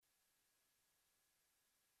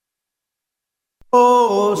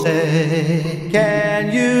Oh, say,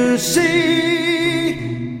 can you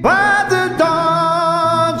see by the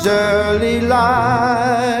dawn's early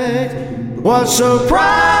light what so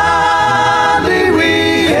proudly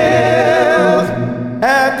we hailed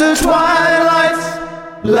at the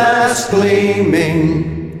twilight's last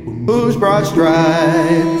gleaming, whose broad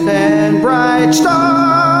stripes and bright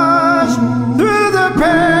stars through the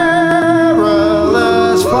perilous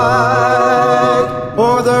fight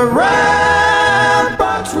o'er the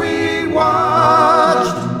ramparts we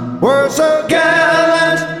watched were so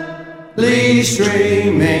gallantly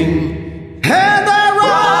streaming, and the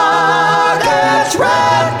rocket's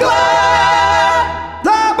red glare,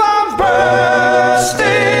 the bombs bursting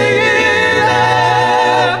in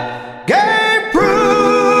air, gave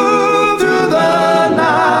proof through the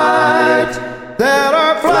night that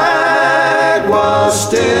our flag was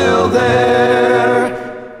still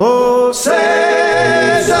there. Oh, say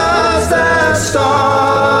does that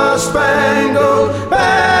star-spangled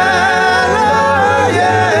banner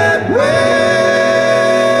yet wave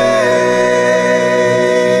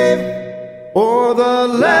o'er the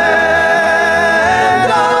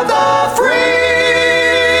land of the free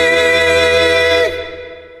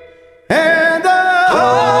and the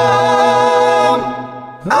home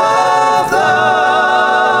of the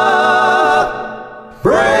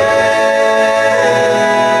brave.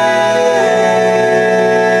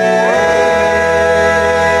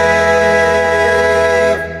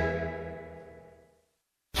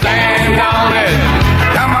 Stand on it.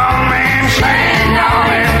 Come on, man, stand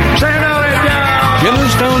on it. Stand on it now.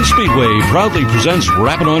 Yellowstone Speedway proudly presents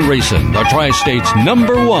Rappin' on Racing, the Tri-State's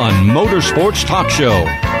 #1 motorsports talk show.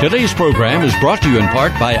 Today's program is brought to you in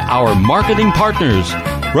part by our marketing partners.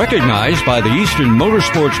 Recognized by the Eastern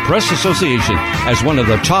Motorsports Press Association as one of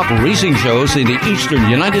the top racing shows in the eastern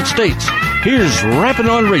United States, here's Rappin'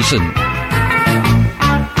 on Racing.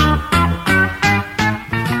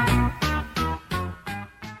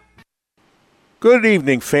 Good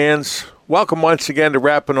evening, fans. Welcome once again to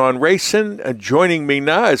Rappin' on Racing. Joining me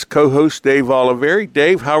now is co-host Dave Oliveri.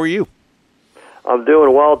 Dave, how are you? I'm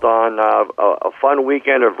doing well, Don. A fun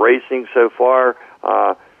weekend of racing so far.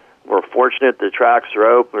 We're fortunate the tracks are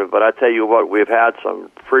open, but I tell you what, we've had some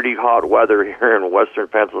pretty hot weather here in western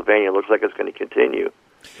Pennsylvania. It looks like it's going to continue.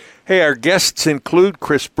 Hey, our guests include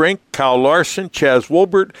Chris Brink, Kyle Larson, Chaz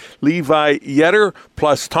Wolbert, Levi Yetter,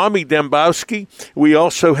 plus Tommy Dembowski. We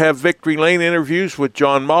also have Victory Lane interviews with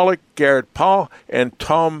John Mollick, Garrett Paul, and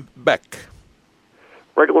Tom Beck.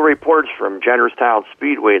 Regular reports from Jennerstown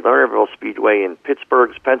Speedway, Lernerville Speedway, and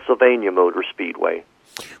Pittsburgh's Pennsylvania Motor Speedway.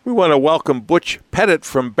 We want to welcome Butch Pettit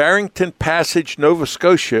from Barrington Passage, Nova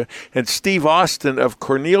Scotia, and Steve Austin of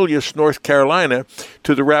Cornelius, North Carolina,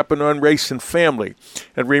 to the Rappin' on Racing family.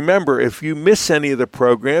 And remember, if you miss any of the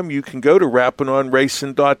program, you can go to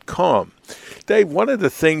rappinonracing.com. Dave, one of the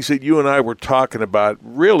things that you and I were talking about,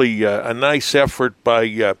 really a nice effort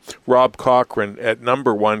by Rob Cochran at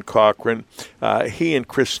 #1 Cochran, he and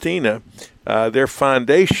Christina, their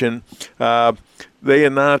foundation, they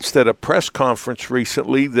announced at a press conference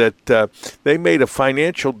recently that they made a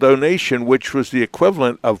financial donation, which was the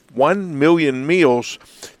equivalent of 1 million meals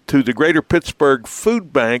to the Greater Pittsburgh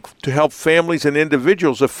Food Bank to help families and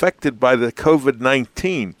individuals affected by the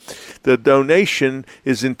COVID-19. The donation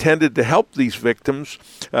is intended to help these victims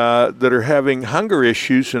that are having hunger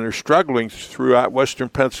issues and are struggling throughout western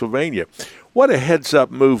Pennsylvania. What a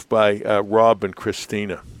heads-up move by Rob and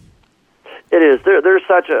Christina. It is. They're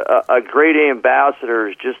such a great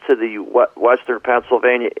ambassadors just to the western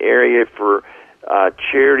Pennsylvania area for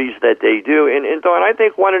charities that they do. And Don, I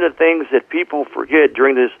think one of the things that people forget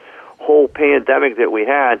during this whole pandemic that we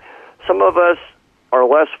had, some of us are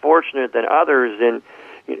less fortunate than others. And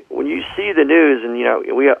when you see the news, and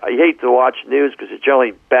I hate to watch news because it's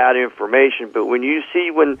generally bad information, but when you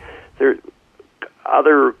see when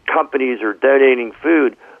other companies are donating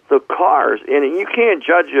food, the cars, and you can't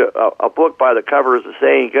judge a book by the cover, as the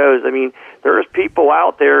saying goes. I mean, there's people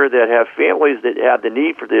out there that have families that have the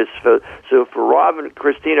need for this. So for Rob and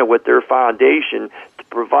Christina with their foundation to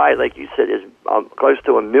provide, like you said, is close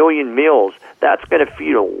to 1 million meals, that's going to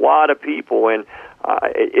feed a lot of people, and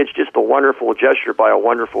it's just a wonderful gesture by a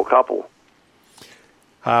wonderful couple.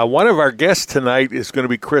 One of our guests tonight is going to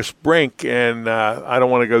be Chris Brink, and I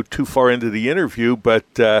don't want to go too far into the interview, but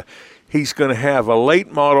he's going to have a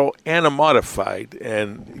late model and a modified,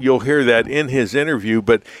 and you'll hear that in his interview.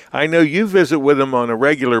 But I know you visit with him on a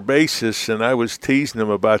regular basis, and I was teasing him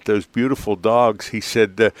about those beautiful dogs. He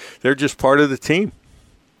said they're just part of the team.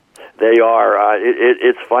 They are.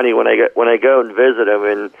 It's funny when I go and visit him,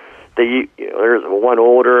 and there's one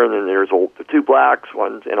older, and then there's two blacks,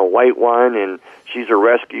 one's and a white one, and she's a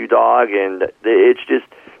rescue dog. And it's just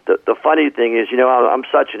the funny thing is, I'm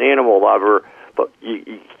such an animal lover, but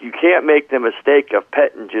you can't make the mistake of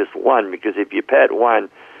petting just one, because if you pet one,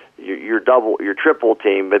 you're triple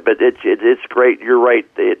team. But it's great. You're right.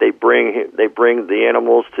 They bring the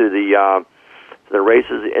animals to the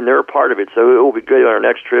races, and they're a part of it. So it will be good on our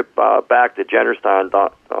next trip back to Jennerstown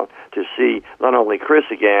to see not only Chris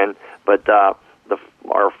again, but our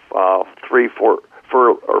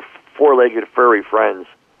four-legged furry friends.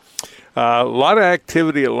 A lot of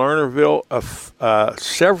activity at Lernerville,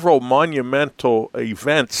 several monumental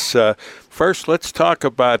events. First, let's talk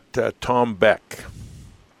about Tom Beck.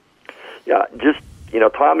 Yeah,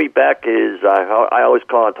 Tommy Beck is, I always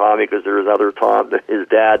call him Tommy because there's another Tom, his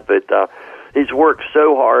dad, but he's worked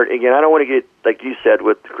so hard. Again, I don't want to get, like you said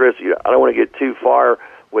with Chris, I don't want to get too far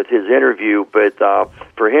with his interview, but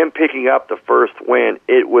for him picking up the first win,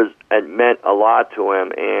 it meant a lot to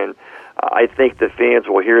him, and I think the fans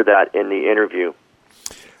will hear that in the interview.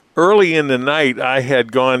 Early in the night, I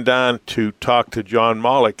had gone down to talk to John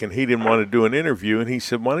Mollick, and he didn't want to do an interview, and he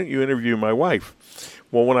said, "Why don't you interview my wife?"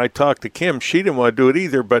 Well, when I talked to Kim, she didn't want to do it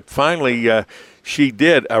either, but finally she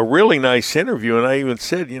did a really nice interview, and I even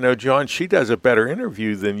said, John, she does a better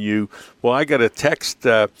interview than you. Well, I got a text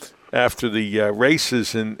after the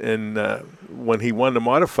races and when he won the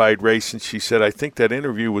modified race, and she said, "I think that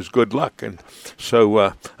interview was good luck," and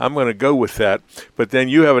so I'm going to go with that. But then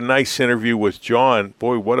you have a nice interview with John.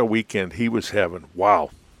 Boy, what a weekend he was having. Wow.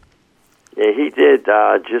 Yeah, he did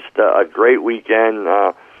just a great weekend.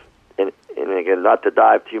 And again, not to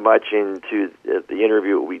dive too much into the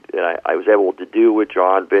interview I was able to do with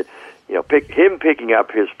John, but him picking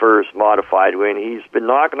up his first modified win, he's been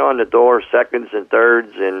knocking on the door seconds and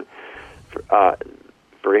thirds, and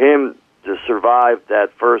for him to survive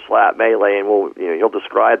that first lap melee, and he'll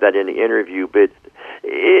describe that in the interview. But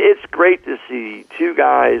it's great to see two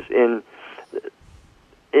guys in.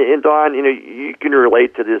 And Don, you can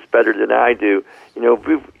relate to this better than I do.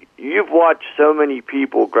 You've watched so many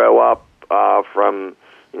people grow up from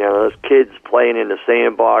those kids playing in the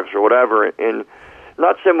sandbox or whatever, and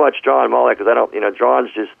not so much John Mollick, because I don't,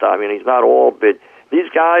 John's just, he's not old, but these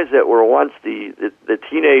guys that were once the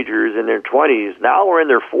teenagers in their 20s, now we're in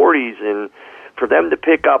their 40s, and for them to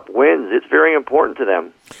pick up wins, it's very important to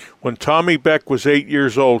them. When Tommy Beck was 8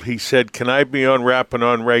 years old, he said, "Can I be on Rappin'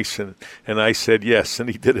 on Racing?" And I said yes, and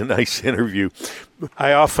he did a nice interview.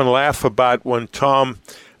 I often laugh about when Tom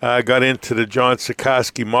got into the John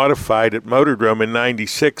Sikorsky Modified at Motordrome in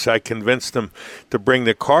 '96. I convinced him to bring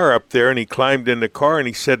the car up there, and he climbed in the car, and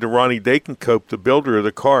he said to Ronnie Dakenkope, the builder of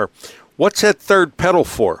the car, "What's that third pedal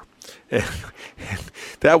for?" And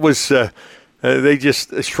that was... they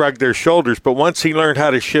just shrugged their shoulders. But once he learned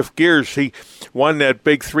how to shift gears, he won that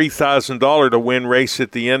big $3,000 to win race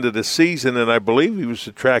at the end of the season, and I believe he was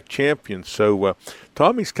the track champion. So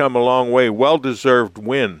Tommy's come a long way. Well-deserved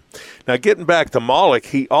win. Now, getting back to Mollick,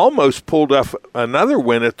 he almost pulled off another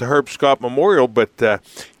win at the Herb Scott Memorial, but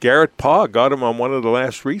Garrett Paw got him on one of the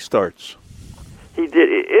last restarts. He did.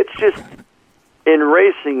 It's just, in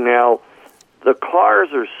racing now, the cars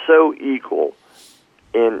are so equal,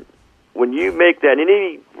 and when you make that,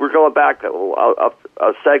 we're going back,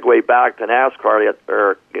 a segue back to NASCAR,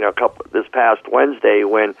 this past Wednesday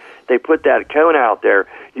when they put that cone out there.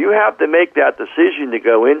 You have to make that decision to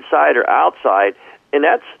go inside or outside, and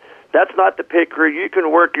that's not the pit crew. You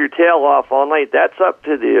can work your tail off all night. That's up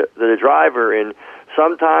to the driver, and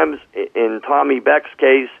sometimes, in Tommy Beck's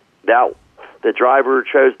case, the driver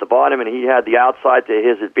chose the bottom, and he had the outside to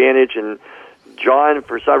his advantage, and John,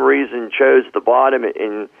 for some reason, chose the bottom,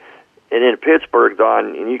 and in Pittsburgh,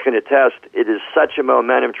 Don, and you can attest, it is such a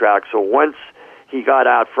momentum track. So once he got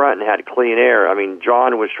out front and had clean air,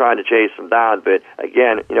 John was trying to chase him down. But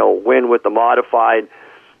again, win with the modified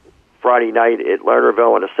Friday night at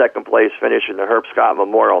Lernerville and a second-place finish in the Herb Scott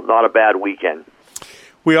Memorial. Not a bad weekend.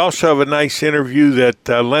 We also have a nice interview that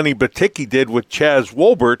Lenny Baticki did with Chaz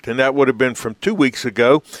Wolbert, and that would have been from 2 weeks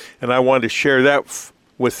ago. And I wanted to share that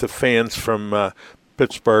with the fans from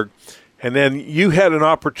Pittsburgh. And then you had an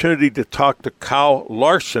opportunity to talk to Kyle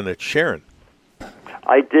Larson at Sharon.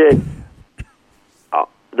 I did.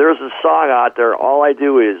 There's a song out there, all I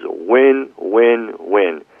do is win, win,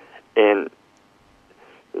 win. And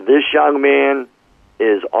this young man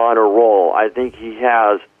is on a roll. I think he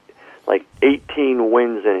has like 18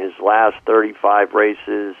 wins in his last 35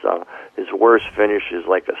 races. His worst finish is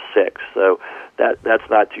like a 6. So that's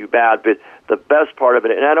not too bad. But the best part of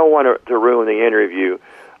it, and I don't want to ruin the interview,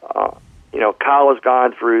 Kyle has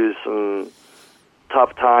gone through some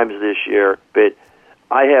tough times this year, but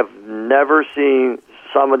I have never seen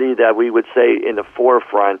somebody that we would say in the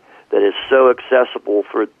forefront that is so accessible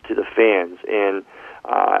to the fans. And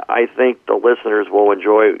I think the listeners will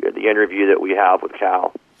enjoy the interview that we have with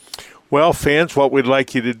Cal. Well, fans, what we'd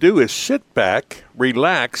like you to do is sit back,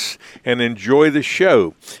 relax, and enjoy the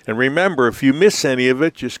show. And remember, if you miss any of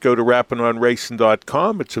it, just go to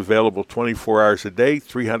rappingonracing.com. It's available 24 hours a day,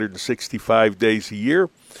 365 days a year.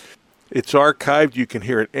 It's archived. You can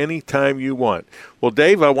hear it any time you want. Well,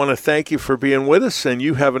 Dave, I want to thank you for being with us, and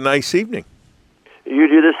you have a nice evening. You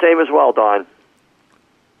do the same as well, Don.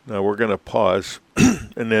 Now, we're going to pause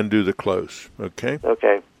and then do the close, okay?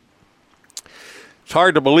 Okay. It's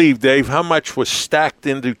hard to believe, Dave, how much was stacked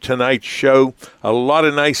into tonight's show. A lot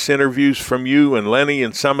of nice interviews from you and Lenny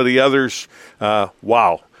and some of the others.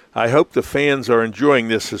 Wow. I hope the fans are enjoying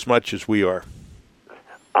this as much as we are.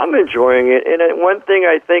 I'm enjoying it. And one thing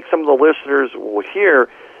I think some of the listeners will hear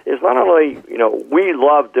is not only, we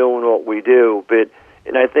love doing what we do,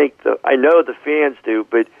 and I think I know the fans do,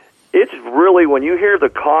 but it's really, when you hear the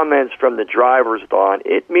comments from the drivers, Don,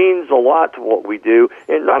 it means a lot to what we do,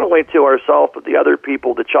 and not only to ourselves, but the other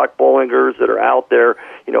people, the Chuck Bollingers that are out there,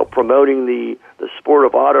 promoting the sport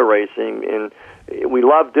of auto racing. And we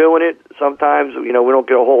love doing it. Sometimes, we don't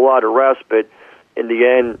get a whole lot of rest, but in the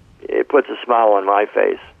end, it puts a smile on my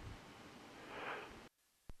face.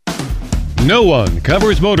 No one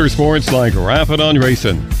covers motorsports like Rapid on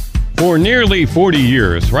Racing. For nearly 40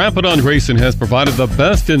 years, Rapid on Racing has provided the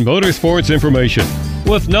best in motorsports information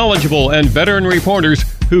with knowledgeable and veteran reporters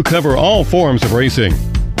who cover all forms of racing.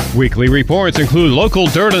 Weekly reports include local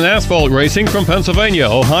dirt and asphalt racing from Pennsylvania,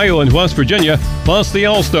 Ohio, and West Virginia, plus the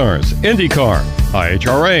All-Stars, IndyCar,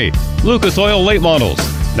 IHRA, Lucas Oil Late Models,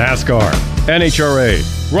 NASCAR, NHRA,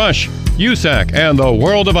 Rush, USAC, and the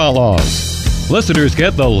World of Outlaws. Listeners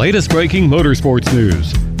get the latest breaking motorsports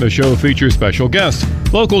news. The show features special guests,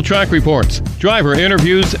 local track reports, driver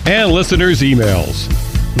interviews, and listeners' emails.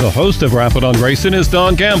 The host of Rapid on Racing is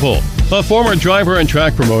Don Gamble. A former driver and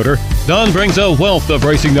track promoter, Don brings a wealth of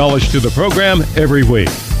racing knowledge to the program every week.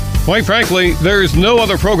 Quite frankly, there's no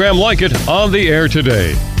other program like it on the air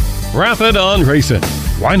today. Rapid on Racing.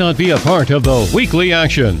 Why not be a part of the weekly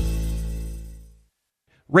action?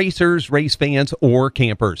 Racers, race fans, or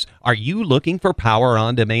campers, are you looking for power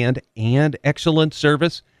on demand and excellent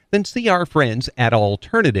service? Then see our friends at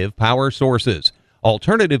Alternative Power Sources.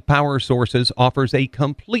 Alternative Power Sources offers a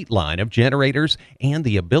complete line of generators and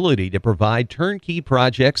the ability to provide turnkey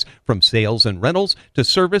projects from sales and rentals to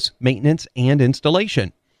service, maintenance, and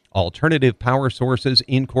installation. Alternative Power Sources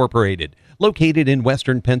Incorporated, located in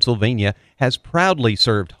western Pennsylvania, has proudly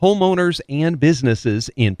served homeowners and businesses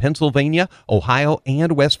in Pennsylvania, Ohio,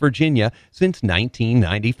 and West Virginia since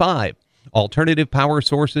 1995. Alternative Power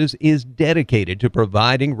Sources is dedicated to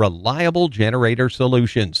providing reliable generator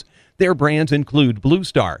solutions. Their brands include Blue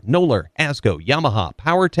Star, Noller, ASCO, Yamaha,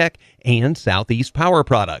 PowerTech, and Southeast Power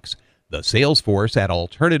Products. The sales force at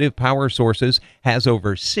Alternative Power Sources has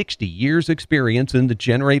over 60 years' experience in the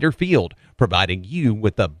generator field, providing you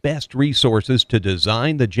with the best resources to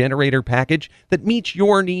design the generator package that meets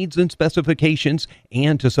your needs and specifications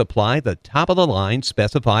and to supply the top-of-the-line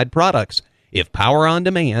specified products. If power on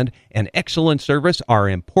demand and excellent service are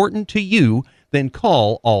important to you, then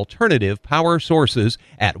call Alternative Power Sources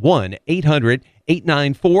at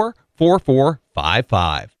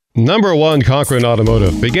 1-800-894-4455. Number One Cochran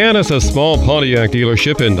Automotive began as a small Pontiac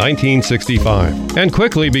dealership in 1965 and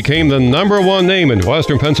quickly became the number one name in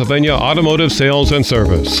Western Pennsylvania automotive sales and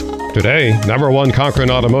service. Today, Number One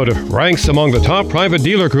Cochran Automotive ranks among the top private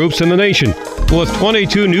dealer groups in the nation with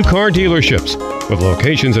 22 new car dealerships with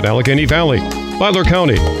locations in Allegheny Valley, Butler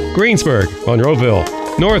County, Greensburg, Monroeville,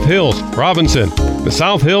 North Hills, Robinson, the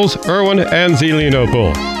South Hills, Irwin, and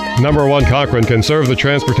Zelienople. Number One Cochran can serve the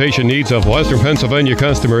transportation needs of Western Pennsylvania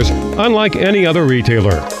customers unlike any other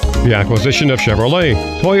retailer. The acquisition of Chevrolet,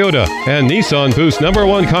 Toyota, and Nissan boosts Number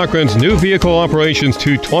One Cochran's new vehicle operations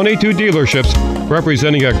to 22 dealerships,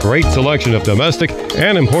 representing a great selection of domestic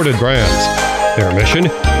and imported brands. Their mission?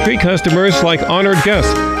 Treat customers like honored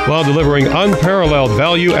guests while delivering unparalleled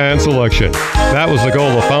value and selection. That was the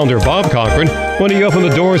goal of founder Bob Cochran when he opened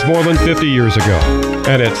the doors more than 50 years ago.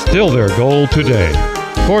 And it's still their goal today.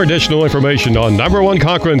 For additional information on Number One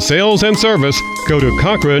Cochran sales and service, go to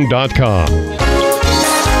Cochran.com.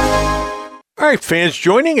 All right, fans,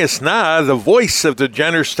 joining us now, the voice of the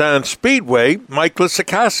Jennerstown Speedway, Mike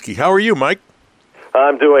Lisakowski. How are you, Mike?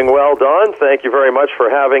 I'm doing well, Don. Thank you very much for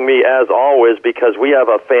having me, as always, because we have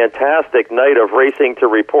a fantastic night of racing to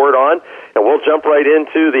report on, and we'll jump right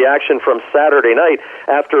into the action from Saturday night.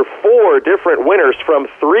 After 4 different winners from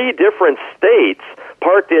 3 different states,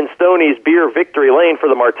 parked in Stoney's Beer Victory Lane for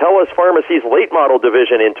the Martellus Pharmacy's late model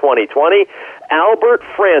division in 2020, Albert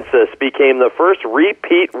Francis became the first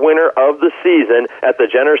repeat winner of the season at the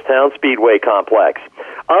Jennerstown Speedway Complex.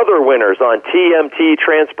 Other winners on TMT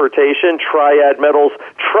Transportation Triad Metals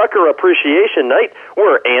Trucker Appreciation Night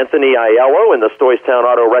were Anthony Aiello in the Stoystown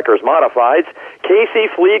Auto Wreckers Modifieds, Casey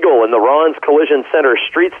Flegel in the Ron's Collision Center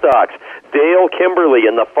Street Stocks, Dale Kimberly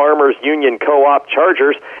in the Farmers Union Co-op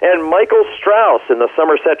Chargers, and Michael Strauss in the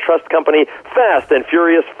Somerset Trust Company Fast and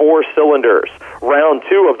Furious 4-cylinders. Round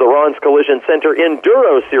 2 of the Ron's Collision Center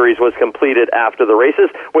Enduro Series was completed after the races,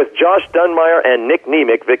 with Josh Dunmeyer and Nick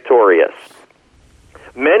Nemec victorious.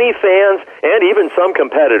 Many fans and even some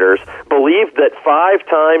competitors believed that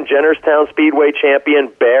 5-time Jennerstown Speedway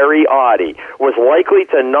champion Barry Audi was likely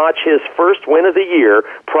to notch his first win of the year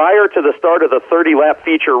prior to the start of the 30-lap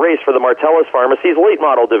feature race for the Martellus Pharmacy's late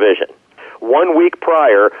model division. 1 week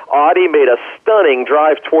prior, Audi made a stunning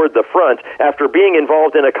drive toward the front after being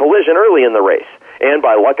involved in a collision early in the race. And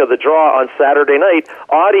by luck of the draw on Saturday night,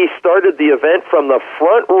 Audi started the event from the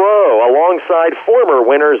front row alongside former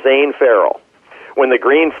winner Zane Farrell. When the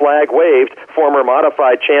green flag waved, former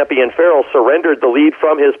modified champion Farrell surrendered the lead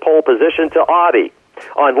from his pole position to Audi.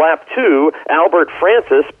 On lap 2, Albert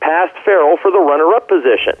Francis passed Farrell for the runner-up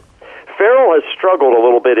position. Farrell has struggled a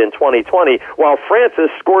little bit in 2020, while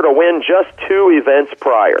Francis scored a win just 2 events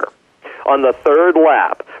prior. On the 3rd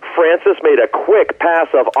lap, Francis made a quick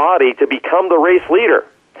pass of Audi to become the race leader.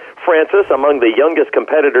 Francis, among the youngest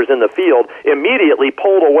competitors in the field, immediately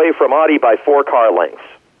pulled away from Audi by 4 car lengths.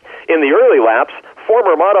 In the early laps,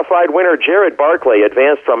 former modified winner Jared Barclay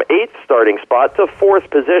advanced from 8th starting spot to 4th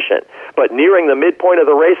position, but nearing the midpoint of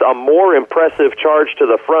the race, a more impressive charge to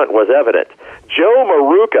the front was evident. Joe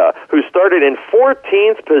Maruca, who started in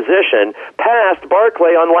 14th position, passed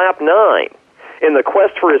Barclay on lap 9. In the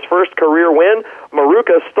quest for his first career win,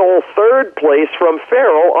 Maruca stole 3rd place from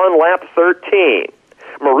Farrell on lap 13.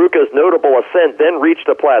 Maruca's notable ascent then reached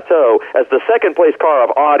a plateau as the second-place car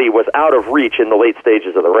of Audi was out of reach in the late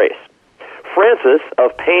stages of the race. Francis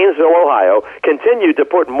of Paynesville, Ohio, continued to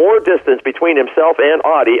put more distance between himself and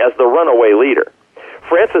Audi as the runaway leader.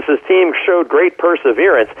 Francis's team showed great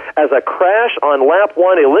perseverance as a crash on lap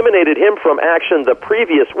 1 eliminated him from action the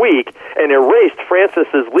previous week and erased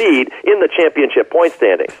Francis's lead in the championship point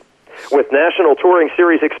standings. With National Touring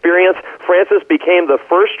Series experience, Francis became the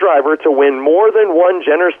first driver to win more than one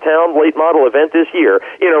Jennerstown late model event this year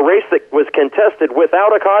in a race that was contested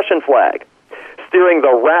without a caution flag. Steering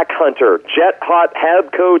the Rack Hunter Jet Hot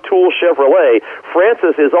Habco Tool Chevrolet,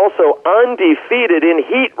 Francis is also undefeated in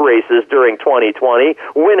heat races during 2020,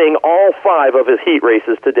 winning all 5 of his heat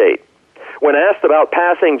races to date. When asked about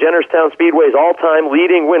passing Jennerstown Speedway's all-time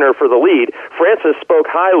leading winner for the lead, Francis spoke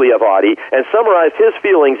highly of Audi and summarized his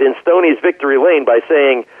feelings in Stoney's Victory Lane by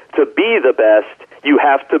saying, "To be the best, you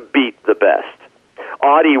have to beat the best."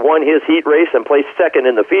 Audi won his heat race and placed 2nd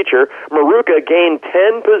in the feature. Maruca gained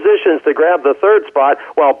 10 positions to grab the 3rd spot,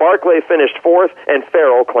 while Barclay finished 4th and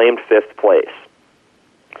Farrell claimed 5th place.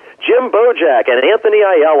 Jim Bojack and Anthony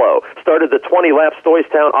Aiello started the 20-lap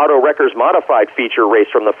Stoystown Auto Wreckers Modified feature race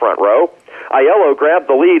from the front row. Aiello grabbed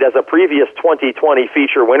the lead as a previous 2020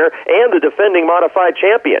 feature winner and the defending modified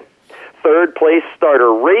champion. 3rd-place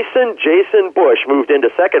starter Racing Jason Bush moved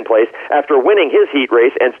into 2nd place after winning his heat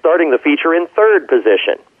race and starting the feature in 3rd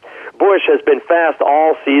position. Bush has been fast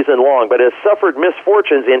all season long, but has suffered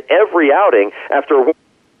misfortunes in every outing after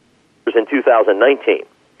in 2019.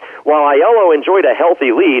 While Aiello enjoyed a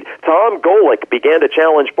healthy lead, Tom Golick began to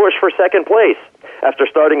challenge Bush for 2nd place. After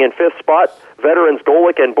starting in 5th spot, veterans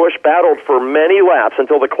Golick and Bush battled for many laps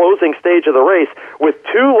until the closing stage of the race. With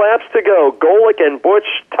 2 laps to go, Golick and Bush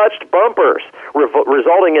touched bumpers,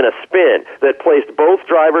 resulting in a spin that placed both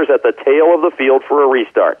drivers at the tail of the field for a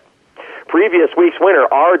restart. Previous week's winner,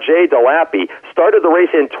 R.J. Delappy, started the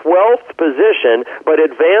race in 12th position, but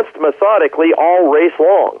advanced methodically all race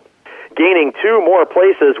long. Gaining 2 more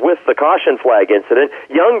places with the caution flag incident,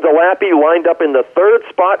 young Delappy lined up in the 3rd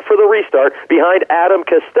spot for the restart behind Adam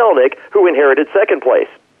Kostelnik, who inherited 2nd place.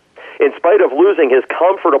 In spite of losing his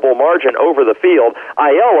comfortable margin over the field,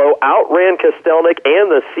 Aiello outran Kostelnik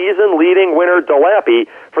and the season-leading winner Delappy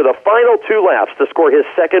for the final 2 laps to score his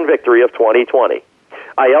 2nd victory of 2020.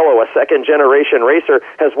 Aiello, a second-generation racer,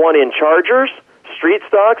 has won in Chargers, Street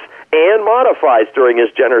Stocks, and Modifieds during his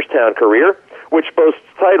Jennerstown career, which boasts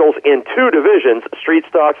titles in 2 divisions, Street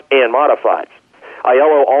Stocks and Modifieds.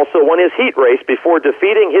 Aiello also won his heat race before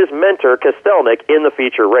defeating his mentor, Kostelnik, in the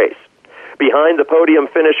feature race. Behind the podium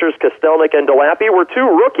finishers, Kostelnik and Delappy, were 2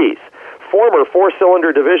 rookies. former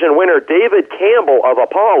four-cylinder division winner David Campbell of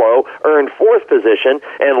Apollo earned 4th position,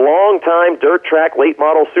 and longtime dirt track late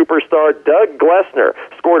model superstar Doug Glessner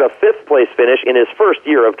scored a 5th place finish in his first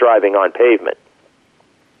year of driving on pavement.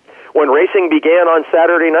 When racing began on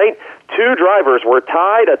Saturday night, 2 drivers were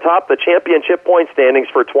tied atop the championship point standings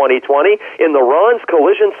for 2020 in the Ron's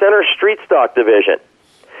Collision Center Street Stock division.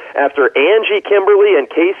 After Angie Kimberly and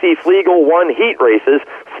Casey Flegel won heat races,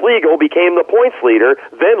 Flegel became the points leader,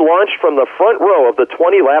 then launched from the front row of the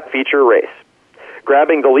 20-lap feature race.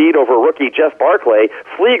 Grabbing the lead over rookie Jeff Barclay,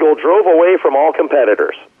 Flegel drove away from all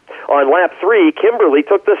competitors. On lap 3, Kimberly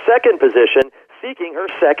took the 2nd position, seeking her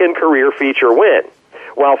 2nd career feature win.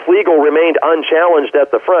 While Flegel remained unchallenged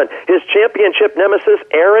at the front, his championship nemesis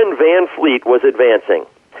Aaron Van Fleet was advancing.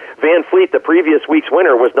 Van Fleet, the previous week's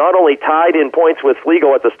winner, was not only tied in points with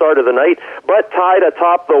Flegel at the start of the night, but tied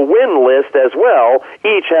atop the win list as well,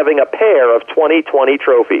 each having a pair of 2020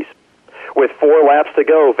 trophies. With 4 laps to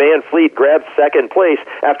go, Van Fleet grabbed 2nd place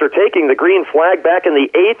after taking the green flag back in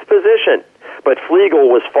the 8th position. But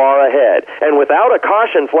Flegel was far ahead, and without a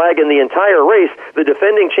caution flag in the entire race, the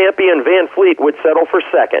defending champion Van Fleet would settle for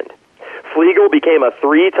 2nd. Flegel became a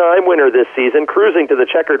 3-time winner this season, cruising to the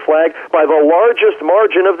checkered flag by the largest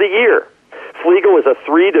margin of the year. Flegel is a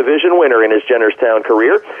 3-division winner in his Jennerstown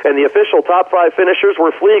career, and the official top 5 finishers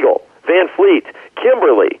were Flegel, Van Fleet,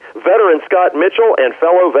 Kimberly, veteran Scott Mitchell, and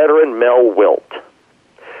fellow veteran Mel Wilt.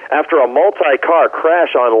 After a multi-car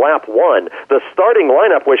crash on lap 1, the starting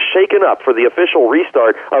lineup was shaken up for the official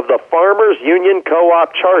restart of the Farmers Union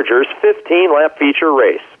Co-op Chargers 15-lap feature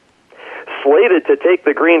race. Slated to take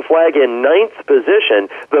the green flag in 9th position,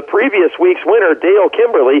 the previous week's winner, Dale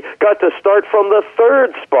Kimberly, got to start from the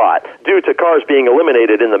 3rd spot due to cars being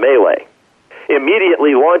eliminated in the melee.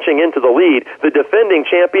 Immediately launching into the lead, the defending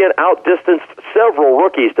champion outdistanced several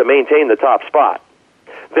rookies to maintain the top spot.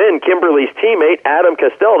 Then Kimberly's teammate, Adam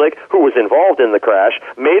Kostelnik, who was involved in the crash,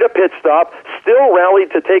 made a pit stop, still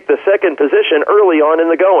rallied to take the 2nd position early on in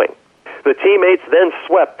the going. The teammates then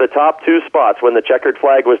swept the top 2 spots when the checkered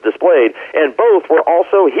flag was displayed, and both were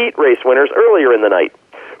also heat race winners earlier in the night.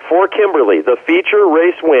 For Kimberly, the feature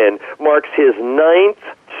race win marks his 9th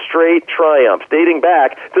straight triumph, dating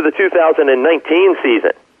back to the 2019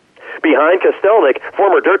 season. Behind Kostelnik,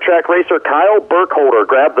 former dirt track racer Kyle Burkholder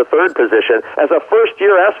grabbed the 3rd position as a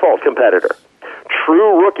first-year asphalt competitor.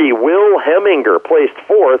 True rookie Will Heminger placed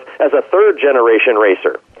 4th as a 3rd-generation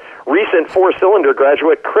racer. Recent 4-cylinder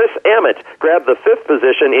graduate Chris Ammett grabbed the 5th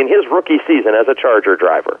position in his rookie season as a Charger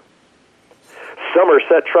driver.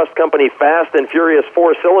 Somerset Trust Company Fast and Furious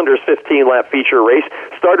 4-cylinders 15-lap feature race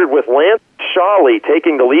started with Lance Shawley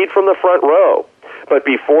taking the lead from the front row. But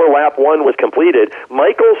before lap 1 was completed,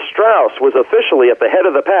 Michael Strauss was officially at the head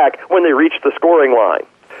of the pack when they reached the scoring line.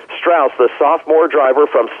 Strauss, the sophomore driver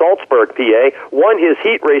from Salzburg, PA, won his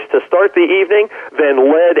heat race to start the evening,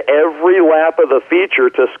 then led every lap of the feature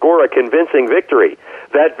to score a convincing victory.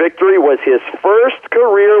 That victory was his first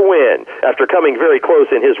career win after coming very close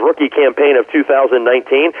in his rookie campaign of 2019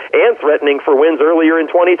 and threatening for wins earlier in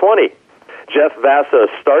 2020. Jeff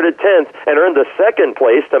Vassos started 10th and earned the 2nd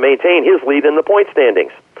place to maintain his lead in the point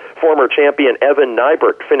standings. Former champion Evan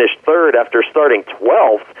Nybert finished 3rd after starting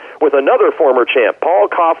 12th, with another former champ, Paul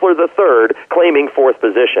Koffler III, claiming 4th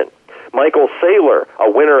position. Michael Saylor,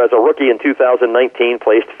 a winner as a rookie in 2019,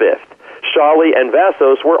 placed 5th. Shawley and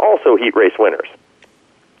Vassos were also heat race winners.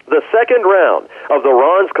 The 2nd round of the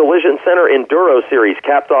Ron's Collision Center Enduro Series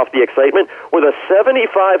capped off the excitement with a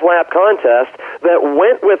 75-lap contest that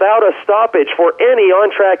went without a stoppage for any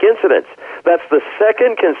on-track incidents. That's the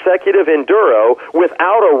 2nd consecutive Enduro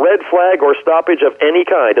without a red flag or stoppage of any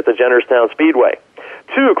kind at the Jennerstown Speedway.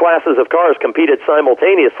 2 classes of cars competed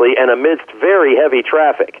simultaneously and amidst very heavy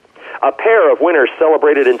traffic. A pair of winners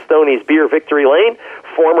celebrated in Stoney's Beer Victory Lane.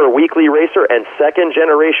 Former weekly racer and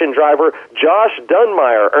 2nd-generation driver Josh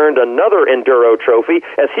Dunmire earned another Enduro trophy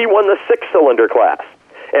as he won the 6-cylinder class.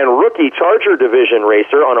 And rookie Charger Division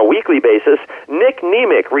racer on a weekly basis, Nick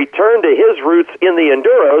Nemec returned to his roots in the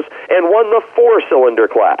Enduros and won the 4-cylinder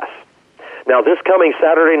class. Now, this coming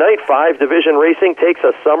Saturday night, 5-division racing takes a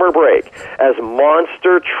summer break as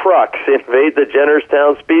monster trucks invade the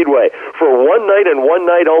Jennerstown Speedway. For one night and one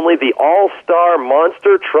night only, the All-Star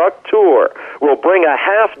Monster Truck Tour will bring a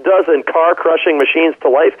half-dozen car-crushing machines to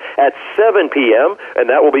life at 7 p.m., and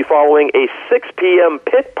that will be following a 6 p.m.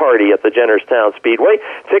 pit party at the Jennerstown Speedway.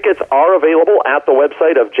 Tickets are available at the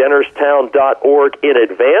website of jennerstown.org in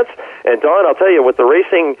advance. And, Don, I'll tell you, with the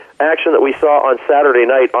racing action that we saw on Saturday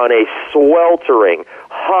night on a sweltering,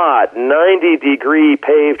 hot, 90-degree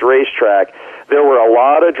paved racetrack, There were a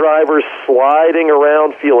lot of drivers sliding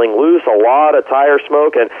around, feeling loose, a lot of tire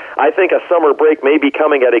smoke, and I think a summer break may be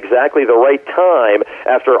coming at exactly the right time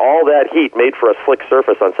after all that heat made for a slick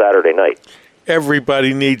surface on Saturday night.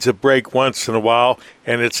 Everybody needs a break once in a while,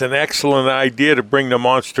 and it's an excellent idea to bring the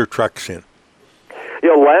monster trucks in.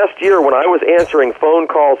 Last year when I was answering phone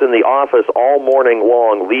calls in the office all morning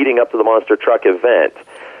long leading up to the Monster Truck event,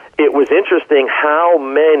 it was interesting how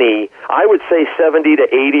many, I would say 70 to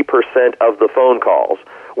 80% of the phone calls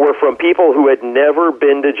were from people who had never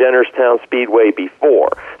been to Jennerstown Speedway before.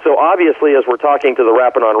 So obviously, as we're talking to the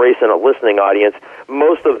Rapping on Racing listening audience,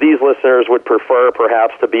 most of these listeners would prefer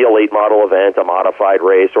perhaps to be a late model event, a modified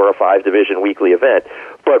race, or a 5-division weekly event.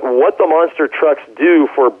 But what the monster trucks do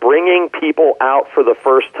for bringing people out for the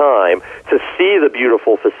first time to see the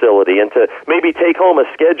beautiful facility and to maybe take home a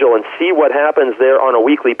schedule and see what happens there on a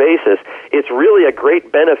weekly basis, it's really a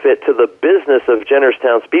great benefit to the business of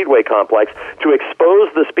Jennerstown Speedway Complex to expose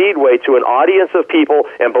the Speedway to an audience of people,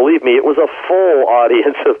 and believe me, it was a full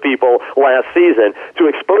audience of people last season, to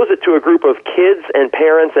expose it to a group of kids and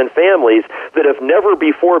parents and families that have never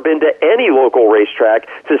before been to any local racetrack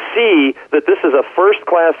to see that this is a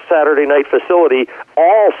first-class Saturday night facility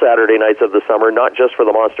all Saturday nights of the summer, not just for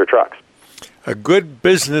the monster trucks. A good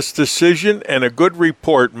business decision and a good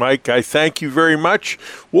report, Mike. I thank you very much.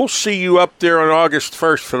 We'll see you up there on August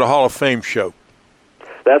 1st for the Hall of Fame show.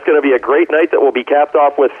 That's going to be a great night that will be capped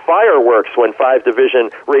off with fireworks when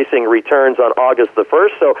 5-division racing returns on August the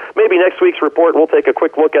 1st. So maybe next week's report we'll take a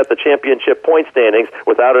quick look at the championship point standings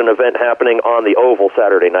without an event happening on the Oval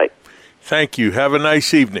Saturday night. Thank you. Have a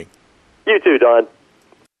nice evening. You too, Don.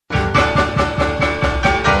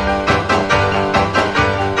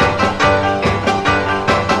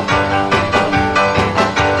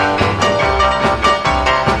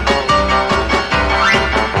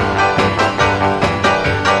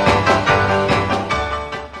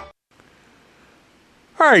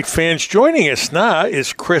 All right, fans, joining us now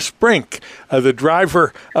is Chris Brink, the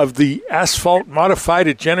driver of the Asphalt Modified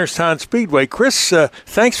at Jennerstown Speedway. Chris,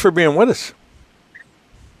 thanks for being with us.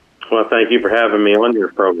 Well, thank you for having me on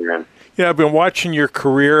your program. Yeah, I've been watching your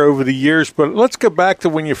career over the years, but let's go back to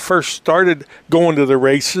when you first started going to the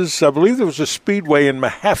races. I believe there was a speedway in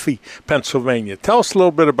Mahaffey, Pennsylvania. Tell us a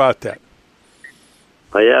little bit about that.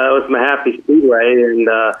 Yeah, it was Mahaffey Speedway, and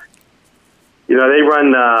they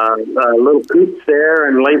run little coupes there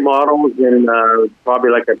and late models and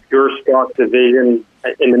probably like a pure stock division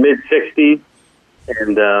in the mid-'60s.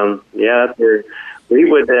 And, that's where we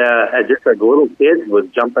would, just like little kids,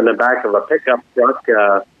 would jump in the back of a pickup truck.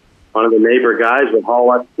 One of the neighbor guys would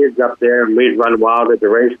haul us kids up there, and we'd run wild at the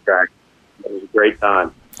racetrack. It was a great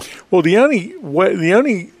time. Well, the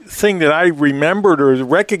only thing that I remembered or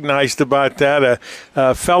recognized about that,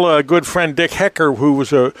 a good friend, Dick Hecker, who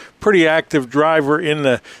was a pretty active driver in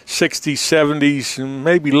the 60s, 70s, and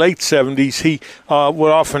maybe late 70s, he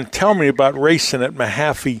would often tell me about racing at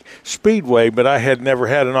Mahaffey Speedway, but I had never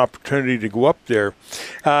had an opportunity to go up there.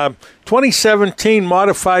 2017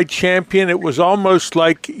 modified champion, it was almost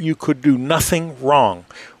like you could do nothing wrong.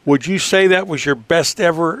 Would you say that was your best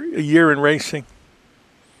ever year in racing?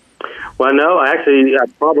 Well, no, actually,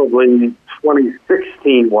 probably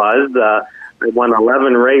 2016 was. I won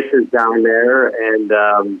 11 races down there, and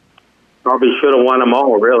probably should have won them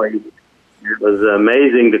all, really. It was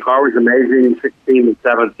amazing. The car was amazing. 16 and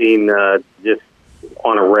 17, just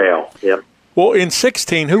on a rail. Yep. Well, in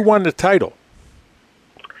 16, who won the title?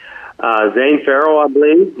 Zane Farrell, I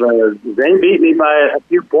believe. Zane beat me by a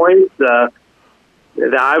few points.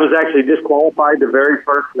 I was actually disqualified the very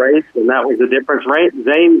first race, and that was the difference. Zane,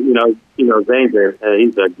 Zane's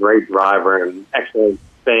he's a great driver and excellent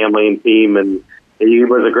family and team, and he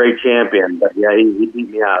was a great champion. But yeah, he beat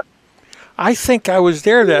me out. I think I was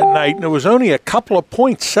there that night, and there was only a couple of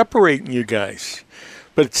points separating you guys.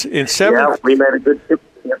 But in 7, yeah, we made a good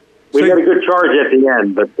charge at the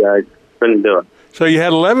end, but couldn't do it. So you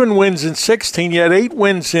had 11 wins in 16, you had 8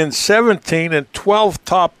 wins in 17, and 12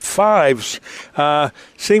 top fives.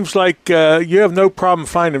 Seems like you have no problem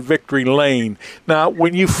finding victory lane. Now,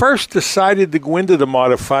 when you first decided to go into the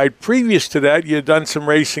modified, previous to that, you had done some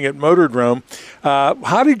racing at Motordrome.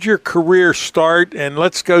 How did your career start? And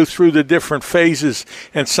let's go through the different phases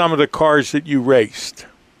and some of the cars that you raced.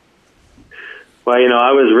 Well,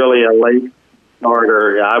 I was really a late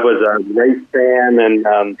starter. I was a race fan, and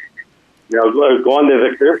going to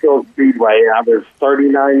the Clearfield Speedway, I was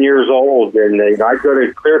 39 years old, and I'd go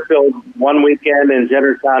to Clearfield one weekend and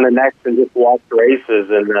Jennerstown the next and just watch races.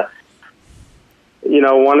 And, I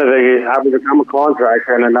would become a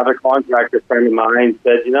contractor, and another contractor friend of mine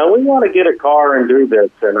said, we want to get a car and do this.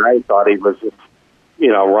 And I thought he was just,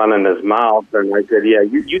 running his mouth. And I said, yeah,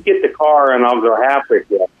 you get the car and I'll go half with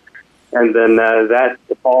you. And then the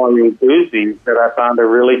following Tuesday, he said, I found a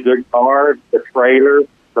really good car, the trailer,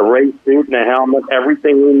 the race suit and the helmet,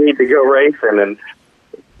 everything we need to go racing. And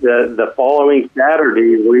the following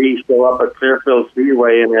Saturday, we show up at Fairfield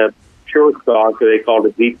Speedway in a pure stock they called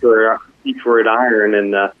it Detroit Iron,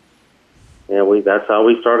 and that's how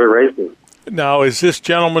we started racing. Now, is this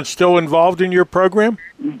gentleman still involved in your program?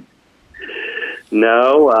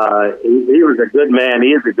 No, he was a good man. He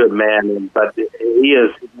is a good man, but he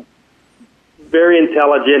is very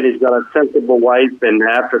intelligent. He's got a sensible wife, and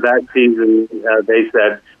after that season, they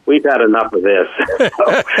said, we've had enough of this.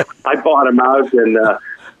 So I bought him out, and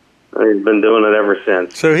he's been doing it ever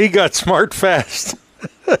since. So he got smart fast.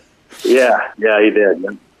 Yeah, he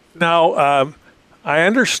did. Now, I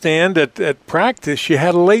understand that at practice you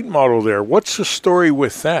had a late model there. What's the story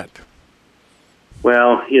with that?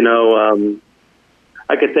 Well,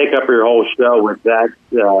 I could take up your whole show with that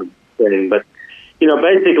thing, but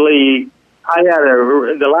basically,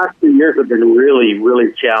 the last 2 years have been really,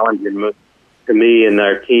 really challenging to me and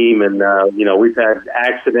our team, and we've had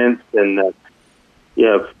accidents, and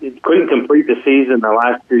couldn't complete the season the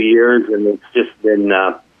last 2 years, and it's just been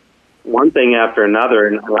one thing after another.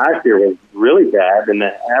 And last year was really bad, and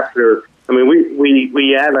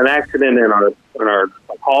we had an accident in our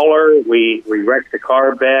hauler. We wrecked the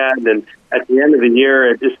car bad, and at the end of the year,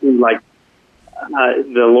 it just seemed like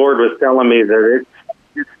the Lord was telling me that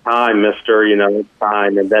it's time, Mister. It's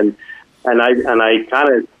time. And I kind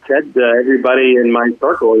of said to everybody in my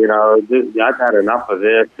circle, I've had enough of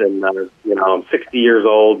this, and I'm 60 years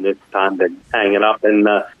old, and it's time to hang it up. And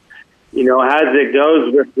as it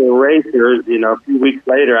goes with the racers, a few weeks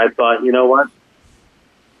later, I thought, you know what?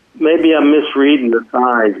 Maybe I'm misreading the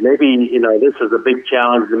signs. Maybe, this is a big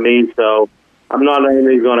challenge to me, so I'm not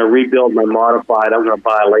only going to rebuild my modified, I'm going to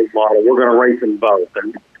buy a late model. We're going to race them both.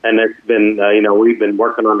 And it's been, we've been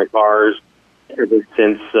working on the cars ever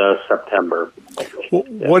since September.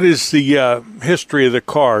 What is the history of the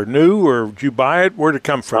car? New, or did you buy it? Where'd it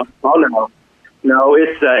come from? No,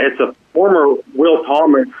 it's a former Will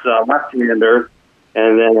Thomas left-hander,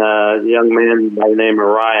 and then a young man by the name of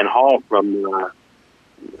Ryan Hall from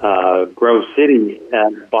Grove City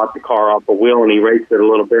bought the car off of Will, and he raced it a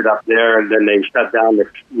little bit up there, and then they shut down the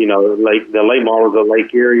late models of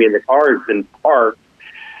Lake Erie, and the car has been parked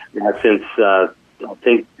since I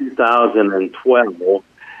think 2012,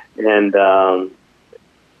 and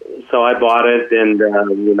so I bought it, and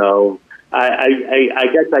I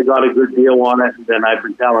guess I got a good deal on it. And I've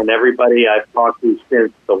been telling everybody I've talked to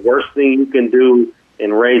since, the worst thing you can do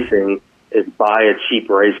in racing is buy a cheap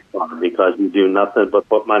race car, because you do nothing but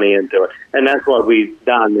put money into it. And that's what we've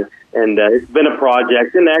done. And it's been a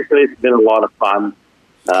project, and actually it's been a lot of fun.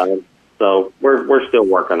 So we're still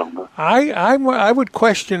working on it. I would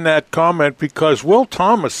question that comment, because Will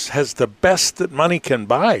Thomas has the best that money can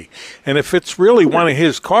buy. And if it's really one of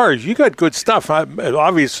his cars, you got good stuff.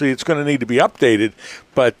 Obviously, it's going to need to be updated,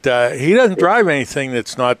 but he doesn't drive anything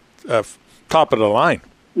that's not top of the line.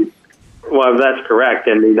 Well, that's correct.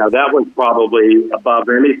 And, that was probably above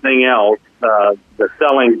anything else, the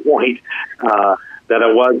selling point, that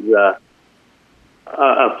it was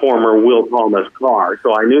a former Will Thomas car.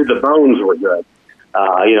 So I knew the bones were good.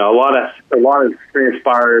 A lot of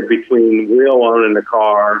transpired between Will owning the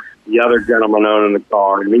car, the other gentleman owning the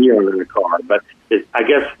car, and me owning the car. But I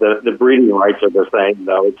guess the breeding rights are the same,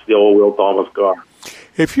 though. It's the old Will Thomas car.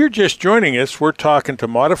 If you're just joining us, we're talking to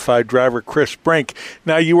modified driver Chris Brink.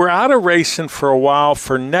 Now, you were out of racing for a while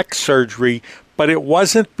for neck surgery, but it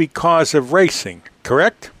wasn't because of racing,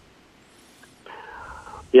 correct?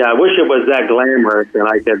 Yeah, I wish it was that glamorous and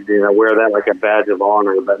I could wear that like a badge of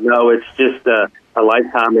honor. But no, it's just a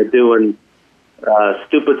lifetime of doing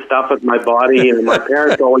stupid stuff with my body. And my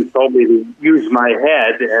parents always told me to use my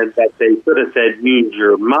head, and that they should have said use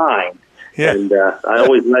your mind. Yeah. And I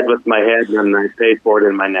always led with my head, and I paid for it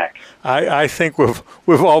in my neck. I think we've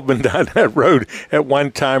all been down that road at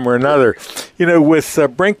one time or another. With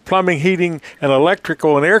Brink Plumbing, Heating, and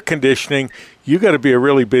Electrical and Air Conditioning, you got to be a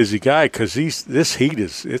really busy guy, because this heat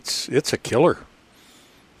it's a killer.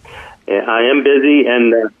 Yeah, I am busy,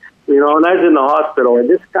 and when I was in the hospital, it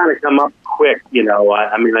just kind of come up quick. I knew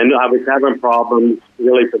I was having problems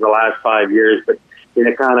really for the last 5 years, but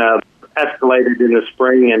it kind of escalated in the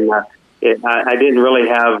spring, and I didn't really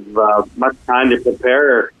have much time to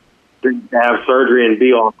prepare to have surgery and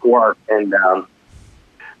be off work. And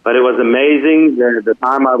but it was amazing. The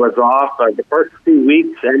time I was off, the first 2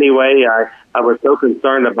 weeks anyway, I was so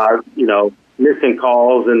concerned about missing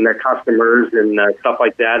calls and the customers and stuff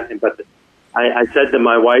like that. But I said to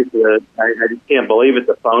my wife that I just can't believe it.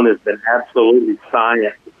 The phone has been absolutely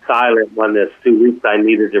silent when this 2 weeks I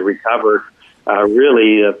needed to recover, for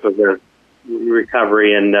the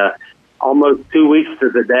recovery. And almost 2 weeks to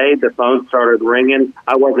the day, the phone started ringing.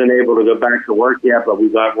 I wasn't able to go back to work yet, but we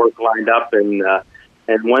got work lined up. And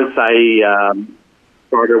once I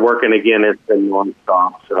started working again, it's been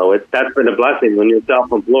nonstop. So that's been a blessing. When you're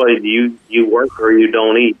self-employed, you work or you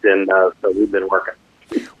don't eat, and so we've been working.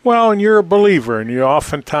 Well, and you're a believer, and you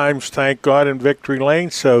oftentimes thank God in Victory Lane,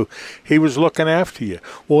 so he was looking after you.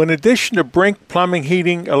 Well, in addition to Brink Plumbing,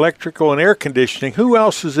 Heating, Electrical, and Air Conditioning, who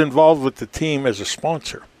else is involved with the team as a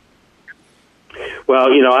sponsor? Well,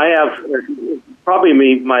 I have probably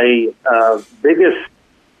my biggest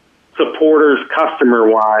supporters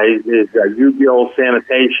customer-wise is Ugill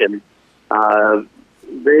Sanitation.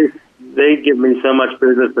 They give me so much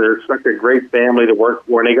business. They're such a great family to work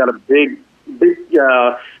for, and they got a big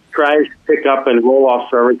trash pickup and roll-off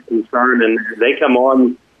service concern, and they come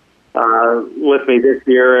on with me this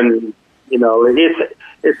year, and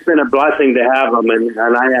it's been a blessing to have them. And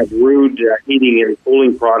I have Rude Heating and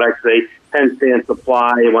Cooling Products. They 10 Stand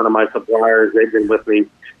Supply, one of my suppliers. They've been with me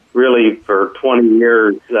really for 20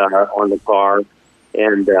 years on the car,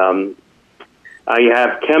 and I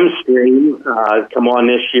have ChemStream come on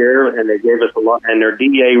this year, and they gave us a lot, and their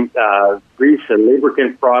DA grease and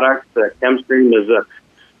lubricant products. ChemStream is a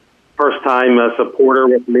first-time supporter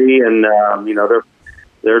with me, and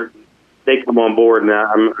they come on board, and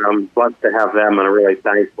I'm blessed to have them, and I'm really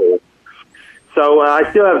thankful. So I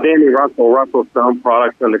still have Danny Russell Stone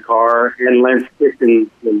products on the car, and Lens Kitchen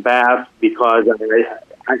and Bath, because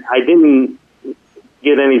I didn't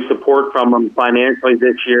get any support from them financially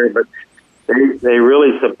this year, but they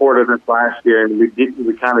really supported us last year, and we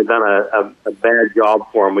kind of done a bad job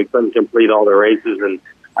for them. We couldn't complete all the races, and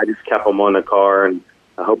I just kept them on the car, and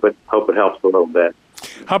I hope it helps a little bit.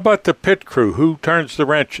 How about the pit crew? Who turns the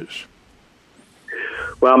wrenches?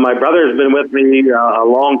 Well, my brother's been with me a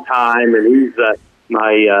long time, and he's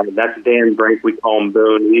that's Dan Brink. We call him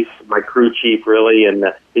Boone. He's my crew chief, really, and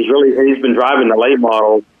he's been driving the late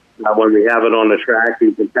model when we have it on the track.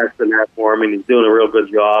 He's been testing that for me, and he's doing a real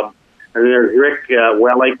good job. And there's Rick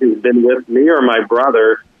Wellick, who's been with me or my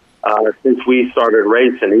brother since we started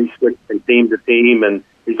racing. He's switched from team to team, and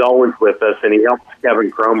he's always with us, and he helps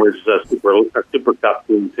Kevin Cromer's Super Cup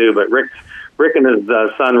team too. But Rick and his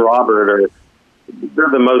son Robert they're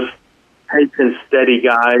the most patient, steady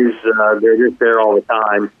guys. They're just there all the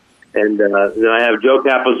time. And then I have Joe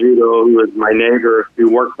Capozzuto, who is my neighbor, who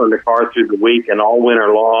works on the car through the week and all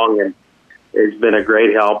winter long, and it's been a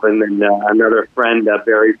great help. And then another friend,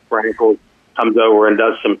 Barry Frankel, comes over and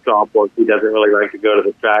does some shop work. He doesn't really like to go to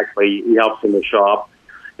the track, but he helps in the shop.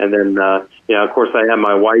 And then, of course, I have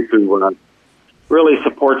my wife who really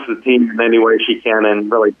supports the team in any way she can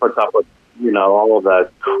and really puts up with, all of the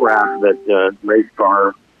crap that race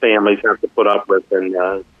car families have to put up with. And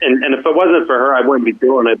if it wasn't for her, I wouldn't be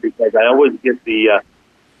doing it, because I always get the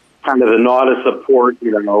kind of the nod of support,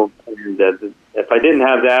 and if I didn't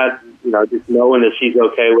have that, just knowing that she's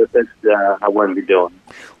okay with it, I wouldn't be doing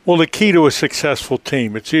it. Well, the key to a successful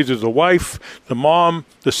team, it's either the wife, the mom,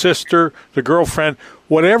 the sister, the girlfriend,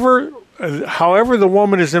 however the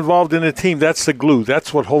woman is involved in the team, that's the glue.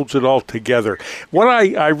 That's what holds it all together. What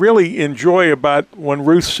I really enjoy about when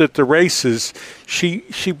Ruth's at the races,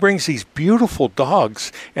 she brings these beautiful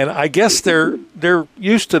dogs, and I guess they're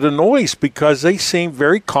used to the noise because they seem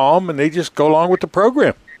very calm and they just go along with the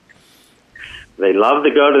program. They love to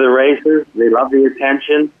go to the races. They love the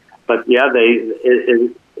attention. But, yeah,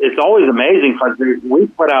 it's always amazing because we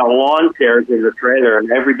put out lawn chairs in the trailer, and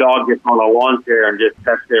every dog gets on a lawn chair and just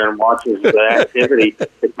sits there and watches the activity.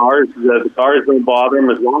 The cars don't bother them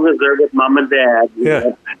as long as they're with mom and dad.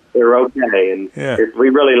 They're okay, and we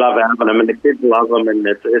really love having them, and the kids love them, and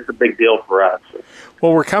it's a big deal for us.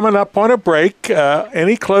 Well, we're coming up on a break.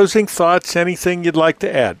 Any closing thoughts? Anything you'd like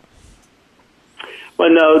to add? Well,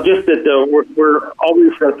 no, just that we're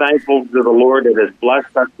always so thankful to the Lord that has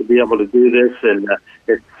blessed us to be able to do this, and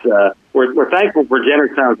we're thankful for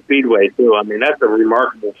Jennerstown Speedway too. I mean, that's a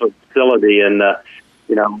remarkable facility, and a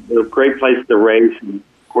great place to race. And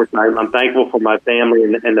of course, I'm thankful for my family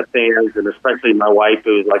and the fans, and especially my wife,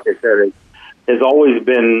 who, like I said, has always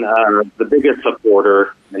been the biggest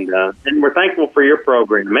supporter. And we're thankful for your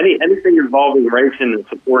program. Anything involving racing and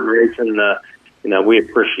supporting racing, we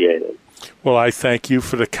appreciate it. Well, I thank you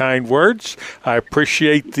for the kind words. I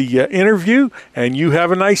appreciate the interview, and you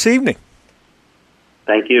have a nice evening.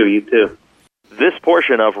 Thank you. You too. This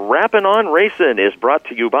portion of Rappin' on Racin' is brought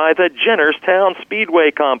to you by the Jennerstown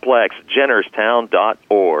Speedway Complex,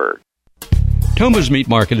 jennerstown.org. Toma's Meat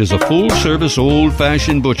Market is a full-service,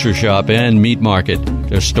 old-fashioned butcher shop and meat market.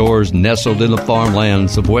 Their stores nestled in the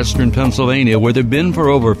farmlands of western Pennsylvania where they've been for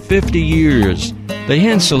over 50 years. They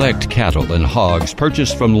hand-select cattle and hogs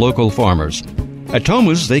purchased from local farmers. At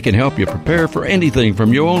Toma's, they can help you prepare for anything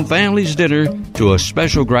from your own family's dinner to a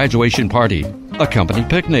special graduation party, a company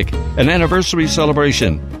picnic, an anniversary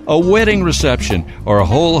celebration, a wedding reception, or a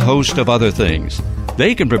whole host of other things.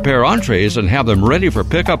 They can prepare entrees and have them ready for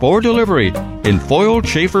pickup or delivery in foiled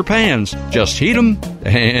Schaefer pans. Just heat them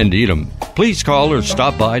and eat them. Please call or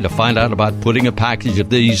stop by to find out about putting a package of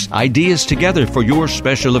these ideas together for your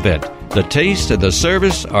special event. The taste and the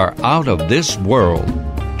service are out of this world.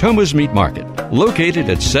 Toma's Meat Market, located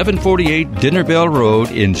at 748 Dinner Bell Road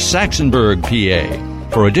in Saxonburg, PA.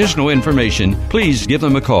 For additional information, please give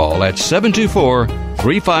them a call at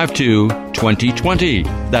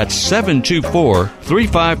 724-352-2020. That's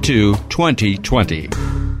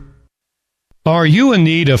 724-352-2020. Are you in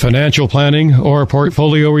need of financial planning or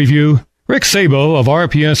portfolio review? Rick Sabo of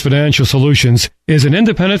RPS Financial Solutions is an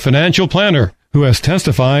independent financial planner who has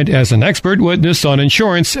testified as an expert witness on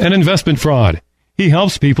insurance and investment fraud. He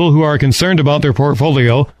helps people who are concerned about their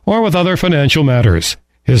portfolio or with other financial matters.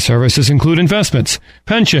 His services include investments,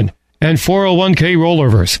 pension, and 401k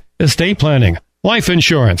rollovers, estate planning, life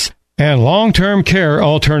insurance, and long-term care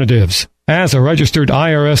alternatives. As a registered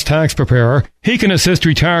IRS tax preparer, he can assist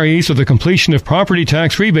retirees with the completion of property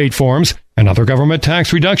tax rebate forms and other government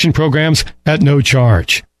tax reduction programs at no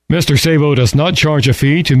charge. Mr. Sabo does not charge a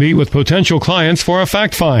fee to meet with potential clients for a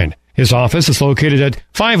fact find. His office is located at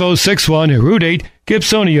 5061 Route 8,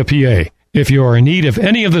 Gibsonia, PA. If you are in need of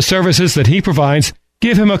any of the services that he provides,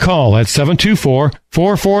 give him a call at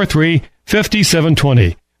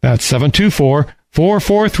 724-443-5720. That's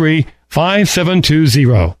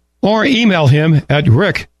 724-443-5720. Or email him at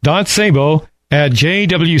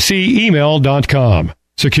rick.sabo@jwcemail.com.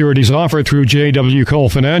 Securities offered through J.W. Cole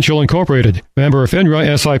Financial Incorporated, member of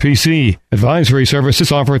FINRA SIPC. Advisory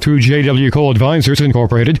services offered through J.W. Cole Advisors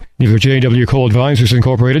Incorporated, neither J.W. Cole Advisors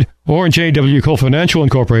Incorporated or J.W. Cole Financial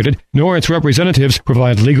Incorporated, nor its representatives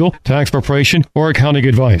provide legal, tax preparation, or accounting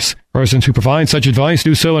advice. Persons who provide such advice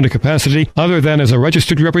do so in a capacity other than as a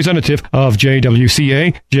registered representative of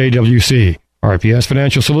JWCA, JWC. RPS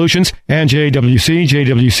Financial Solutions and JWC,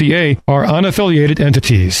 JWCA are unaffiliated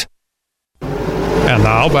entities. And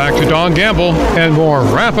now back to Don Gamble and more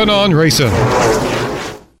Rappin' on Racing.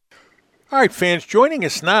 All right, fans, joining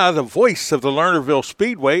us now, the voice of the Lernerville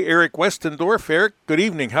Speedway, Eric Westendorf. Eric, good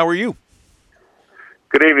evening. How are you?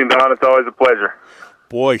 Good evening, Don. It's always a pleasure.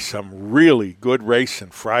 Boy, some really good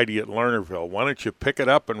racing Friday at Lernerville. Why don't you pick it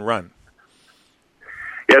up and run?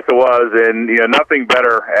 Yes, it was, and nothing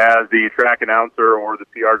better as the track announcer or the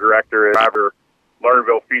PR director at our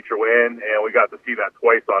Lernerville feature win, and we got to see that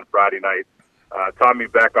twice on Friday night. Tommy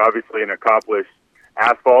Beck, obviously an accomplished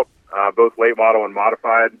asphalt, both late model and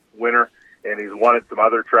modified winner, and he's won at some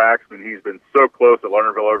other tracks, and he's been so close at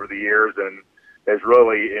Lernerville over the years, and has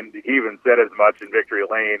really, and he even said as much in Victory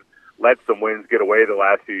Lane, let some wins get away the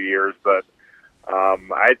last few years, but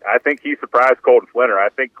I think he surprised Colton Flinner. I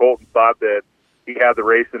think Colton thought that he had the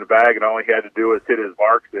race in the bag, and all he had to do was hit his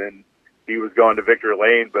marks, and he was going to Victory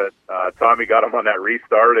Lane, but Tommy got him on that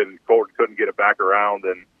restart, and Colton couldn't get it back around,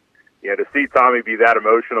 and to see Tommy be that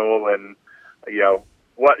emotional, and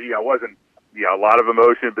wasn't a lot of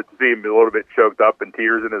emotion, but to see him be a little bit choked up and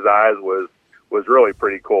tears in his eyes was really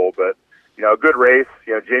pretty cool. But a good race.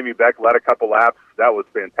 Jamie Beck led a couple laps. That was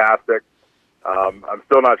fantastic. I'm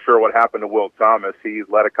still not sure what happened to Will Thomas. He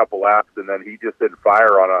led a couple laps, and then he just didn't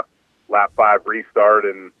fire on a lap 5 restart,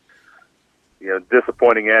 and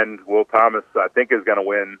disappointing end. Will Thomas, I think, is going to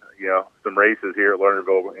win some races here at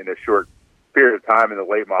Lernerville in a short period of time in the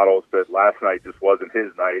late models, but last night just wasn't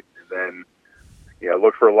his night. And then it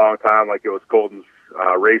looked for a long time like it was Colton's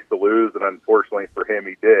race to lose, and unfortunately for him,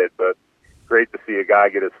 he did. But great to see a guy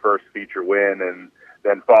get his first feature win, and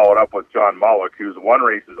then followed up with John Mullock, who's won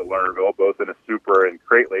races at Lernerville, both in a super and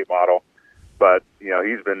crate late model. But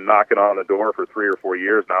he's been knocking on the door for 3 or 4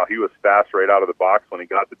 years now. He was fast right out of the box when he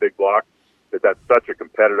got the big block. That's such a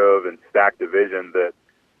competitive and stacked division that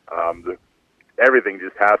everything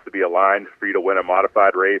just has to be aligned for you to win a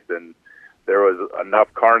modified race. And there was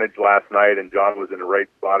enough carnage last night, and John was in the right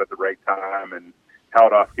spot at the right time and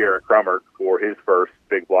held off Garrett Crummert for his first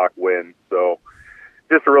big block win. So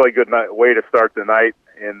just a really good way to start the night.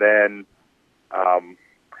 And then I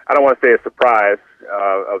don't want to say a surprise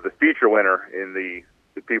of the feature winner in the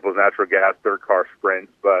People's Natural Gas third car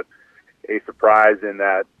sprints, but a surprise in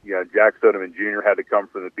that Jack Soderman Jr. had to come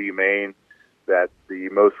from the B main. That the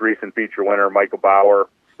most recent feature winner, Michael Bauer,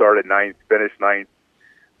 started 9th, finished 9th.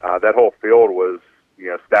 that whole field was,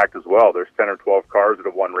 stacked as well. There's 10 or 12 cars that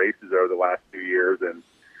have won races over the last 2 years, and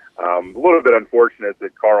a little bit unfortunate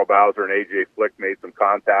that Carl Bowser and A.J. Flick made some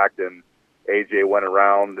contact, and A.J. went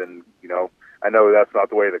around, and, I know that's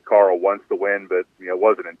not the way that Carl wants to win, but, it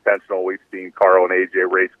wasn't intentional. We've seen Carl and A.J.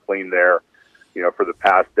 race clean there, for the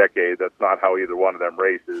past decade. That's not how either one of them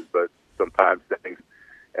races, but sometimes things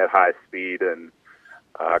at high speed, and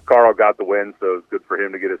Carl got the win, so it's good for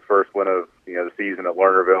him to get his first win of, the season at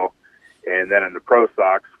Lernerville. And then in the Pro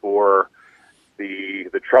Sox for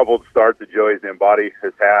the troubled start that Joey Zambati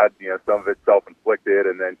has had, some of it self-inflicted,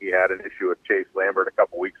 and then he had an issue with Chase Lambert a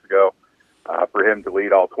couple weeks ago. For him to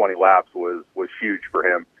lead all 20 laps was huge for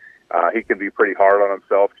him. He can be pretty hard on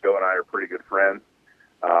himself. Joe and I are pretty good friends,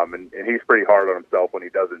 and he's pretty hard on himself when he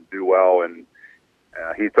doesn't do well. And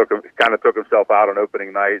he kind of took himself out on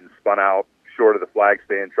opening night and spun out short of the flag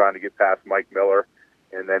stand trying to get past Mike Miller,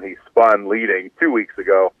 and then he spun leading 2 weeks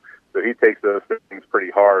ago. So he takes those things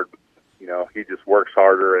pretty hard. He just works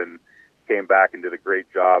harder and came back and did a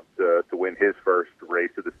great job to win his first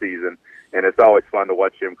race of the season. And it's always fun to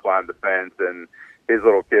watch him climb the fence, and his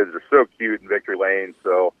little kids are so cute in Victory Lane.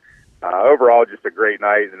 So overall, just a great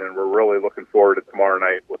night, and then we're really looking forward to tomorrow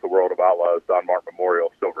night with the World of Outlaws Don Martin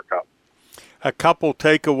Memorial Silver Cup. A couple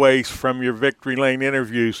takeaways from your Victory Lane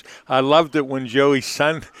interviews. I loved it when Joey's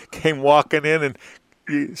son came walking in and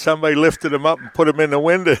somebody lifted him up and put him in the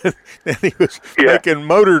window, and he was making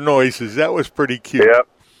motor noises. That was pretty cute. Yep.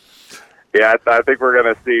 Yeah, I think we're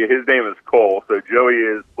going to see. His name is Cole. So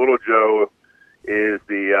little Joe is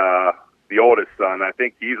the oldest son. I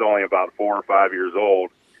think he's only about 4 or 5 years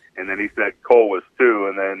old. And then he said Cole was 2,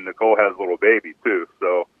 and then Nicole has a little baby too.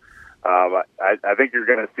 So I think you're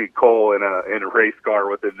going to see Cole in a race car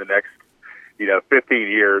within the next 15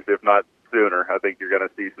 years, if not sooner. I think you're going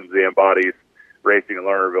to see some Zambatis racing in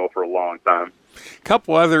Lernerville for a long time. A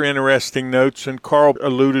couple other interesting notes, and Carl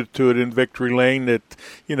alluded to it in Victory Lane, that,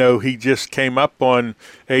 he just came up on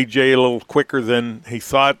A.J. a little quicker than he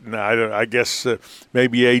thought. And I guess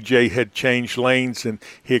maybe A.J. had changed lanes, and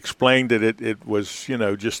he explained that it was,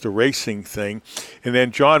 just a racing thing. And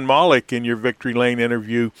then John Mollick, in your Victory Lane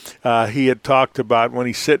interview, he had talked about when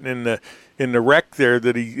he's sitting in the wreck there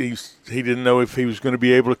that he didn't know if he was going to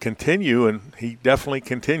be able to continue, and he definitely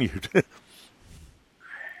continued.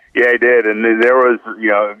 Yeah, he did, and there was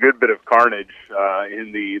a good bit of carnage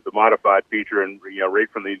in the modified feature, and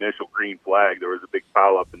right from the initial green flag, there was a big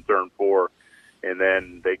pileup in turn 4, and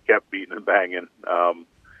then they kept beating and banging.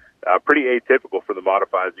 Pretty atypical for the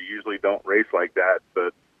modifieds. They usually don't race like that,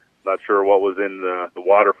 but not sure what was in the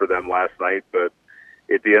water for them last night. But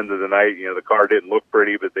at the end of the night, the car didn't look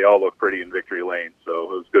pretty, but they all looked pretty in Victory Lane. So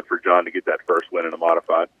it was good for John to get that first win in a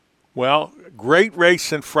modified. Well, great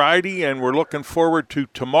race on Friday, and we're looking forward to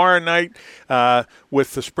tomorrow night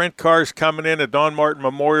with the sprint cars coming in at Don Martin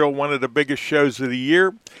Memorial, one of the biggest shows of the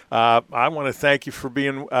year. I want to thank you for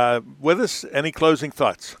being with us. Any closing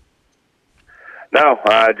thoughts? No,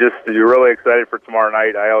 just you're really excited for tomorrow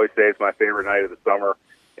night. I always say it's my favorite night of the summer,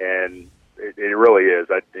 and it really is.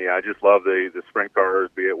 I just love the sprint cars,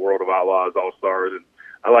 be it World of Outlaws, All-Stars, and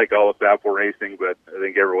I like all of Sapple racing, but I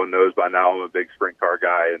think everyone knows by now I'm a big sprint car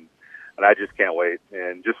guy, and I just can't wait.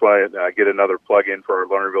 And just want to get another plug-in for our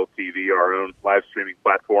Lernerville TV, our own live streaming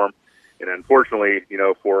platform. And unfortunately,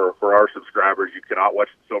 for our subscribers, you cannot watch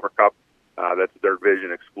the Silver Cup. That's Dirt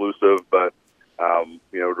Vision exclusive, but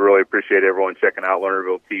would really appreciate everyone checking out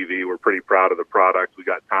Lernerville TV. We're pretty proud of the product. We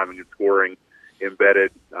got timing and scoring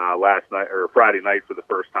embedded Friday night for the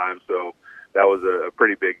first time, so that was a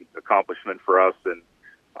pretty big accomplishment for us. And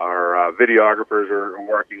our videographers are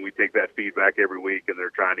working. We take that feedback every week, and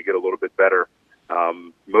they're trying to get a little bit better.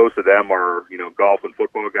 Most of them are, golf and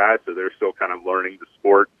football guys, so they're still kind of learning the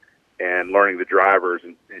sport and learning the drivers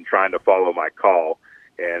and trying to follow my call.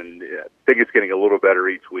 And I think it's getting a little better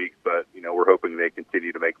each week, but, we're hoping they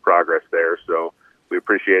continue to make progress there. So we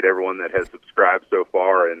appreciate everyone that has subscribed so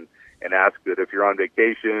far, and ask that if you're on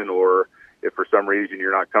vacation or if for some reason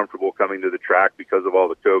you're not comfortable coming to the track because of all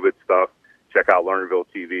the COVID stuff, check out Lernerville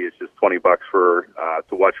TV. It's just $20 for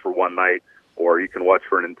to watch for one night, or you can watch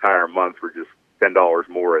for an entire month for just $10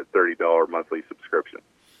 more at $30 monthly subscription.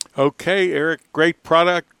 Okay, Eric, great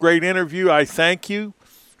product, great interview. I thank you.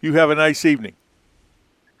 You have a nice evening.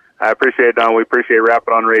 I appreciate it, Don. We appreciate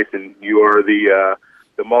Rapid On Racing. You are the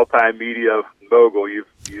multimedia mogul. You've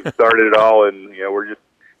started it all, and we're just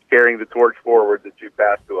carrying the torch forward that you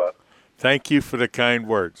passed to us. Thank you for the kind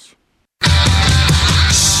words.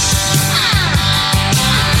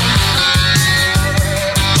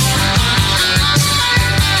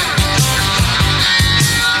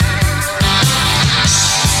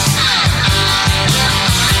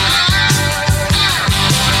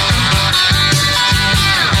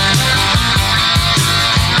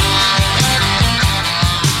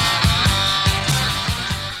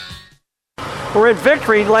 We're in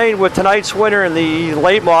victory lane with tonight's winner in the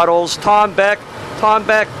late models, Tom Beck. Tom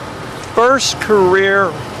Beck, first career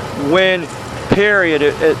win, period,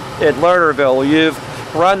 at Lernerville.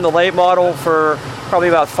 You've run the late model for probably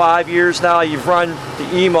about 5 years now. You've run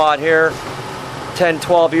the E-Mod here 10,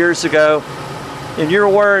 12 years ago. In your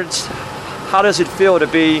words, how does it feel to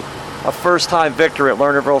be a first-time victor at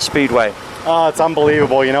Lernerville Speedway? It's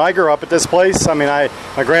unbelievable. You know, I grew up at this place. I mean,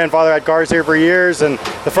 my grandfather had cars here for years, and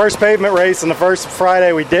the first pavement race and the first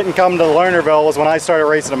Friday we didn't come to Lernerville was when I started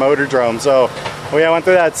racing a Motordrome. So we went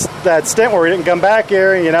through that stint where we didn't come back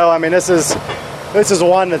here. You know, I mean, this is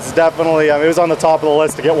one that's definitely, I mean, it was on the top of the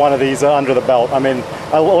list to get one of these under the belt. I mean,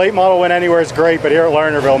 a late model win anywhere is great, but here at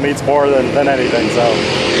Lernerville means more than anything. So,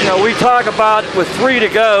 you know, we talk about with 3 to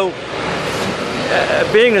go,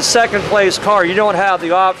 being the second place car, you don't have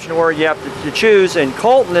the option where you have to choose. And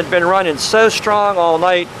Colton had been running so strong all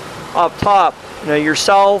night up top. You know,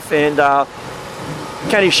 yourself and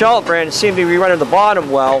Kenny Sheltbrand seemed to be running the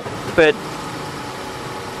bottom well, but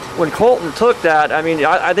when Colton took that, I mean,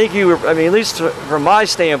 I think you were, I mean, at least from my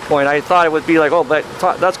standpoint, I thought it would be like, oh,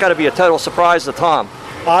 that's got to be a total surprise to Tom.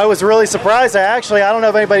 I was really surprised. I don't know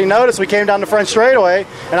if anybody noticed, we came down the front straightaway,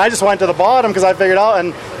 and I just went to the bottom because I figured out,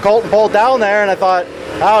 and Colton pulled down there, and I thought,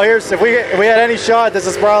 oh, if we had any shot, this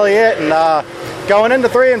is probably it. And going into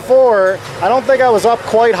 3 and 4, I don't think I was up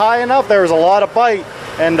quite high enough. There was a lot of bite,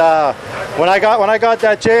 and when I got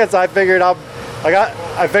that chance, I figured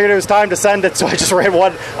it was time to send it, so I just ran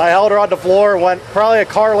one. I held her on the floor and went probably a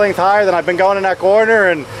car length higher than I've been going in that corner,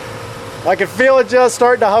 and I could feel it just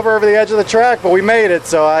starting to hover over the edge of the track, but we made it.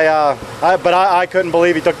 So I couldn't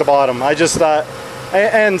believe he took the bottom. I just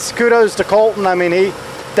and kudos to Colton. I mean, he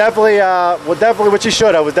definitely which he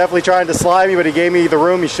should have, was definitely trying to slide me, but he gave me the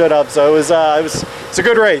room he should have. So it's a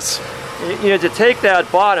good race. You know, to take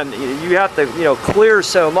that bottom, you have to, you know, clear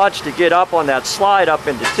so much to get up on that slide up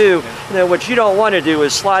into 2. You know, what you don't want to do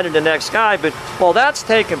is slide into the next guy. But while that's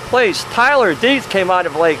taking place, Tyler Deeth came out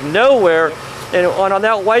of like nowhere, and on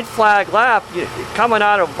that white flag lap, coming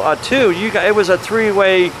out of 2, it was a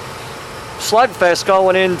 3-way slugfest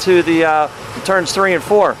going into the turns 3 and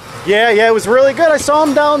 4. Yeah, it was really good. I saw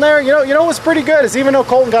him down there. You know, it was pretty good. Is even though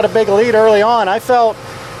Colton got a big lead early on, I felt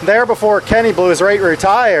there before Kenny blew his rate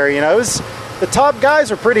retire. You know, the top guys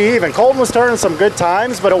were pretty even. Colton was turning some good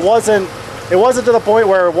times, but it wasn't to the point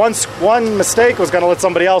where one mistake was going to let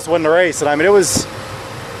somebody else win the race. And I mean, it was,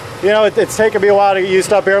 you know, it's taken me a while to get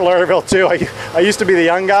used up here at Lernerville too. I used to be the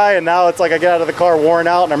young guy, and now it's like I get out of the car worn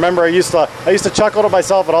out. And I remember I used to chuckle to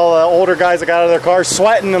myself at all the older guys that got out of their cars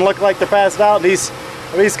sweating and looked like they're passed out. And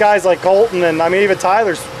these guys like Colton, and I mean even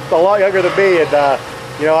Tyler's a lot younger than me, and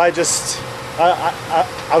you know, I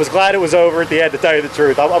was glad it was over at the end, to tell you the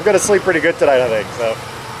truth. I'm going to sleep pretty good tonight, I think. So,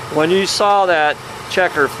 when you saw that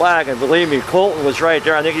checker flag, and believe me, Colton was right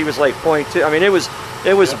there. I think he was like 0.2. I mean, it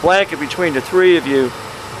was a blanket between the 3 of you.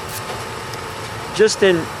 Just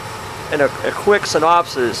in a quick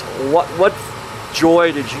synopsis, what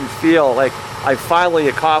joy did you feel? Like, I finally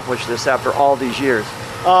accomplished this after all these years.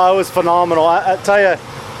 It was phenomenal. I tell you,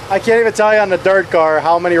 I can't even tell you on the dirt car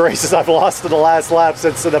how many races I've lost to the last lap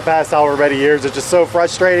since in the past however many years. It's just so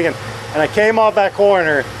frustrating. And I came off that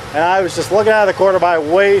corner, and I was just looking out of the corner by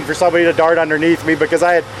waiting for somebody to dart underneath me, because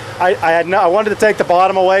I wanted to take the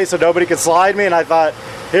bottom away so nobody could slide me, and I thought,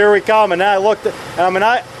 here we come. And then I looked, and I mean,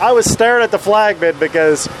 I was staring at the flag bid,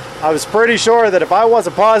 because I was pretty sure that if I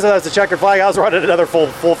wasn't positive as the checkered flag, I was running another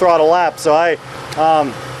full throttle lap. So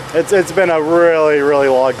it's been a really, really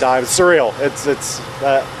long time. It's surreal. It's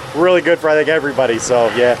really good for, I think, everybody.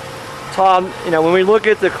 So yeah. Tom, you know, when we look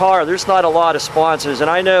at the car, there's not a lot of sponsors, and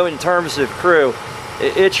I know in terms of crew,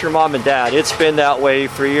 it's your mom and dad. It's been that way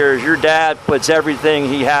for years. Your dad puts everything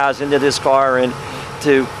he has into this car, and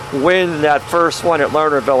to win that first one at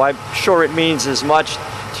Lernerville, I'm sure it means as much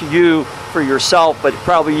to you for yourself, but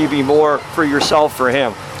probably even more for yourself for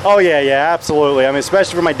him. Oh yeah, absolutely. I mean,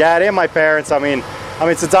 especially for my dad and my parents. I mean,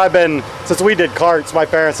 since we did karts, my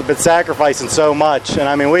parents have been sacrificing so much, and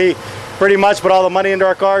I mean, we pretty much put all the money into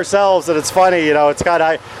our car ourselves. And it's funny, you know,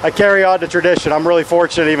 I carry on the tradition. I'm really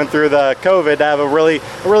fortunate, even through the COVID, to have a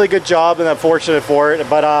really good job, and I'm fortunate for it.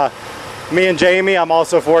 But me and Jamie, I'm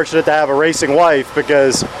also fortunate to have a racing wife,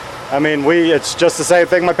 because I mean, it's just the same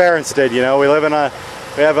thing my parents did. You know, we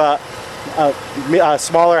have a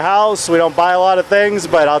smaller house. We don't buy a lot of things,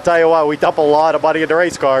 but I'll tell you what, we dump a lot of money into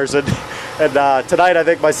race cars. And tonight, I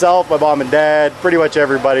think myself, my mom and dad, pretty much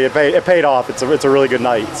everybody, it paid off. It's a really good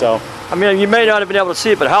night. So, I mean, you may not have been able to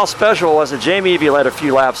see it, but how special was it? Jamie Evie led a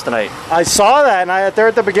few laps tonight. I saw that, and there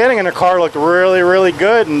at the beginning, and her car looked really, really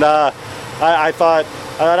good. And I thought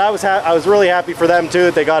I was really happy for them too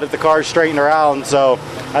that they got the cars straightened around. So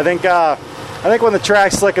I think when the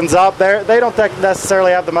track slickens up, they don't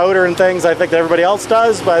necessarily have the motor and things I think that everybody else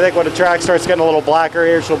does, but I think when the track starts getting a little blacker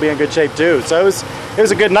here, she'll be in good shape too. So it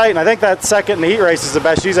was a good night, and I think that second in the heat race is the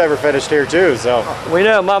best she's ever finished here too. So we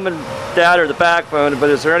know Mom and Dad are the backbone, but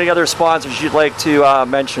is there any other sponsors you'd like to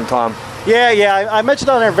mention, Tom? Yeah, I mentioned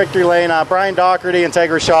on there Victory Lane, Brian Doherty,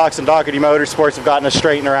 Integra Shocks, and Doherty Motorsports have gotten us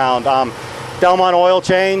straightened around. Delmont Oil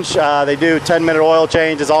Change, they do 10-minute oil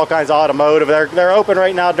changes, all kinds of automotive. They're open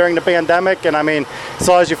right now during the pandemic, and I mean, as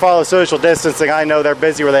long as you follow social distancing, I know they're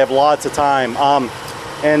busy where they have lots of time.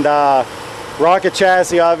 And Rocket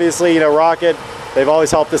Chassis, obviously, Rocket, they've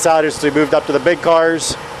always helped us out as we moved up to the big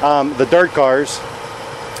cars, the dirt cars.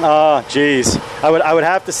 I would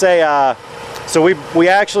have to say, so we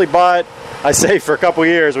actually bought, I saved for a couple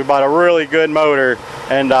years, we bought a really good motor,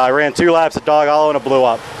 and I ran 2 laps at Dog Hollow and it blew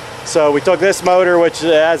up. So we took this motor, which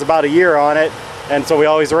has about a year on it, and so we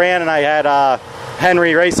always ran, and I had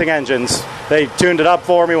Henry Racing Engines. They tuned it up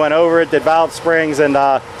for me, went over it, did valve springs, and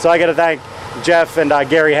so I got to thank Jeff and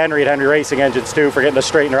Gary Henry at Henry Racing Engines, too, for getting us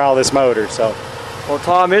straightened around this motor. So. Well,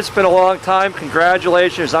 Tom, it's been a long time.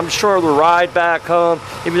 Congratulations. I'm sure the ride back home,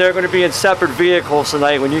 even though they're going to be in separate vehicles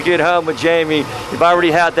tonight, when you get home with Jamie, you've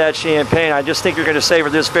already had that champagne. I just think you're going to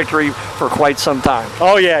savor this victory for quite some time.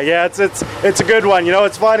 Oh, yeah, it's a good one.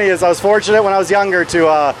 What's funny is I was fortunate when I was younger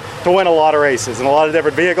to win a lot of races in a lot of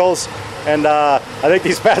different vehicles, and I think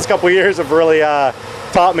these past couple of years have really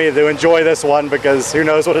taught me to enjoy this one, because who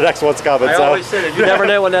knows what the next one's coming. I always said it. You never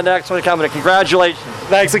know when the next one's coming. Congratulations.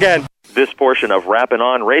 Thanks again. This portion of Rappin'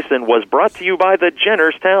 On Racing was brought to you by the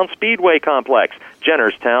Jennerstown Speedway Complex,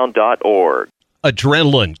 jennerstown.org.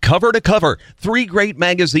 Adrenaline, Cover to Cover, 3 great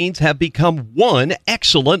magazines have become one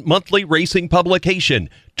excellent monthly racing publication,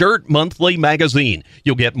 Dirt Monthly Magazine.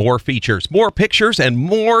 You'll get more features, more pictures, and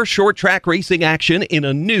more short track racing action in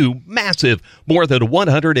a new, massive, more than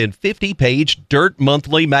 150-page Dirt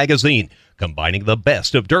Monthly Magazine, combining the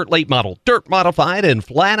best of dirt late model, dirt modified, and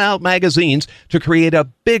flat out magazines to create a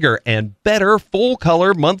bigger and better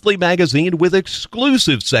full-color monthly magazine with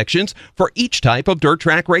exclusive sections for each type of dirt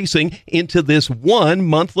track racing into this one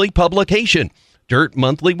monthly publication. Dirt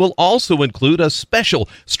Monthly will also include a special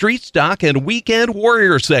street stock and weekend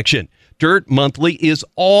warrior section. Dirt Monthly is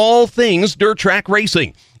all things dirt track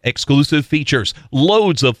racing. Exclusive features,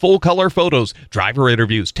 loads of full-color photos, driver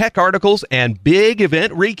interviews, tech articles, and big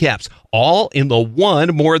event recaps, all in the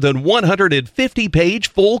one more than 150-page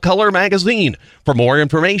full-color magazine. For more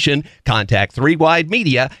information, contact 3Wide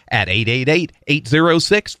Media at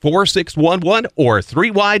 888-806-4611 or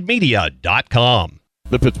 3widemedia.com.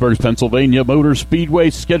 The Pittsburgh, Pennsylvania Motor Speedway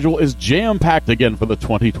schedule is jam-packed again for the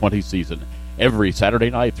 2020 season. Every Saturday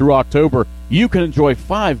night through October, you can enjoy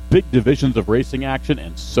 5 big divisions of racing action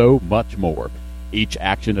and so much more. Each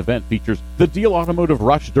action event features the Deal Automotive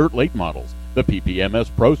Rush Dirt Late Models, the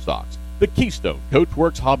PPMS Pro Stocks, the Keystone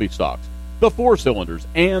Coachworks Hobby Stocks, the 4-cylinders,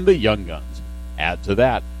 and the Young Guns. Add to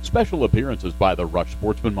that special appearances by the Rush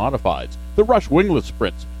Sportsman Modifieds, the Rush Wingless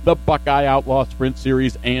Sprints, the Buckeye Outlaw Sprint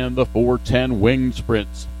Series, and the 410 Winged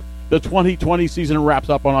Sprints. The 2020 season wraps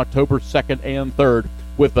up on October 2nd and 3rd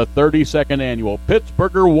with the 32nd Annual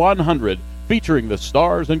Pittsburgher 100, featuring the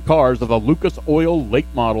stars and cars of the Lucas Oil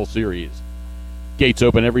Late Model Series. Gates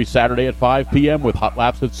open every Saturday at 5 p.m. with hot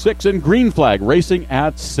laps at 6 and green flag racing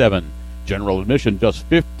at 7. General admission just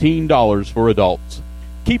 $15 for adults.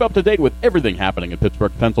 Keep up to date with everything happening at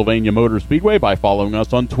Pittsburgh, Pennsylvania Motor Speedway by following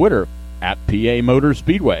us on Twitter at PA Motor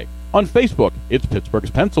Speedway. On Facebook, it's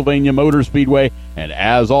Pittsburgh's Pennsylvania Motor Speedway, and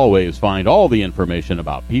as always, find all the information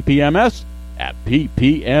about PPMS at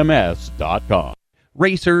ppms.com.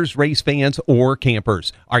 Racers, race fans, or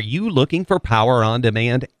campers, are you looking for power on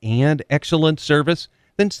demand and excellent service?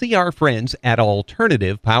 Then see our friends at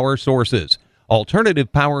Alternative Power Sources. Alternative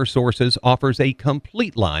Power Sources offers a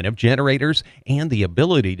complete line of generators and the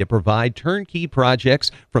ability to provide turnkey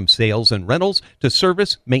projects from sales and rentals to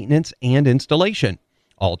service, maintenance, and installation.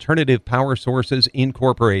 Alternative Power Sources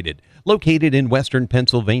Incorporated, located in western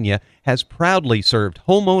Pennsylvania, has proudly served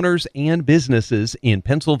homeowners and businesses in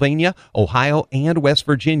Pennsylvania, Ohio, and West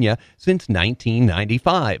Virginia since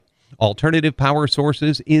 1995. Alternative Power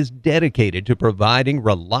Sources is dedicated to providing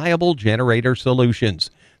reliable generator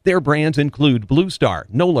solutions. Their brands include Blue Star,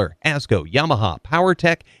 Noller, ASCO, Yamaha,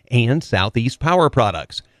 PowerTech, and Southeast Power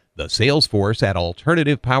Products. The sales force at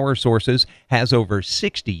Alternative Power Sources has over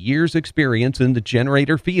 60 years' experience in the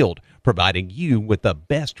generator field, providing you with the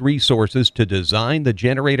best resources to design the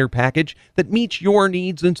generator package that meets your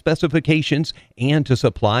needs and specifications and to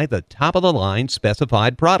supply the top-of-the-line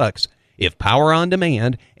specified products. If power on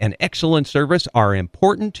demand and excellent service are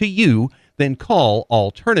important to you, then call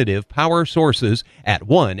Alternative Power Sources at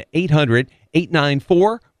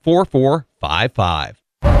 1-800-894-4455.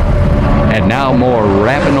 And now more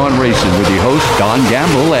Rapping on Racing with your hosts Don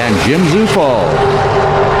Gamble and Jim Zufall.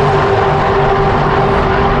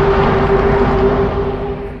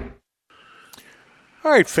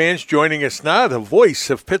 All right, fans, joining us now, the voice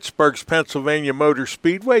of Pittsburgh's Pennsylvania Motor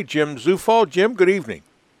Speedway, Jim Zufall. Jim, good evening.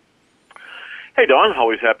 Hey, Don.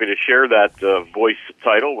 Always happy to share that voice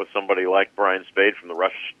title with somebody like Brian Spade from the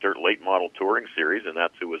Rush Dirt Late Model Touring Series, and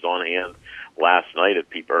that's who was on hand last night at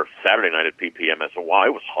Saturday night at PPMS. Wow,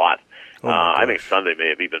 it was hot. I think Sunday may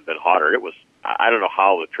have even been hotter. It was. I don't know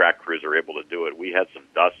how the track crews are able to do it. We had some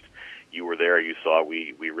dust. You were there. You saw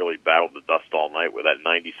we really battled the dust all night with that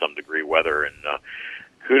 90-some degree weather, and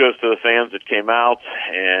kudos to the fans that came out,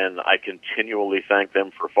 and I continually thank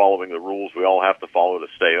them for following the rules we all have to follow to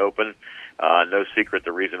stay open. No secret,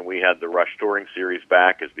 the reason we had the Rush Touring Series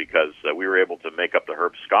back is because we were able to make up the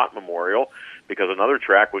Herb Scott Memorial because another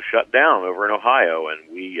track was shut down over in Ohio, and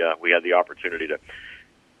we had the opportunity to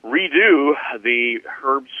redo the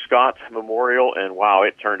Herb Scott Memorial, and wow,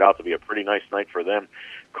 it turned out to be a pretty nice night for them.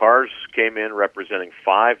 Cars came in representing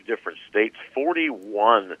 5 different states,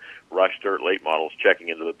 41 Rush Dirt late models checking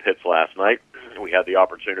into the pits last night. We had the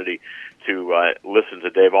opportunity to listen to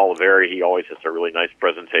Dave Oliveri. He always has a really nice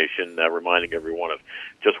presentation, reminding everyone of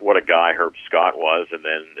just what a guy Herb Scott was. And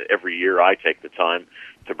then every year I take the time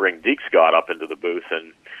to bring Deke Scott up into the booth.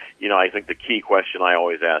 And, you know, I think the key question I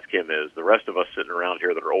always ask him is, the rest of us sitting around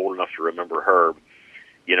here that are old enough to remember Herb,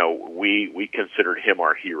 you know, we considered him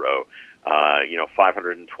our hero.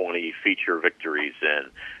 520 feature victories,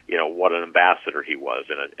 and what an ambassador he was,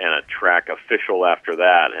 and a track official after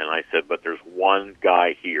that. And I said, but there's one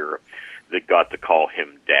guy here that got to call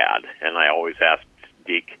him Dad. And I always asked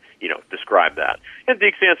Deke, describe that. And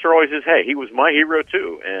Deke's answer always is, hey, he was my hero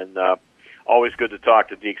too. And always good to talk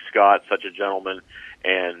to Deke Scott, such a gentleman,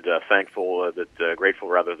 and grateful that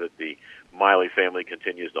the Miley family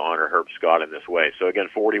continues to honor Herb Scott in this way. So again,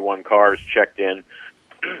 41 cars checked in.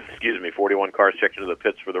 41 cars checked into the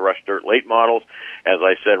pits for the Rush Dirt late models. As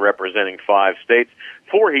I said, representing 5 states.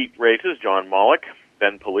 4 heat races: John Mollick,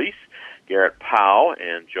 Ben Police, Garrett Powell,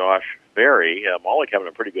 and Josh Berry. Mollick having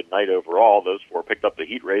a pretty good night overall. Those 4 picked up the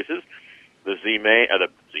heat races. The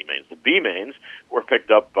B-mains were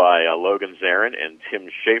picked up by Logan Zarin and Tim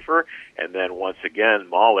Schaefer. And then once again,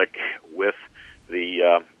 Mollick with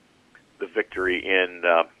the victory in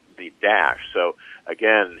the dash. So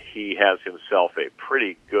again, he has himself a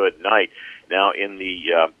pretty good night. Now in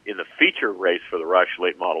the feature race for the Rush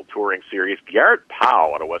Late Model Touring Series, Garrett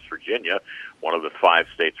Powell out of West Virginia, one of the 5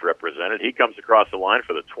 states represented, he comes across the line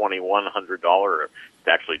for the $2,100, or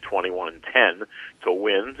actually $2,110 to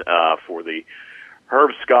win for the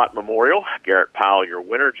Herb Scott Memorial. Garrett Powell, your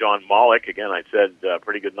winner. John Mollick, again, I said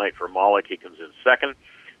pretty good night for Mollick. He comes in second.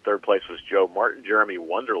 Third place was Joe Martin. Jeremy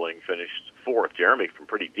Wunderling finished 4th. Jeremy from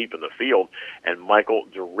pretty deep in the field. And Michael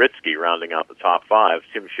Doritsky rounding out the top 5.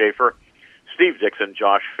 Tim Schaefer, Steve Dixon,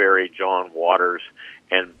 Josh Ferry, John Waters,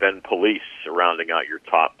 and Ben Police rounding out your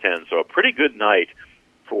top 10. So a pretty good night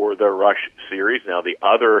for the Rush Series. Now the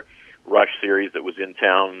other Rush Series that was in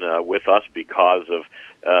town with us because of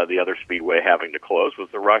the other speedway having to close was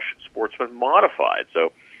the Rush Sportsman Modified.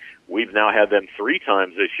 So we've now had them 3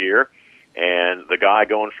 times this year. And the guy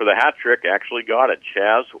going for the hat trick actually got it.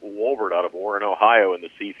 Chaz Wolbert out of Warren, Ohio in the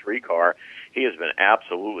C3 car. He has been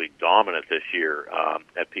absolutely dominant this year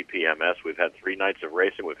at PPMS. We've had 3 nights of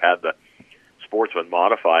racing. We've had the Sportsman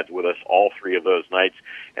Modifieds with us all 3 of those nights.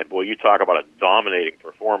 And, boy, you talk about a dominating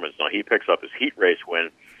performance. Now, he picks up his heat race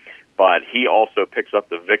win, but he also picks up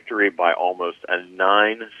the victory by almost a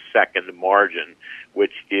 9-second margin,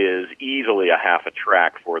 which is easily a half a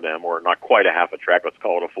track for them, or not quite a half a track, let's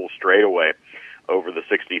call it a full straightaway, over the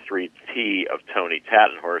 63T of Tony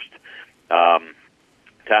Tattenhorst.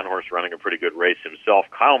 Tattenhorst running a pretty good race himself.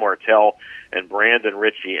 Kyle Martell and Brandon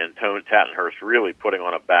Ritchie and Tony Tattenhorst really putting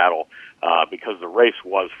on a battle because the race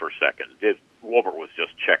was for second. Wolbert was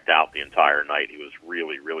just checked out the entire night. He was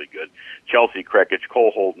really, really good. Chelsea Krekich,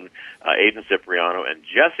 Cole Holden, Aiden Cipriano, and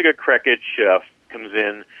Jessica Krekich comes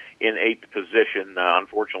in 8th position.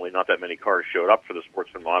 Unfortunately, not that many cars showed up for the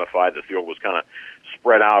Sportsman Modified. The field was kind of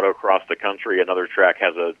spread out across the country. Another track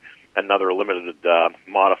has another limited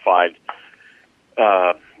modified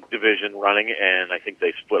division running, and I think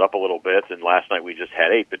they split up a little bit, and last night we just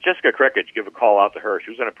had 8. But Jessica Krekich, give a call out to her.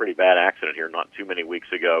 She was in a pretty bad accident here not too many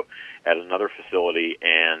weeks ago at another facility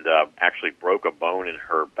and actually broke a bone in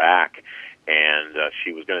her back, and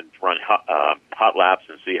she was going to run hot laps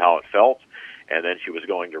and see how it felt. and then she was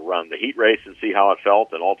going to run the heat race and see how it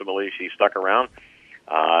felt, and ultimately she stuck around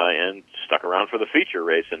for the feature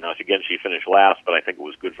race. And now, again, she finished last, but I think it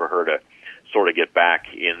was good for her to sort of get back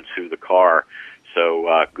into the car.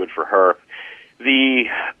 So good for her. The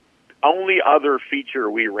only other feature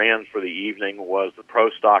we ran for the evening was the Pro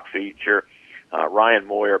Stock feature. Ryan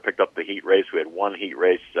Moyer picked up the heat race. We had one heat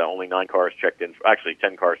race, only 9 cars checked in, actually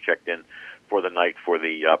 10 cars checked in for the night for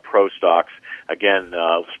the Pro Stocks. Again,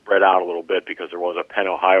 spread out a little bit because there was a Penn,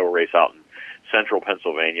 Ohio race out in central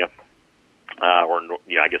Pennsylvania, or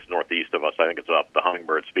I guess northeast of us. I think it's up the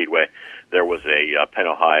Hummingbird Speedway. There was a Penn,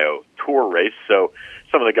 Ohio tour race, so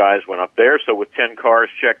some of the guys went up there. So with 10 cars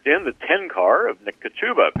checked in, the 10 car of Nick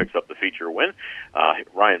Kachuba picks up the feature win.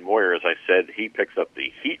 Ryan Moyer, as I said, he picks up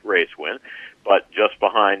the heat race win. But just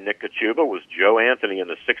behind Nick Kachuba was Joe Anthony in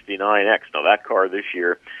the 69X. Now, that car this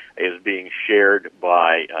year is being shared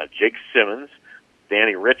by Jake Simmons.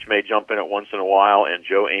 Danny Rich may jump in it once in a while, and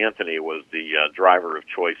Joe Anthony was the driver of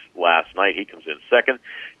choice last night. He comes in second.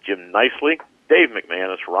 Jim Nicely, Dave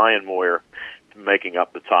McManus, Ryan Moyer making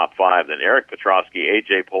up the top 5. Then Eric Petrosky,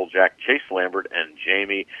 A.J. Poljak, Chase Lambert, and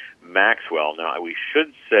Jamie Maxwell. Now, we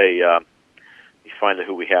should say... find out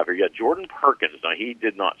who we have here. Yeah, Jordan Perkins. Now, he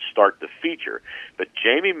did not start the feature, but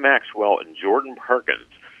Jamie Maxwell and Jordan Perkins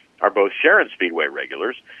are both Sharon Speedway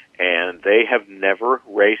regulars, and they have never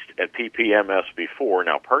raced at PPMS before.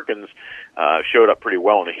 Now, Perkins showed up pretty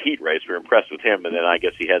well in a heat race. We were impressed with him, and then I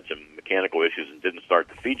guess he had some mechanical issues and didn't start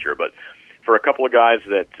the feature. But for a couple of guys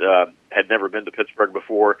that had never been to Pittsburgh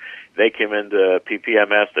before, they came into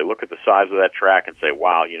PPMS, they look at the size of that track and say,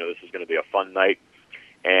 wow, this is going to be a fun night.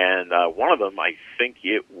 And one of them, I think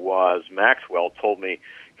it was Maxwell, told me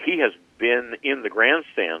he has been in the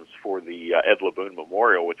grandstands for the Ed LeBoon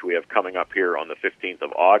Memorial, which we have coming up here on the 15th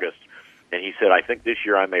of August. And he said, I think this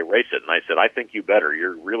year I may race it. And I said, I think you better.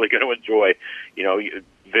 You're really going to enjoy,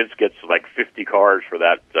 Vince gets like 50 cars for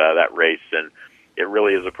that race, and it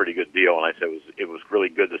really is a pretty good deal. And I said it was really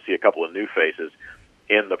good to see a couple of new faces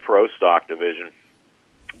in the Pro Stock division.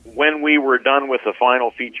 When we were done with the final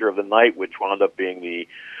feature of the night, which wound up being the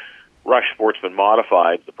Rush Sportsman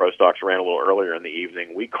Modifieds, the Pro Stocks ran a little earlier in the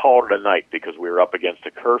evening, we called it a night because we were up against a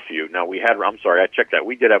curfew. Now, I checked that.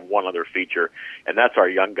 We did have one other feature, and that's our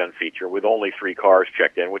Young Gun feature with only 3 cars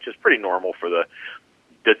checked in, which is pretty normal for the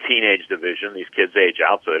teenage division. These kids age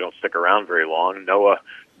out, so they don't stick around very long. Noah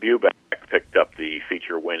Bubeck picked up the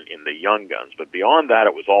feature win in the Young Guns. But beyond that,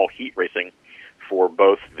 it was all heat racing for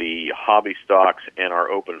both the hobby stocks and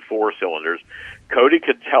our open 4-cylinders. Cody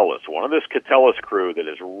Catellus, one of this Catellus crew that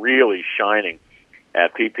is really shining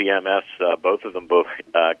at PPMS, both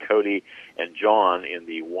Cody and John in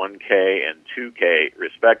the 1K and 2K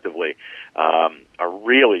respectively, are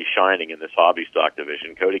really shining in this hobby stock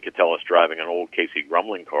division. Cody Catellus driving an old Casey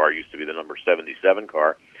Grumling car, used to be the number 77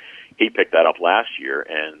 car. He picked that up last year,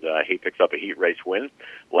 and he picks up a heat race win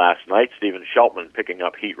last night. Stephen Sheltman picking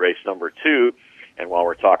up heat race number 2. And while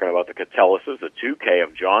we're talking about the Catelluses, the 2K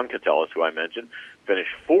of John Catellus, who I mentioned,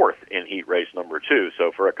 finished 4th in heat race number 2.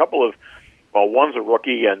 So for a couple of, one's a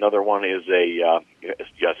rookie, another one is a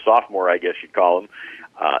sophomore, I guess you'd call him.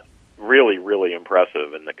 Really, really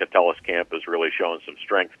impressive. And the Catellus camp is really showing some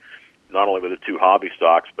strength, not only with the 2 hobby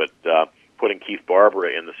stocks, but putting Keith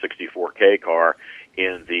Barbara in the 64K car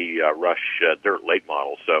in the Rush Dirt late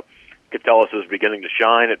model. So Catellus is beginning to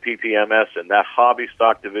shine at PPMS, and that hobby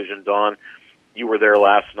stock division, Don, you were there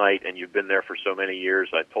last night, and you've been there for so many years.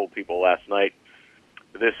 I told people last night,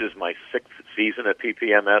 this is my 6th season at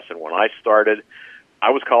PPMS, and when I started,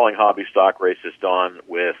 I was calling hobby stock races, Don,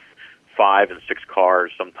 with 5 and 6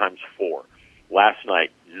 cars, sometimes 4. Last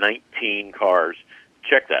night, 19 cars.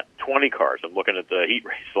 Check that, 20 cars. I'm looking at the heat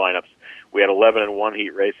race lineups. We had 11 in one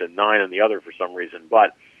heat race and 9 in the other for some reason,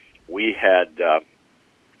 but we had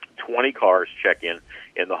 20 cars check in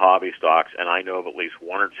the hobby stocks, and I know of at least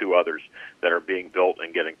 1 or 2 others that are being built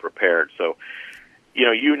and getting prepared. So,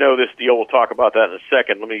 you know this deal. We'll talk about that in a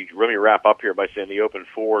second. Let me wrap up here by saying the Open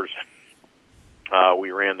 4s,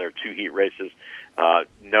 we ran their 2 heat races.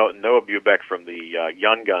 Noah Bubeck from the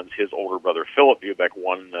Young Guns, his older brother Philip Bubeck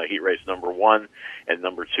won heat race number 1, and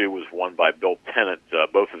number 2 was won by Bill Tennant.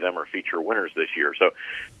 Both of them are feature winners this year. So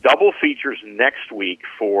double features next week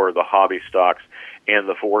for the hobby stocks and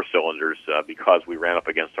the 4-cylinders because we ran up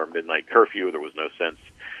against our midnight curfew. There was no sense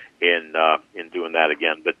in doing that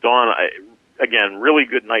again. But Dawn, again, really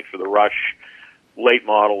good night for the Rush late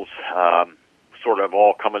models. Sort of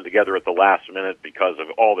all coming together at the last minute because of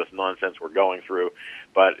all this nonsense we're going through.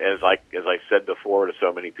 But as I said before to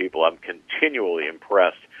so many people, I'm continually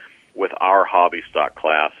impressed with our hobby stock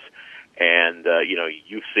class. And,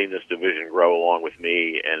 you've seen this division grow along with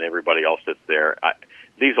me and everybody else that's there.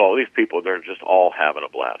 These people, they're just all having a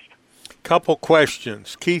blast. Couple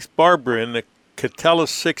questions. Keith Barber in the Catella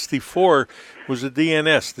 64 was a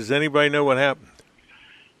DNS. Does anybody know what happened?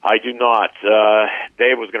 I do not.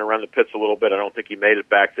 Dave was going to run the pits a little bit. I don't think he made it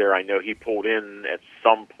back there. I know he pulled in at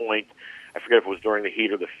some point. I forget if it was during the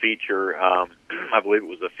heat or the feature. I believe it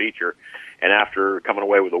was the feature. And after coming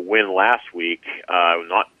away with a win last week, I'm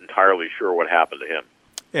not entirely sure what happened to him.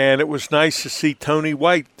 And it was nice to see Tony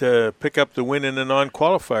White pick up the win in the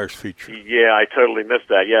non-qualifiers feature. Yeah, I totally missed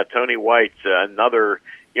that. Yeah, Tony White, another,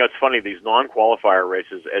 it's funny, these non-qualifier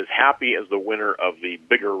races, as happy as the winner of the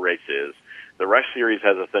bigger race is, the Rush Series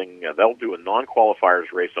has a thing, they'll do a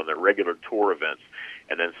non-qualifiers race on their regular tour events.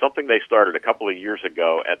 And then something they started a couple of years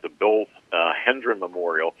ago at the Bill Hendren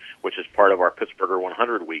Memorial, which is part of our Pittsburgher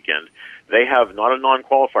 100 weekend, they have not a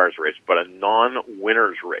non-qualifiers race, but a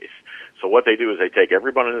non-winners race. So what they do is they take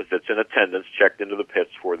everybody that's in attendance, checked into the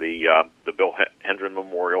pits for the Bill Hendren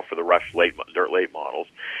Memorial for the Rush Dirt Late Models,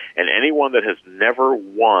 and anyone that has never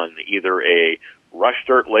won either a Rush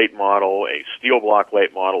Dirt Late Model, a Steel Block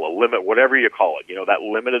Late Model, a limit, whatever you call it, that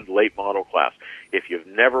limited late model class, if you've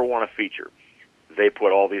never won a feature, they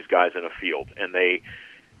put all these guys in a field, and they,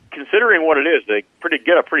 considering what it is, they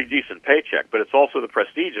get a pretty decent paycheck, but it's also the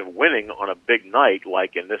prestige of winning on a big night,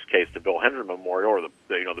 like in this case the Bill Hendren Memorial or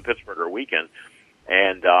the Pittsburgher weekend.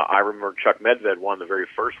 And I remember Chuck Medved won the very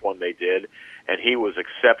first one they did, and he was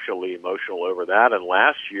exceptionally emotional over that. And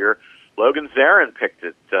last year, Logan Zarin picked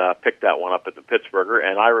that one up at the Pittsburgher,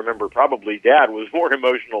 and I remember probably Dad was more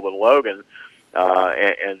emotional than Logan,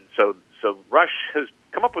 and so Rush has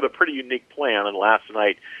come up with a pretty unique plan, and last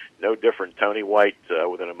night, no different. Tony White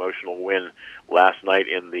with an emotional win last night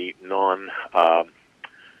in the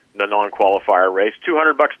non-qualifier race.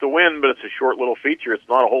 $200 to win, but it's a short little feature. It's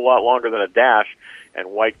not a whole lot longer than a dash,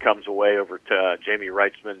 and White comes away over to Jamie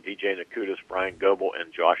Reitzman, DJ Nakutis, Brian Goebel,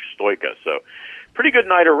 and Josh Stoika. So pretty good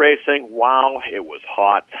night of racing. Wow, it was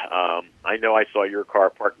hot. I know I saw your car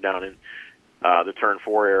parked down in the Turn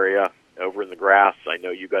 4 area over in the grass. I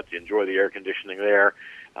know you got to enjoy the air conditioning there.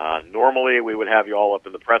 Normally, we would have you all up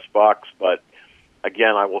in the press box, but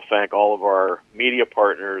again, I will thank all of our media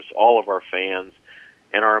partners, all of our fans,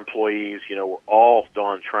 and our employees. We're all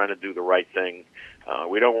done trying to do the right thing.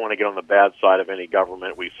 We don't want to get on the bad side of any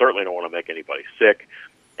government. We certainly don't want to make anybody sick.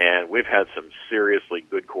 And we've had some seriously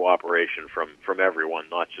good cooperation from everyone,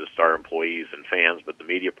 not just our employees and fans, but the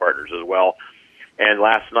media partners as well. And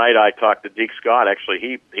last night I talked to Deke Scott.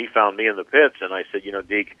 Actually, he found me in the pits, and I said,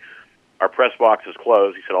 Deke, our press box is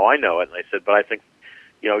closed. He said, oh, I know it. And I said, but I think,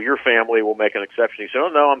 your family will make an exception. He said, oh,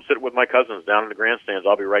 no, I'm sitting with my cousins down in the grandstands.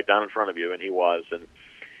 I'll be right down in front of you. And he was, and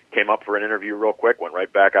came up for an interview real quick, went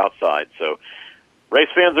right back outside. So race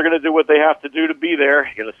fans are going to do what they have to do to be there.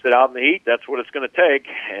 You're going to sit out in the heat. That's what it's going to take.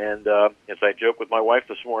 And as I joked with my wife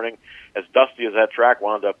this morning, as dusty as that track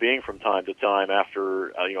wound up being from time to time after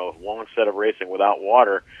a long set of racing without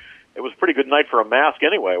water, it was a pretty good night for a mask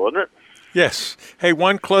anyway, wasn't it? Yes. Hey,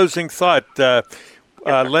 one closing thought.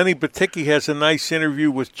 Lenny Baticki has a nice interview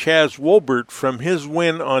with Chaz Wolbert from his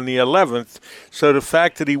win on the 11th. So the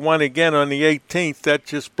fact that he won again on the 18th, that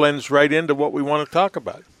just blends right into what we want to talk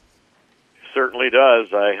about. Certainly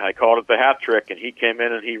does. I called it the hat trick, and he came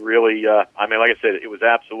in and he really, like I said, it was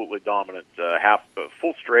absolutely dominant,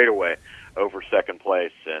 full straightaway over second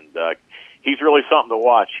place, and he's really something to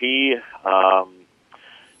watch. He,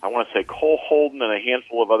 I want to say Cole Holden and a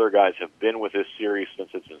handful of other guys have been with this series since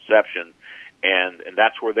its inception, and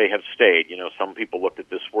that's where they have stayed. Some people looked at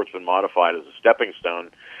this Sportsman Modified as a stepping stone.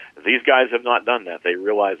 These guys have not done that. They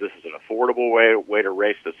realize this is an affordable way to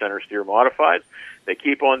race the center steer modifieds. They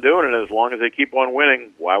keep on doing it. As long as they keep on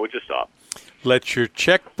winning, why would you stop? Let your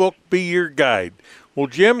checkbook be your guide. Well,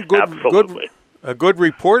 Jim, a good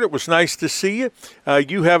report. It was nice to see you.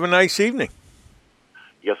 You have a nice evening.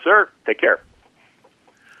 Yes, sir. Take care.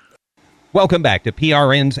 Welcome back to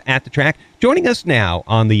PRN's At the Track. Joining us now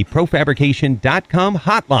on the ProFabrication.com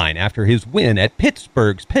hotline after his win at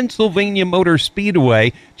Pittsburgh's Pennsylvania Motor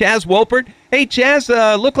Speedway, Chaz Wolpert. Hey, Chaz,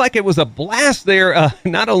 looked like it was a blast there,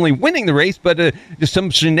 not only winning the race, but just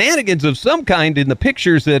some shenanigans of some kind in the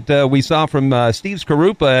pictures that we saw from Steve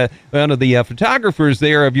Skarupa, one of the photographers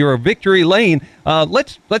there of your Victory Lane.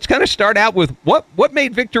 Let's kind of start out with what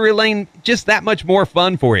made Victory Lane just that much more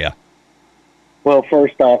fun for you? Well,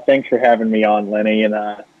 first off, thanks for having me on, Lenny. And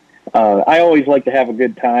I always like to have a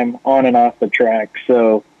good time on and off the track.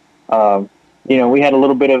 So, we had a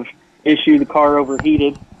little bit of issue. The car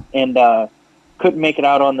overheated and couldn't make it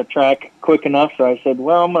out on the track quick enough. So I said,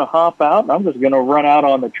 well, I'm going to hop out and I'm just going to run out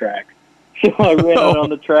on the track. So I ran out on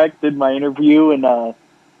the track, did my interview, and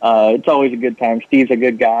it's always a good time. Steve's a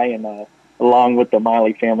good guy, and along with the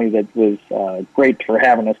Miley family, that was great for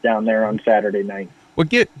having us down there on Saturday night. Well,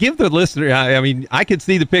 give the listener. I mean, I could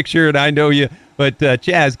see the picture, and I know you. But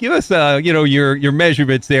Chaz, give us your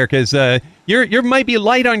measurements there, because you might be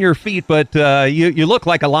light on your feet, but you look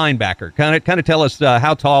like a linebacker. Kind of tell us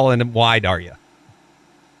how tall and wide are you?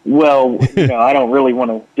 Well, I don't really want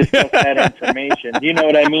to discuss that information. You know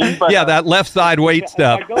what I mean? But, yeah, that left side weight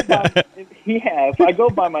stuff. If I go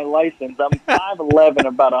by my license, I'm 5'11",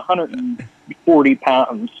 about 140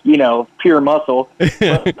 pounds. Pure muscle.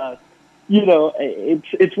 But,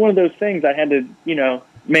 it's one of those things. I had to,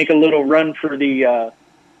 make a little run for the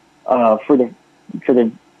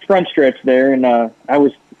front stretch there, and I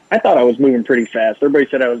thought I was moving pretty fast. Everybody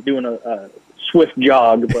said I was doing a swift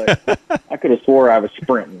jog, but I could have swore I was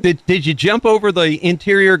sprinting. Did you jump over the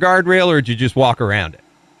interior guardrail, or did you just walk around it?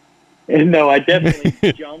 And no, I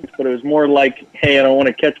definitely jumped, but it was more like, hey, I don't want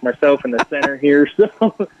to catch myself in the center here,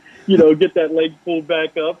 so get that leg pulled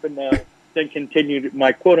back up, and then continue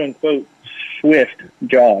my quote-unquote swift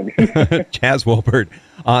jog. Chaz Wolbert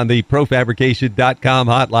on the ProFabrication.com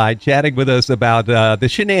hotline, chatting with us about the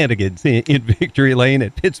shenanigans in Victory Lane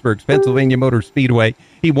at Pittsburgh's Pennsylvania Motor Speedway.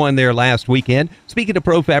 He won there last weekend. Speaking of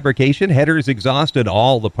Pro Fabrication, headers, exhaust, and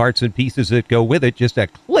all the parts and pieces that go with it, just a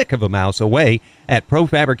click of a mouse away at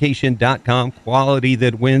ProFabrication.com. Quality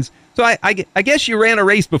that wins. So I guess you ran a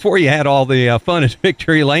race before you had all the fun at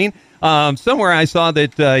Victory Lane. Somewhere I saw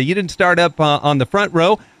that you didn't start up on the front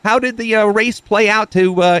row. How did the race play out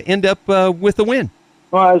to end up with the win?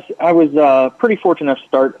 Well, I was pretty fortunate to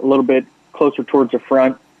start a little bit closer towards the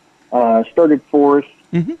front. Started fourth.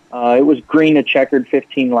 Mm-hmm. It was green to checkered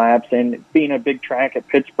 15 laps, and being a big track at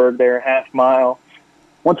Pittsburgh there, half mile,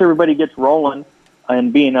 once everybody gets rolling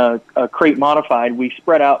and being a crate modified, we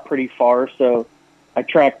spread out pretty far. So I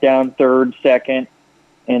tracked down third, second,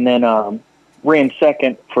 and then ran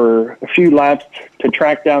second for a few laps to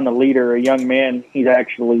track down the leader, a young man. He's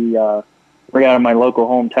actually right out of my local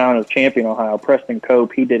hometown of Champion, Ohio, Preston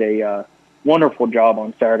Cope. He did a wonderful job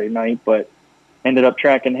on Saturday night, but ended up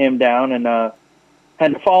tracking him down and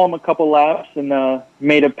had to follow him a couple laps and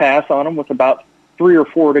made a pass on him with about 3 or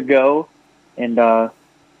 4 to go. And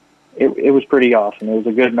it was pretty awesome. It was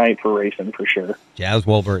a good night for racing for sure. Chaz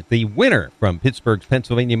Wolbert, the winner from Pittsburgh's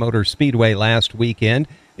Pennsylvania Motor Speedway last weekend.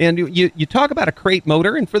 And you talk about a crate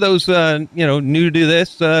motor, and for those new to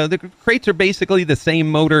this, the crates are basically the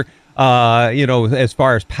same motor, as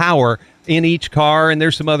far as power in each car, and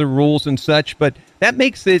there's some other rules and such, but that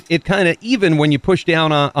makes it kind of even when you push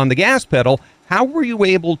down on the gas pedal. How were you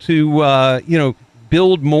able to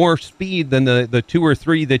build more speed than the 2 or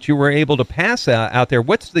 3 that you were able to pass out there?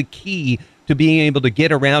 What's the key to being able to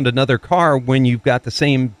get around another car when you've got the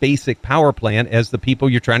same basic power plant as the people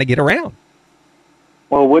you're trying to get around?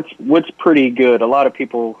 Well, what's pretty good, a lot of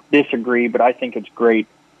people disagree, but I think it's great.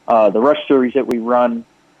 The Rush Series that we run,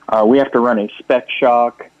 we have to run a spec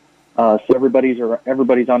shock, so everybody's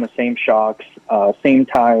on the same shocks, same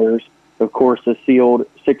tires, of course, the sealed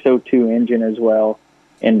 602 engine as well.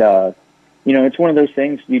 And, it's one of those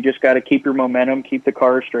things, you just got to keep your momentum, keep the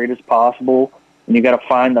car as straight as possible, and you got to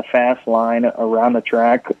find the fast line around the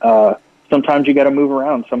track. Sometimes you got to move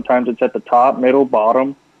around. Sometimes it's at the top, middle,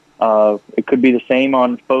 bottom. It could be the same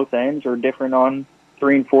on both ends or different on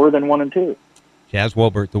 3 and 4 than 1 and 2. Chaz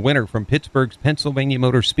Wolbert, the winner from Pittsburgh's Pennsylvania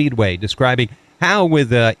Motor Speedway, describing how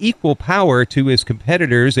with equal power to his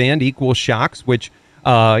competitors and equal shocks, which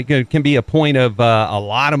can be a point of a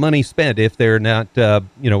lot of money spent if they're not,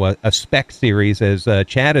 a spec series as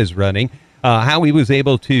Chad is running, how he was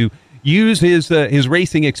able to use his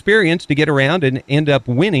racing experience to get around and end up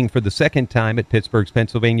winning for the second time at Pittsburgh's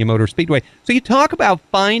Pennsylvania Motor Speedway. So you talk about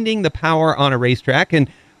finding the power on a racetrack, and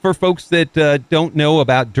for folks that don't know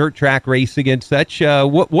about dirt track racing and such,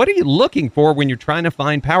 what are you looking for when you're trying to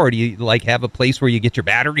find power? Do you have a place where you get your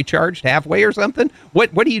battery charged halfway or something?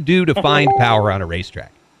 What do you do to find power on a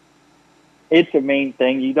racetrack? It's the main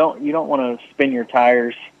thing. You don't want to spin your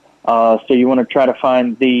tires, so you want to try to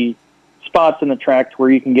find the spots in the track where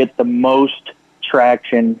you can get the most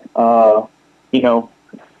traction. The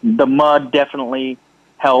mud definitely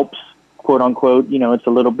helps, quote unquote. It's a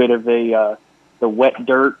little bit of the wet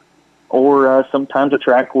dirt, or sometimes the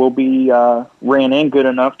track will be ran in good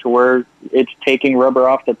enough to where it's taking rubber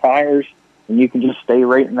off the tires, and you can just stay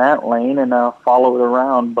right in that lane and follow it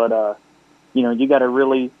around. But you got to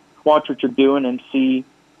really watch what you're doing and see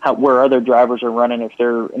where other drivers are running. If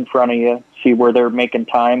they're in front of you, see where they're making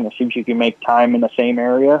time, and see if you can make time in the same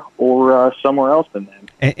area or somewhere else than them.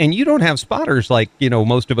 And you don't have spotters like,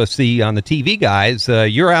 most of us see on the TV guys.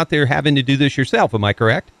 You're out there having to do this yourself. Am I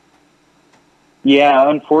correct? Yeah,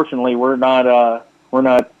 unfortunately, we're not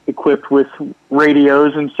equipped with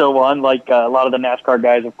radios and so on, like a lot of the NASCAR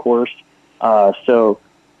guys, of course. So,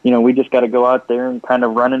 we just got to go out there and kind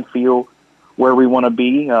of run and feel where we want to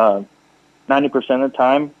be. 90% of the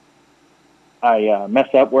time, I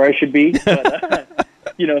mess up where I should be. But,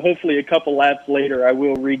 hopefully a couple laps later, I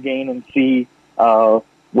will regain and see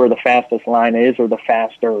where the fastest line is, or the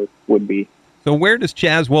faster would be. So where does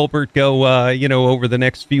Chaz Wolbert go, over the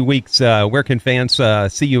next few weeks? Where can fans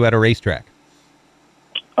see you at a racetrack?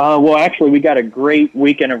 Well, actually, we got a great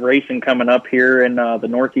weekend of racing coming up here in the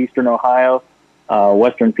northeastern Ohio,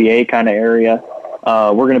 western PA kind of area.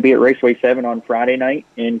 We're going to be at Raceway 7 on Friday night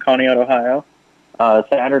in Conneaut, Ohio.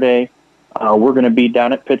 Saturday, we're going to be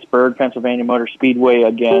down at Pittsburgh, Pennsylvania Motor Speedway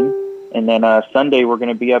again. And then Sunday, we're going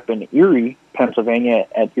to be up in Erie, Pennsylvania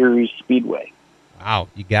at Erie Speedway. Wow,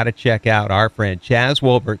 you got to check out our friend Chaz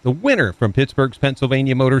Wolbert, the winner from Pittsburgh's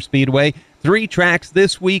Pennsylvania Motor Speedway. 3 tracks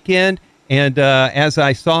this weekend. And as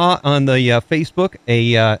I saw on the Facebook,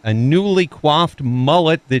 a newly coiffed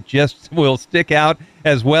mullet that just will stick out,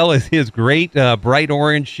 as well as his great bright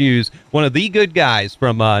orange shoes. One of the good guys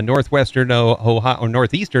from northeastern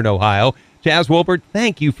Ohio. Chaz Wolbert,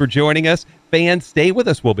 thank you for joining us. Fans, stay with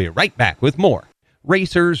us. We'll be right back with more.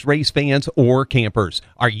 Racers, race fans, or campers,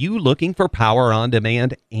 are you looking for power on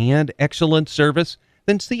demand and excellent service?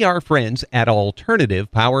 Then see our friends at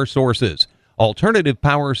Alternative Power Sources. Alternative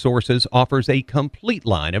Power Sources offers a complete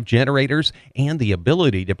line of generators and the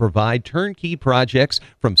ability to provide turnkey projects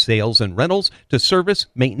from sales and rentals to service,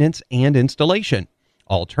 maintenance, and installation.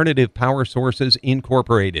 Alternative Power Sources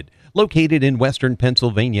Incorporated, located in western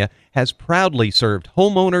Pennsylvania, has proudly served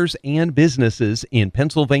homeowners and businesses in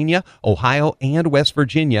Pennsylvania, Ohio, and West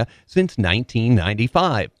Virginia since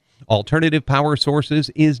 1995. Alternative Power Sources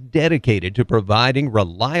is dedicated to providing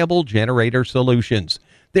reliable generator solutions.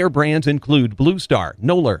 Their brands include Blue Star,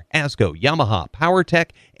 Noller, ASCO, Yamaha, PowerTech,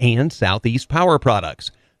 and Southeast Power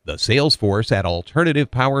Products. The sales force at Alternative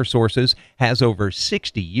Power Sources has over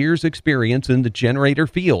 60 years' experience in the generator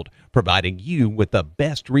field, providing you with the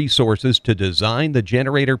best resources to design the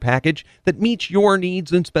generator package that meets your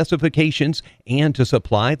needs and specifications and to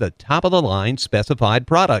supply the top-of-the-line specified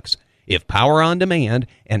products. If power on demand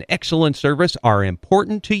and excellent service are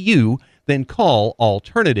important to you, then call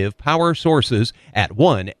Alternative Power Sources at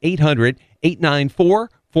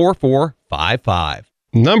 1-800-894-4455.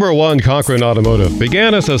 Number 1 Cochran Automotive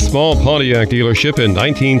began as a small Pontiac dealership in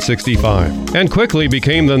 1965 and quickly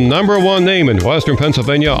became the number 1 name in Western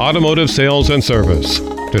Pennsylvania automotive sales and service.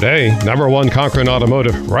 Today, Number 1 Cochran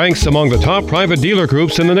Automotive ranks among the top private dealer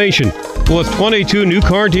groups in the nation with 22 new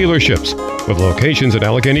car dealerships with locations in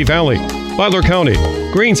Allegheny Valley, Butler County,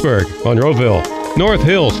 Greensburg, Monroeville, North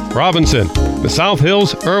Hills, Robinson, the South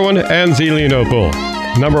Hills, Irwin, and Zelienople.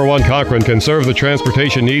 Number 1 Cochran can serve the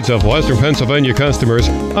transportation needs of Western Pennsylvania customers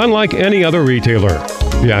unlike any other retailer.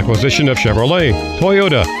 The acquisition of Chevrolet,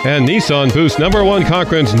 Toyota, and Nissan boosts Number 1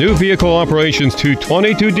 Cochran's new vehicle operations to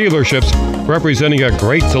 22 dealerships, representing a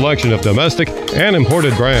great selection of domestic and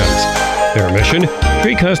imported brands. Their mission?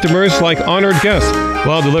 Treat customers like honored guests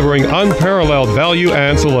while delivering unparalleled value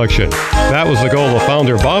and selection. That was the goal of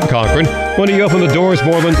founder Bob Cochran when he opened the doors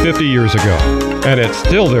more than 50 years ago. And it's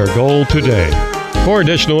still their goal today. For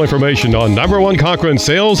additional information on Number 1 Cochran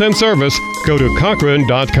sales and service, go to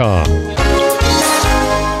Cochran.com.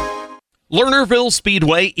 Lernerville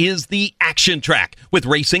Speedway is the action track, with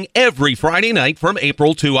racing every Friday night from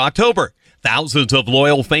April to October. Thousands of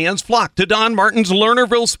loyal fans flock to Don Martin's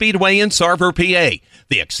Lernerville Speedway in Sarver, PA.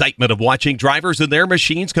 The excitement of watching drivers and their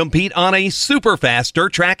machines compete on a super fast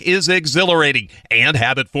dirt track is exhilarating and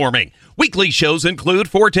habit-forming. Weekly shows include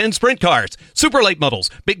 410 sprint cars, super late models,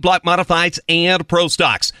 big block modifieds, and pro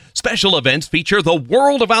stocks. Special events feature the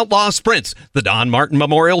World of Outlaws Sprints, the Don Martin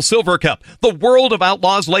Memorial Silver Cup, the World of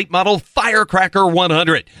Outlaws Late Model Firecracker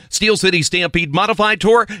 100, Steel City Stampede Modified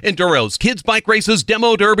Tour, Enduros, kids bike races,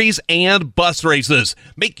 demo derbies, and bus races.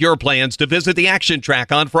 Make your plans to visit the action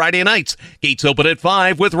track on Friday nights. Gates open at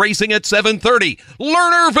 5 with racing at 7:30.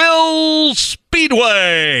 Lernerville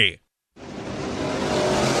Speedway.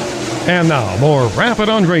 And now, more Rapid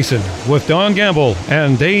on Racing with Don Gamble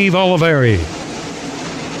and Dave Oliveri.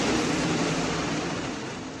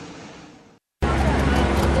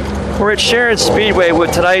 We're at Sharon Speedway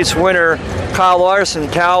with tonight's winner, Kyle Larson.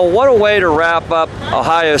 Kyle, what a way to wrap up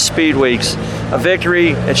Ohio Speed Weeks. A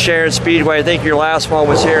victory at Sharon Speedway. I think your last one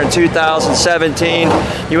was here in 2017.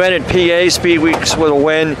 You ended PA Speed Weeks with a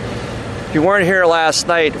win. If you weren't here last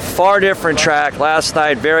night, far different track. Last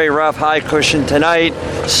night, very rough, high cushion. Tonight,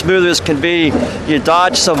 smooth as can be. You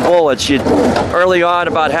dodged some bullets. Early on,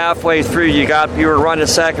 about halfway through, you were running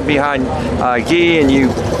second behind Guy, and you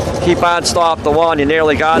keep on stop the wall, and you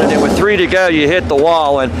nearly got it. And with 3 to go, you hit the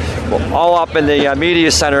wall, and all up in the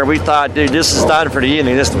media center, we thought, dude, this is done for the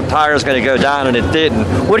evening. This tire's going to go down, and it didn't.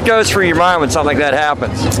 What goes through your mind when something like that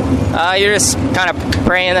happens? You're just kind of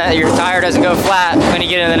praying that your tire doesn't go flat when you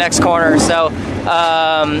get in the next corner. So,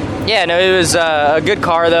 it was a good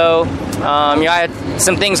car, though. I had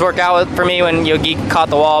some things work out for me when Geek caught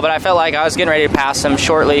the wall, but I felt like I was getting ready to pass him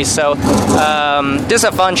shortly. So, just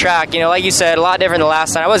a fun track. Like you said, a lot different than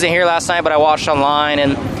last night. I wasn't here last night, but I watched online,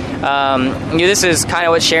 and this is kind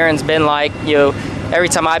of what Sharon's been like. Every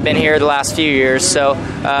time I've been here the last few years. So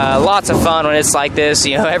lots of fun when it's like this.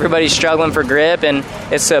 Everybody's struggling for grip, and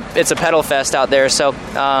it's a pedal fest out there. So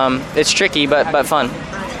it's tricky, but fun.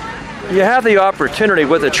 You have the opportunity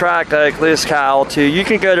with a track like this, Kyle, you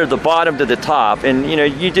can go to the bottom to the top, and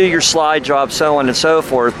you do your slide job, so on and so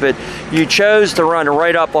forth. But you chose to run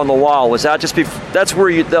right up on the wall. Was that that's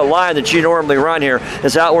where the line that you normally run here?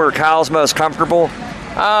 Is that where Kyle's most comfortable?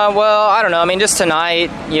 Well, I don't know. I mean, just tonight,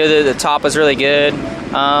 the top was really good.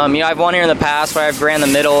 I've won here in the past where I've ran the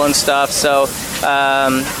middle and stuff. So,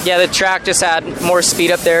 the track just had more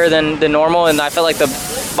speed up there than normal, and I felt like the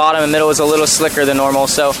bottom and middle was a little slicker than normal.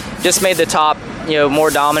 So, just made the top, more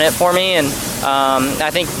dominant for me, and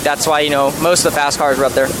I think that's why, most of the fast cars were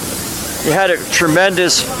up there. You had a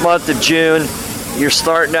tremendous month of June. You're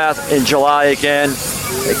starting out in July again.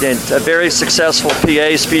 Again, a very successful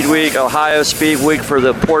PA Speed Week, Ohio Speed Week for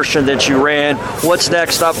the portion that you ran. What's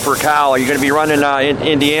next up for Kyle? Are you going to be running in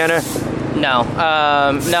Indiana? No.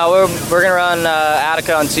 We're going to run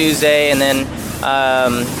Attica on Tuesday, and then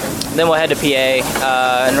we'll head to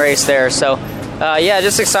PA and race there. So,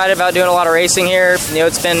 just excited about doing a lot of racing here.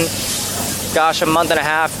 It's been, a month and a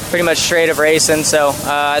half pretty much straight of racing. So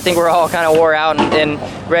I think we're all kind of wore out and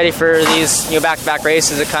ready for these back-to-back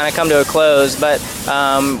races to kind of come to a close. But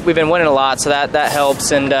we've been winning a lot, so that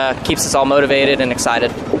helps and keeps us all motivated and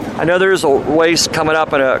excited. I know there's a race coming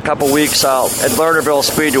up in a couple weeks out at Lernerville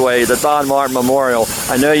Speedway, the Don Martin Memorial.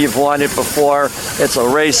 I know you've won it before. It's a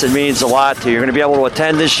race that means a lot to you. You're going to be able to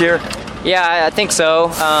attend this year? Yeah, I think so.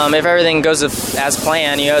 If everything goes as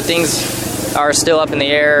planned, things are still up in the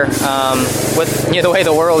air with the way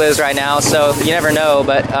the world is right now, so you never know,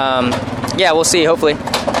 but we'll see, hopefully.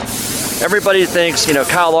 Everybody thinks,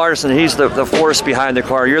 Kyle Larson, he's the force behind the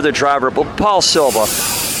car, you're the driver, but Paul Silva,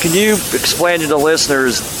 can you explain to the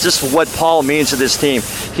listeners just what Paul means to this team?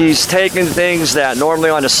 He's taken things that normally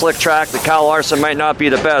on a slick track that Kyle Larson might not be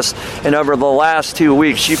the best, and over the last 2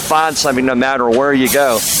 weeks, you find something no matter where you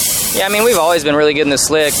go. Yeah, we've always been really good in the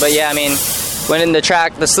slick, but when in the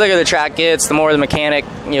track, the slicker the track gets, the more the mechanic,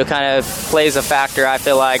 kind of plays a factor, I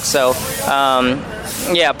feel like. So,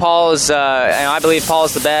 Paul is, I believe Paul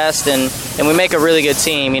is the best, and we make a really good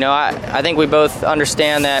team. I think we both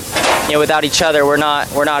understand that, without each other, we're not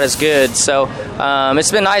as good. So,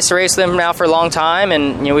 it's been nice to race them now for a long time,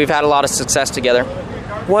 and, we've had a lot of success together.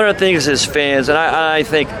 One of the things as fans, and I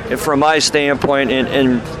think from my standpoint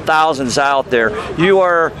and thousands out there, you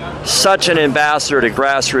are such an ambassador to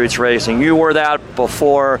grassroots racing. You were that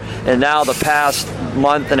before, and now the past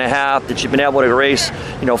month and a half that you've been able to race,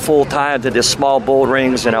 full time to the small bull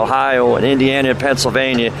rings in Ohio and Indiana and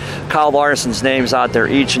Pennsylvania. Kyle Larson's name's out there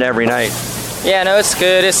each and every night. Yeah, no, it's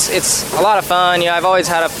good. It's a lot of fun. I've always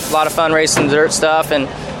had a lot of fun racing dirt stuff, and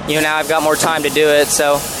now I've got more time to do it.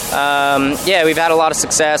 So, we've had a lot of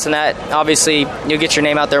success, and that obviously you'll get your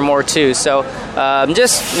name out there more too. So,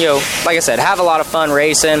 like I said, have a lot of fun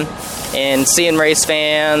racing and seeing race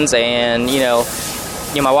fans, and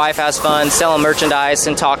my wife has fun selling merchandise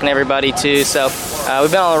and talking to everybody too. So,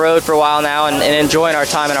 we've been on the road for a while now and enjoying our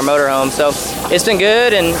time in our motorhome. So, it's been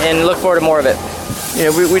good, and look forward to more of it.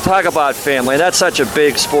 We talk about family, and that's such a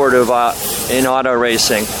big sport of in auto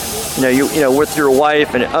racing. With your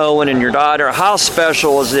wife and Owen and your daughter, how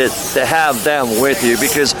special is it to have them with you?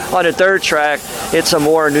 Because on a dirt track, it's a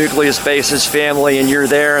more nucleus basis family, and you're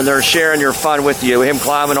there, and they're sharing your fun with you. Him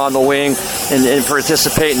climbing on the wing and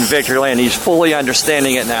participating in Victory Lane. He's fully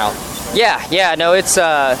understanding it now. Yeah, no, it's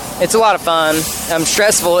a lot of fun.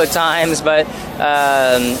 Stressful at times, but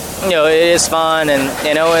it is fun.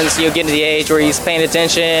 And Owen's getting to the age where he's paying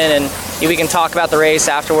attention, and we can talk about the race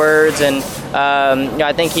afterwards. And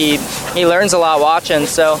I think he learns a lot watching.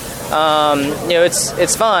 So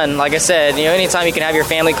it's fun. Like I said, anytime you can have your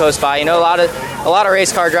family close by. A lot of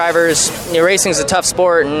race car drivers. Racing is a tough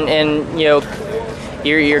sport, and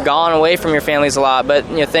you're gone away from your families a lot. But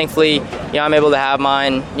thankfully, I'm able to have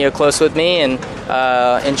mine, close with me and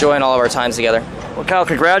enjoying all of our times together. Well, Kyle,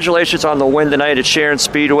 congratulations on the win tonight at Sharon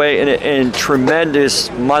Speedway and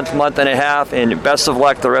tremendous month and a half, and best of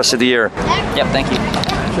luck the rest of the year. Yep, thank you.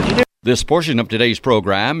 This portion of today's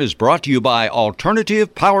program is brought to you by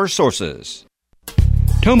Alternative Power Sources.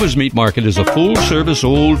 Toma's Meat Market is a full-service,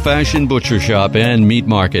 old-fashioned butcher shop and meat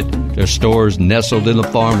market. Their stores nestled in the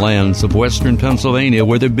farmlands of western Pennsylvania,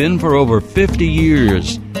 where they've been for over 50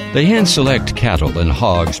 years. They hand-select cattle and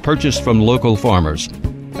hogs purchased from local farmers.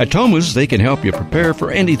 At Toma's, they can help you prepare for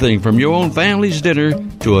anything from your own family's dinner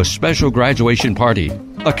to a special graduation party,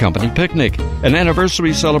 a company picnic, an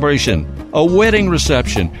anniversary celebration, a wedding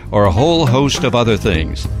reception, or a whole host of other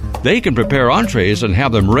things. They can prepare entrees and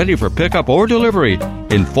have them ready for pickup or delivery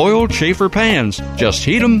in foiled Schaefer pans. Just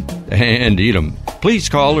heat them and eat them. Please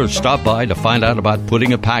call or stop by to find out about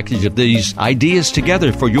putting a package of these ideas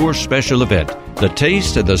together for your special event. The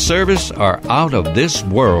taste and the service are out of this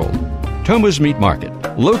world. Toma's Meat Market,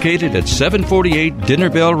 located at 748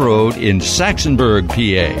 Dinner Bell Road in Saxonburg,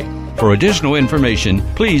 PA. For additional information,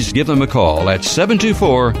 please give them a call at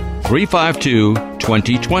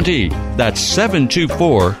 724-352-2020. That's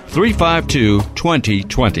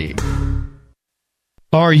 724-352-2020.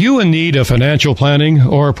 Are you in need of financial planning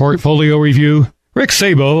or portfolio review? Rick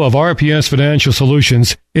Sabo of RPS Financial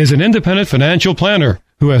Solutions is an independent financial planner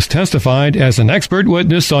who has testified as an expert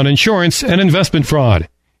witness on insurance and investment fraud.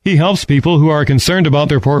 He helps people who are concerned about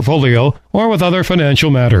their portfolio or with other financial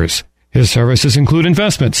matters. His services include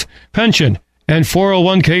investments, pension, and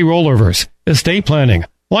 401k rollovers, estate planning,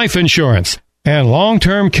 life insurance, and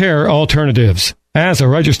long-term care alternatives. As a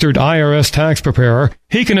registered IRS tax preparer,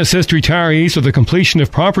 he can assist retirees with the completion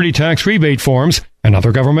of property tax rebate forms and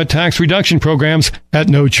other government tax reduction programs at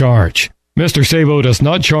no charge. Mr. Sabo does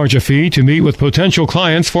not charge a fee to meet with potential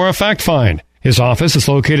clients for a fact find. His office is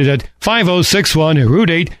located at 5061 Route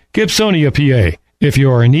 8, Gibsonia, PA. If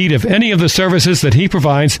you are in need of any of the services that he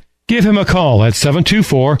provides, give him a call at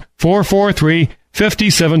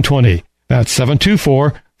 724-443-5720. That's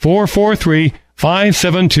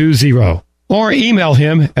 724-443-5720. Or email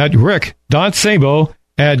him at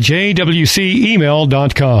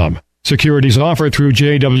rick.sabo@jwcemail.com. Securities offered through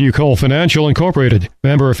J.W. Cole Financial Incorporated,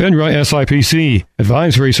 member of FINRA SIPC.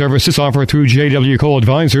 Advisory services offered through J.W. Cole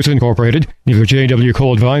Advisors Incorporated, neither J.W.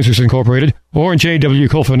 Cole Advisors Incorporated or J.W.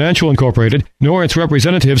 Cole Financial Incorporated, nor its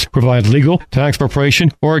representatives provide legal, tax preparation,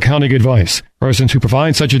 or accounting advice. Persons who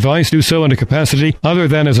provide such advice do so in a capacity other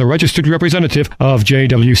than as a registered representative of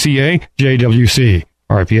JWCA, JWC.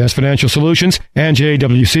 RPS Financial Solutions and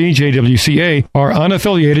JWC, JWCA are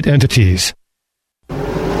unaffiliated entities.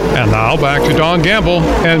 And now back to Don Gamble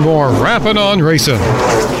and more Rappin' on Racing.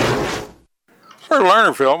 For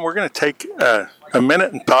Lernerville, we're going to take a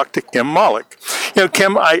minute and talk to Kim Mollick.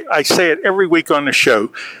 Kim, I say it every week on the show.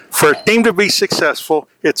 For a team to be successful,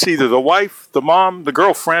 it's either the wife, the mom, the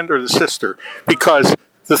girlfriend, or the sister, because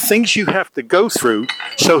the things you have to go through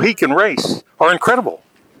so he can race are incredible.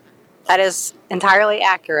 That is entirely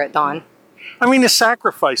accurate, Don. I mean, the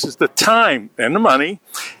sacrifices, the time and the money.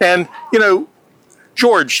 And,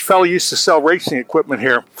 George, fellow used to sell racing equipment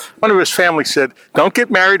here. One of his family said, don't get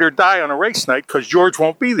married or die on a race night because George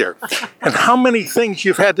won't be there. And how many things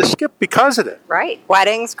you've had to skip because of it. Right.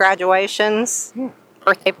 Weddings, graduations,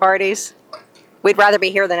 birthday parties. We'd rather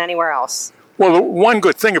be here than anywhere else. Well, the one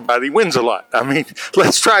good thing about it, he wins a lot. I mean,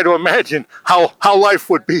 let's try to imagine how life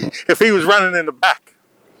would be if he was running in the back.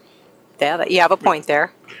 Yeah, you have a point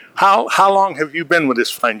there. How long have you been with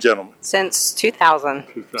this fine gentleman? Since 2000.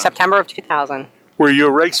 September of 2000. Were you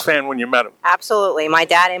a race fan when you met him? Absolutely. My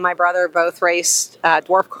dad and my brother both raced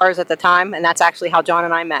dwarf cars at the time, and that's actually how John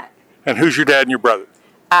and I met. And who's your dad and your brother?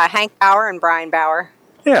 Hank Bauer and Brian Bauer.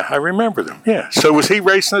 Yeah, I remember them. Yeah. So was he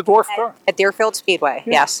racing a dwarf car? At Deerfield Speedway,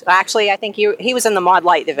 yes. Actually, I think he was in the Mod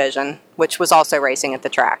Light division, which was also racing at the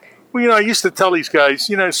track. Well, I used to tell these guys,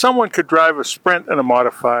 someone could drive a Sprint and a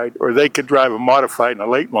modified, or they could drive a modified and a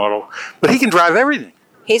late model, but he can drive everything.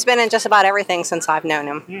 He's been in just about everything since I've known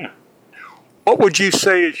him. Yeah. What would you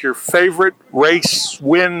say is your favorite race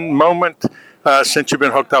win moment since you've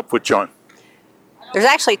been hooked up with John? There's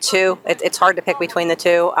actually two. It's hard to pick between the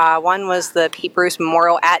two. One was the Pete Bruce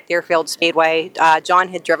Memorial at Deerfield Speedway. John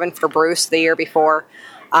had driven for Bruce the year before,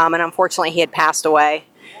 and unfortunately he had passed away.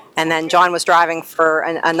 And then John was driving for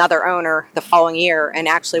another owner the following year and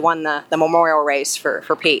actually won the memorial race for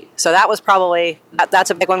Pete. So that was probably, that's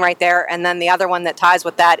a big one right there. And then the other one that ties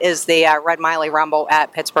with that is the Red Miley Rumble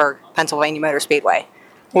at Pittsburgh, Pennsylvania Motor Speedway.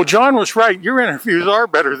 Well, John was right. Your interviews are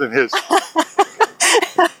better than his.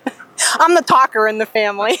 I'm the talker in the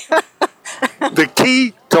family. The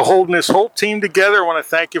key to holding this whole team together. I want to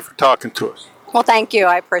thank you for talking to us. Well, thank you.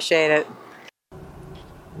 I appreciate it.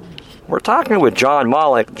 We're talking with John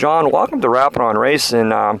Malik. John, welcome to Rapping on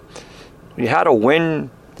Racing. You had a win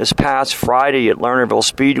this past Friday at Lernerville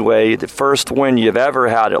Speedway, the first win you've ever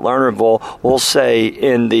had at Lernerville. We'll say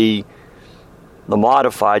in the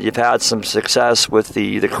modified. You've had some success with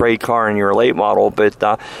the crate car in your late model, but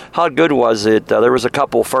how good was it? There was a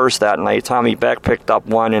couple firsts that night. Tommy Beck picked up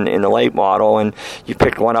one in the late model, and you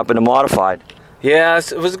picked one up in the modified. Yeah,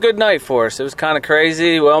 it was a good night for us. It was kind of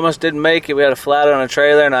crazy. We almost didn't make it. We had a flat on a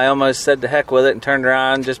trailer, and I almost said to heck with it and turned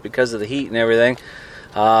around just because of the heat and everything.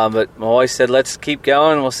 But my wife said, let's keep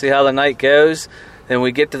going. We'll see how the night goes. Then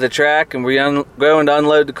we get to the track, and we go to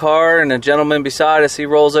unload the car, and the gentleman beside us, he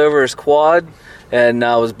rolls over his quad, and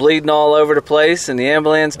I was bleeding all over the place, and the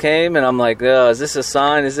ambulance came, and I'm like, oh, is this a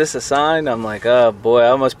sign? Is this a sign? I'm like, oh, boy, I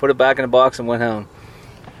almost put it back in the box and went home.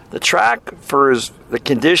 The track, for the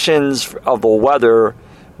conditions of the weather,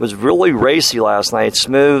 was really racy last night.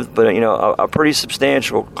 Smooth, but, a pretty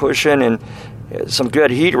substantial cushion and some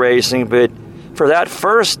good heat racing. But for that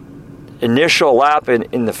first initial lap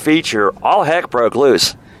in the feature, all heck broke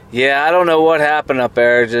loose. Yeah, I don't know what happened up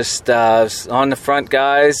there. Just on the front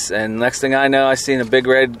guys, and next thing I know, I seen a big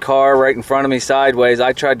red car right in front of me sideways.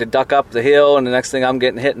 I tried to duck up the hill, and the next thing I'm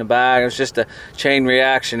getting hit in the back. It was just a chain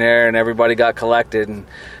reaction there, and everybody got collected. And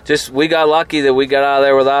we got lucky that we got out of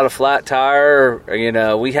there without a flat tire.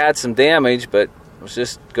 We had some damage, but it was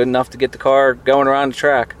just good enough to get the car going around the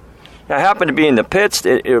track. I happened to be in the pits,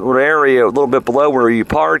 an area a little bit below where you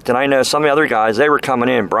parked, and I know some of the other guys, they were coming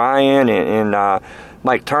in, Brian and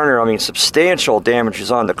Mike Turner. Substantial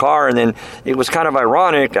damages on the car, and then it was kind of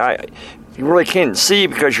ironic. You really can't see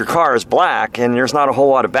because your car is black and there's not a whole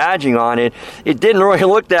lot of badging on it. It didn't really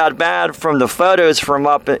look that bad from the photos from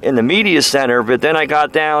up in the media center, but then I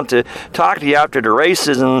got down to talk to you after the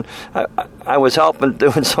races, and I was helping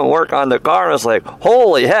doing some work on the car, and I was like,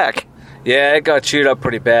 holy heck. Yeah, it got chewed up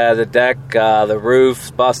pretty bad. The deck, the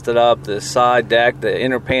roof busted up, the side deck, the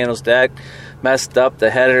inner panels deck messed up, the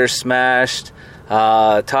header smashed.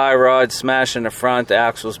 Tie rod smashed in the front, the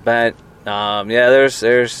axle's bent. There's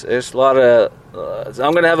a lot of.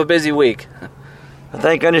 I'm going to have a busy week.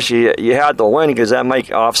 Thank goodness you had the win, because that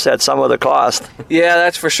might offset some of the cost. Yeah,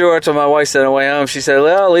 that's for sure. That's what my wife said on the way home. She said,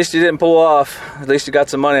 well, at least you didn't pull off. At least you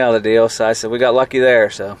got some money out of the deal. So I said, we got lucky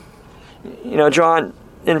there. So, John,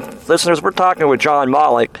 and listeners, we're talking with John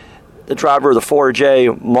Malik, the driver of the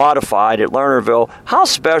 4J modified at Lernerville. How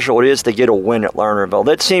special it is to get a win at Lernerville.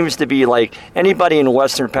 That seems to be like anybody in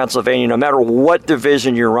Western Pennsylvania, no matter what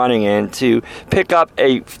division you're running in, to pick up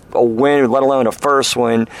a win, let alone a first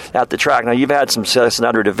win at the track. Now, you've had some success in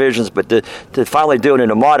other divisions, but to finally do it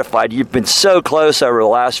in a modified, you've been so close over the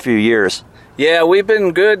last few years. Yeah, we've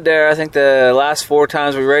been good there. I think the last 4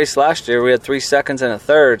 times we raced last year, we had 3 seconds and a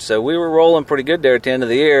third, so we were rolling pretty good there at the end of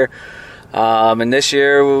the year. And this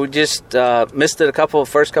year we just missed it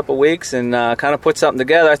first couple weeks and kind of put something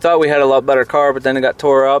together. I thought we had a lot better car, but then it got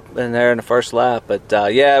tore up in there in the first lap. But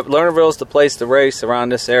Lernerville's the place to race around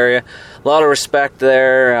this area. A lot of respect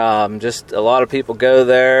there. Just a lot of people go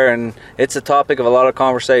there, and it's a topic of a lot of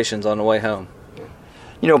conversations on the way home.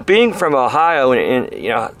 Being from Ohio,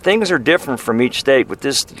 and things are different from each state with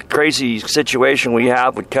this crazy situation we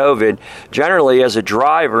have with COVID. Generally, as a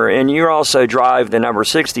driver, and you also drive the number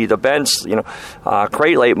 60, the Benz,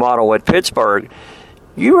 crate late model at Pittsburgh,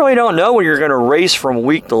 you really don't know when you're going to race from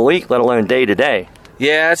week to week, let alone day to day.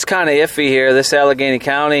 Yeah, it's kind of iffy here. This Allegheny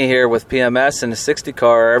County here with PMS and the 60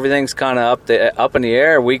 car, everything's kind of up in the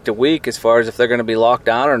air week to week as far as if they're going to be locked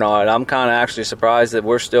down or not. I'm kind of actually surprised that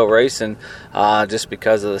we're still racing just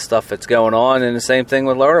because of the stuff that's going on. And the same thing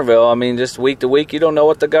with Lernerville. Just week to week, you don't know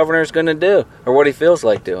what the governor's going to do or what he feels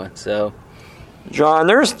like doing. So, John,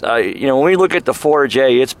 there's when we look at the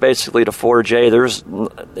 4J, it's basically the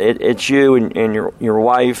 4J. It's you and your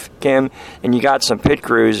wife Kim, and you got some pit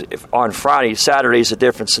crews on Friday. Saturday's a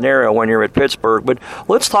different scenario when you're at Pittsburgh. But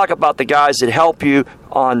let's talk about the guys that help you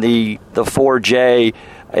on the 4J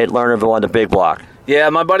at Lernerville on the big block. Yeah,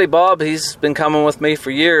 my buddy Bob, he's been coming with me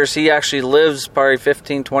for years. He actually lives probably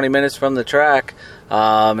 15, 20 minutes from the track.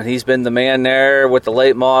 And he's been the man there with the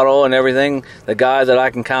late model and everything, the guy that I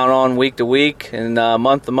can count on week to week and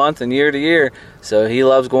month to month and year to year. So he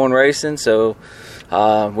loves going racing. So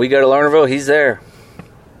we go to Lernerville, he's there.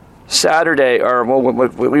 Saturday, or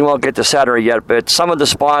we won't get to Saturday yet, but some of the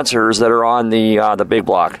sponsors that are on the big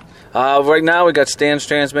block. Right now we got Stan's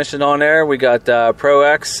Transmission on there. We got Pro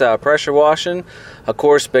X pressure washing. Of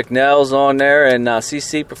course, Bicknell's on there, and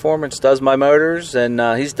CC Performance does my motors, and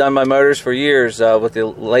he's done my motors for years with the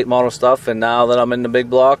late model stuff. And now that I'm in the big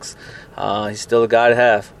blocks, he's still a guy to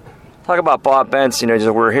have. Talk about Bob Bentz.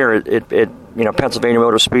 We're here at Pennsylvania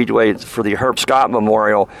Motor Speedway for the Herb Scott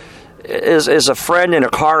Memorial. As a friend and a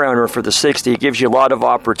car owner for the 60, it gives you a lot of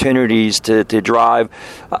opportunities to drive,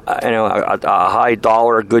 a high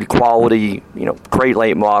dollar, good quality, great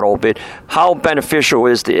late model. But how beneficial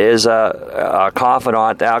is a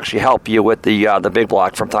confidant to actually help you with the big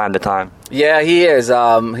block from time to time? Yeah, he is.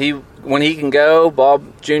 When he can go, Bob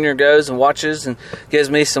Jr. goes and watches and gives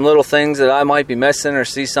me some little things that I might be missing or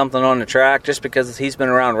see something on the track just because he's been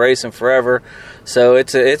around racing forever. So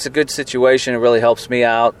it's a good situation. It really helps me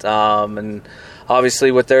out. And obviously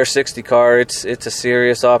with their 60 car, it's a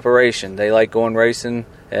serious operation. They like going racing,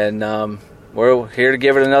 and we're here to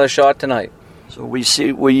give it another shot tonight. So we see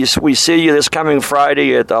you this coming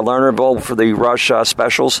Friday at Lernerville for the Rush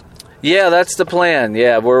Specials? Yeah, that's the plan.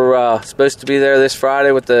 Yeah, we're supposed to be there this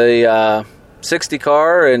Friday with the 60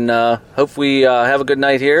 car, and hope we have a good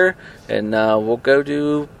night here, and we'll go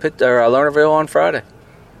to Lernerville on Friday.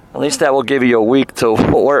 At least that will give you a week to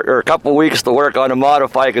work, or a couple weeks to work on a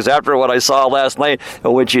Modify, because after what I saw last night,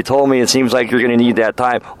 which you told me, it seems like you're going to need that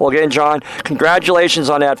time. Well, again, John, congratulations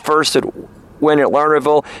on that first win at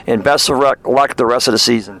Lernerville, and best of luck the rest of the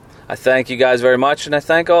season. I thank you guys very much, and I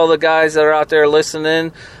thank all the guys that are out there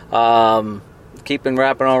listening, keeping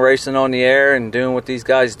Rapping on Racing on the air and doing what these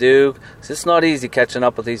guys do. It's not easy catching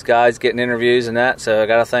up with these guys, getting interviews and that, so I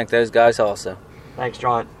got to thank those guys also. Thanks,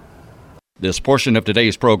 John. This portion of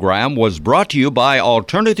today's program was brought to you by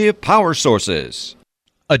Alternative Power Sources.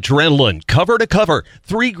 Adrenaline, Cover to Cover.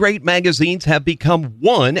 3 great magazines have become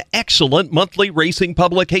one excellent monthly racing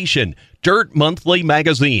publication, Dirt Monthly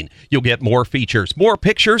Magazine. You'll get more features, more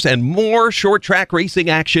pictures, and more short track racing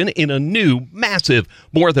action in a new, massive,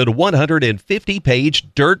 more than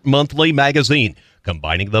 150-page Dirt Monthly Magazine,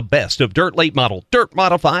 combining the best of Dirt Late Model, Dirt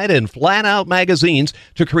Modified, and Flat Out magazines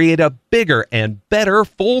to create a bigger and better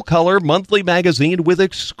full-color monthly magazine with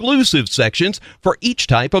exclusive sections for each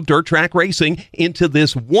type of dirt track racing into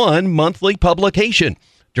this one monthly publication.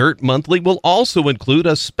 Dirt Monthly will also include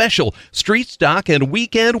a special Street Stock and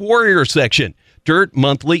Weekend Warrior section. Dirt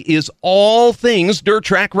Monthly is all things dirt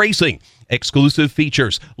track racing. Exclusive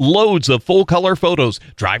features, loads of full-color photos,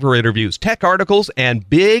 driver interviews, tech articles, and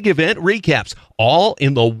big event recaps, all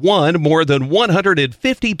in the one more than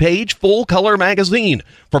 150-page full-color magazine.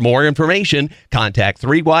 For more information, contact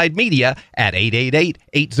 3 Wide Media at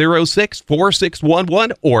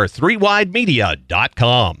 888-806-4611 or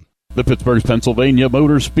 3widemedia.com. The Pittsburgh, Pennsylvania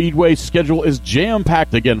Motor Speedway schedule is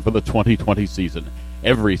jam-packed again for the 2020 season.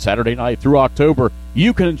 Every Saturday night through October,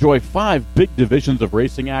 you can enjoy 5 big divisions of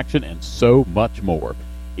racing action and so much more.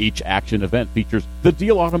 Each action event features the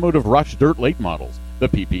Deal Automotive Rush Dirt Late Models, the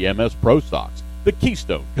PPMS Pro Stocks, the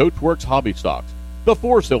Keystone Coachworks Hobby Stocks, the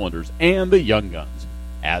 4-cylinders, and the Young Guns.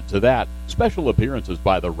 Add to that special appearances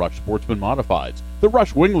by the Rush Sportsman Modifieds, the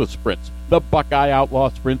Rush Wingless Sprints, the Buckeye Outlaw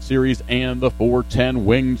Sprint Series, and the 410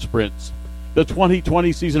 Winged Sprints. The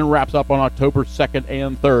 2020 season wraps up on October 2nd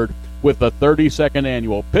and 3rd with the 32nd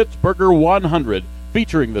Annual Pittsburgher 100,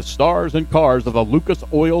 featuring the stars and cars of the Lucas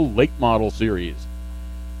Oil Late Model Series.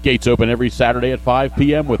 Gates open every Saturday at 5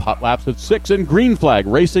 p.m. with hot laps at 6 and green flag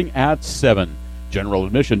racing at 7. General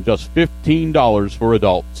admission just $15 for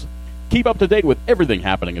adults. Keep up to date with everything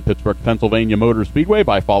happening at Pittsburgh, Pennsylvania Motor Speedway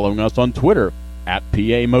by following us on Twitter at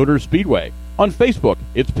PA Motor Speedway. On Facebook,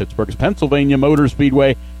 it's Pittsburgh's Pennsylvania Motor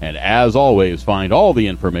Speedway. And as always, find all the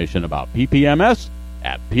information about PPMS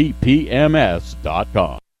at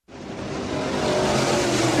ppms.com.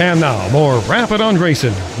 And now, more Rapid on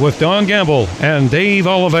Racing with Don Gamble and Dave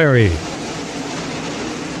Oliveri.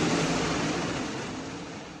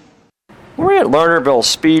 We're at Lernerville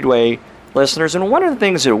Speedway, listeners, and one of the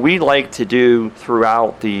things that we like to do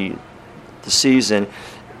throughout the season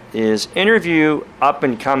is interview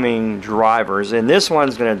up-and-coming drivers, and this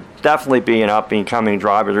one's going to definitely be an up-and-coming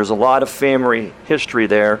driver. There's a lot of family history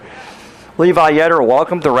there. Levi Yetter,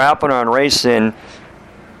 welcome to Rapping on Racing.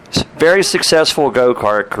 Very successful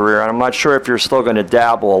go-kart career, and I'm not sure if you're still going to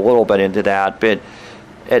dabble a little bit into that, but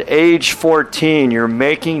at age 14, you're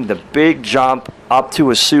making the big jump up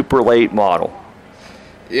to a super late model.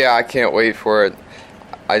 Yeah, I can't wait for it.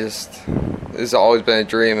 This has always been a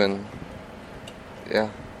dream, and yeah.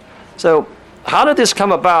 So how did this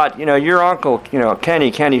come about? Your uncle,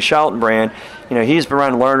 Kenny Sheltonbrand, he's been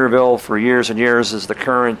running Lernerville for years and years as the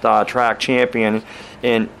current track champion.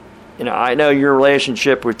 And, I know your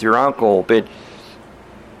relationship with your uncle, but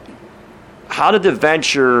how did the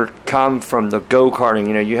venture come from the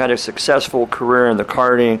go-karting? You had a successful career in the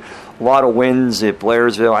karting, a lot of wins at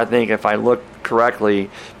Blairsville. I think if I look correctly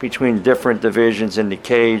between different divisions in the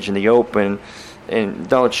cage and the open. And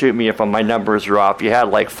don't shoot me if my numbers are off. You had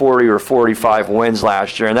like 40 or 45 wins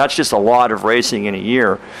last year, and that's just a lot of racing in a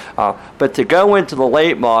year. But to go into the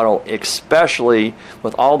late model, especially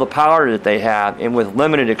with all the power that they have and with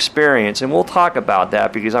limited experience, and we'll talk about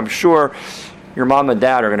that because I'm sure your mom and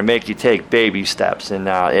dad are going to make you take baby steps, and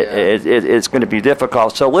it's going to be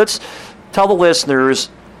difficult. So let's tell the listeners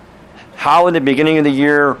how in the beginning of the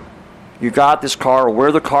year you got this car,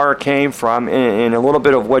 where the car came from, and a little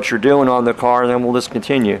bit of what you're doing on the car, and then we'll just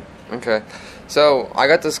continue. Okay. So I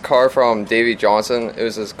got this car from Davey Johnson. It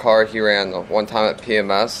was his car he ran one time at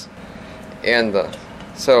PMS. And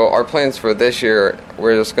so our plans for this year,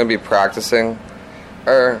 we're just going to be practicing.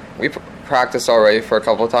 We practiced already for a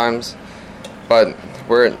couple of times, but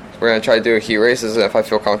we're going to try to do heat races, and if I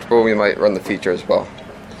feel comfortable, we might run the feature as well.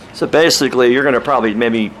 So basically, you're going to probably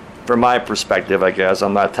maybe, from my perspective, I guess,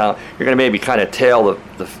 I'm not telling, you're going to maybe kind of tail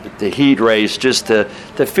the heat race just to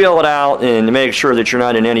feel it out and to make sure that you're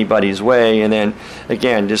not in anybody's way, and then,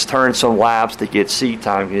 again, just turn some laps to get seat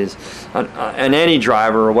time, because and any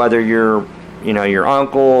driver, whether you're your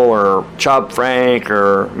uncle or Chubb Frank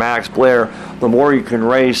or Max Blair, the more you can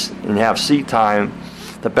race and have seat time,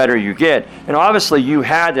 the better you get. And obviously you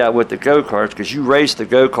had that with the go-karts because you raced the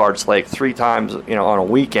go-karts like 3 times on a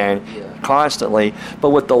weekend constantly.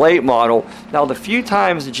 But with the late model, now the few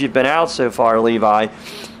times that you've been out so far, Levi,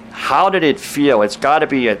 how did it feel? It's got to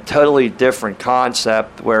be a totally different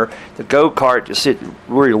concept where the go-kart just sit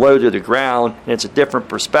really low to the ground and it's a different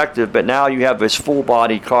perspective, but now you have this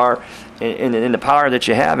full-body car and the power that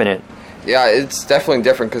you have in it. Yeah, it's definitely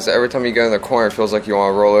different because every time you go in the corner, it feels like you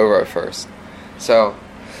want to roll over at first. So,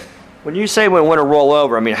 when you say we want to roll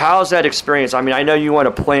over, I mean, how's that experience? I mean, I know you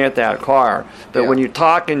want to plant that car, but when you're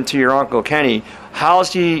talking to your Uncle Kenny,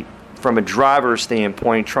 how's he, from a driver's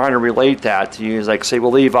standpoint, trying to relate that to you? Is like, say,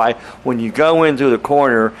 well, Levi, when you go into the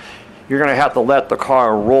corner, you're going to have to let the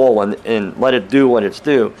car roll and let it do what it's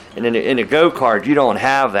due. And in a go-kart, you don't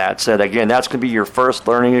have that. So, again, that's going to be your first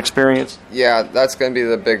learning experience? Yeah, that's going to be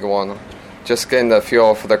the big one. Just getting the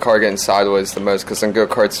feel for the car getting sideways the most, because in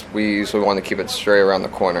go-karts, we usually want to keep it straight around the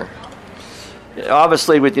corner.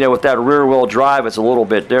 Obviously, with that rear-wheel drive, it's a little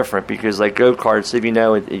bit different because, like go-karts, if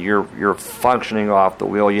you're functioning off the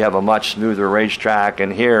wheel, you have a much smoother racetrack.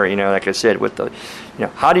 And here, like I said, with the,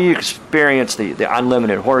 how do you experience the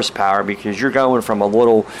unlimited horsepower? Because you're going from a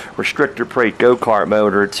little restrictor plate go-kart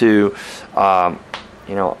motor to, I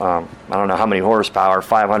don't know how many horsepower,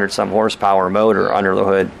 500 some horsepower motor under the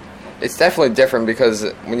hood. It's definitely different because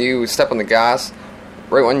when you step on the gas,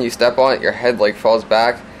 right when you step on it, your head falls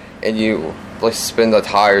back and you spin the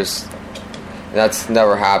tires. And that's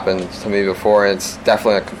never happened to me before, and it's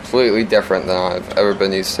definitely completely different than I've ever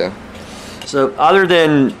been used to. So other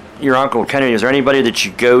than your Uncle Kenny, is there anybody that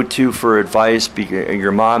you go to for advice?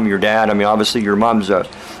 Your mom, your dad? I mean, obviously your mom's a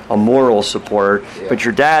moral support, but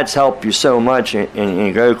your dad's helped you so much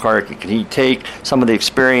in go-kart. Can he take some of the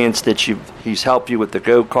experience that he's helped you with the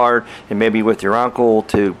go-kart and maybe with your uncle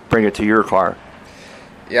to bring it to your car?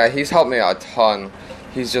 Yeah, he's helped me a ton.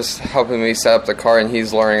 He's just helping me set up the car, and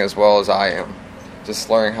he's learning as well as I am. Just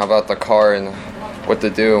learning how about the car and what to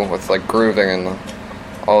do with grooving and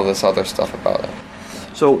all this other stuff about it.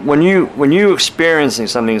 So when you experiencing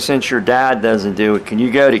something, since your dad doesn't do it, can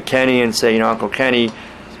you go to Kenny and say, Uncle Kenny,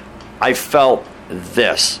 I felt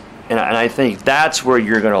this, and I think that's where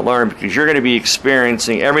you're going to learn, because you're going to be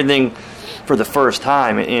experiencing everything for the first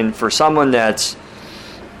time, and for someone that's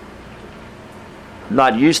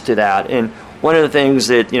not used to that. And one of the things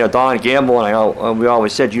that Don Gamble and we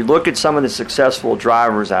always said, you look at some of the successful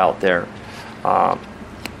drivers out there.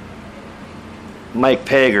 Mike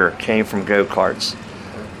Pager came from go-karts.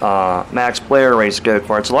 Max Blair raced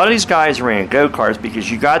go-karts. A lot of these guys ran go-karts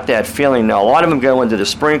because you got that feeling. Now, a lot of them go into the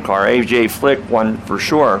sprint car. AJ Flick won for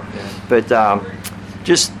sure. But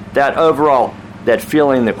just that overall, that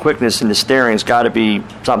feeling, the quickness in the steering has got to be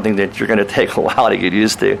something that you're going to take a while to get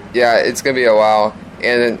used to. Yeah, it's going to be a while.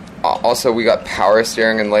 And then also we got power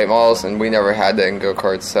steering in late models, and we never had that in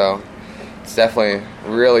go-karts. So it's definitely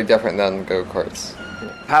really different than go-karts.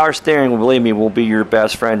 Power steering, believe me, will be your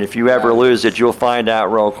best friend. If you ever lose it, you'll find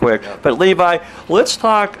out real quick. But Levi, let's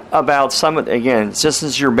talk about again, this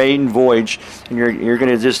is your maiden voyage, and you're going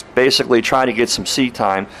to just basically try to get some seat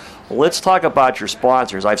time. Let's talk about your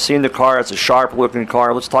sponsors. I've seen the car. It's a sharp-looking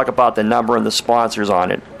car. Let's talk about the number and the sponsors on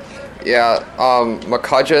it. Yeah,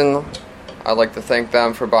 McCudgeon, I'd like to thank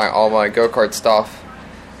them for buying all my go-kart stuff,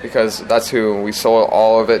 because that's who we sold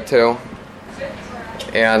all of it to.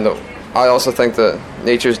 And I also thank the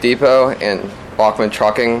Nature's Depot and Bachman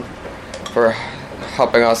Trucking for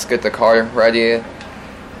helping us get the car ready.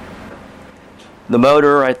 The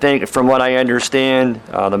motor, I think, from what I understand,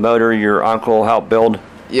 the motor your uncle helped build.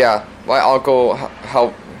 Yeah, my uncle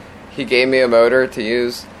helped. He gave me a motor to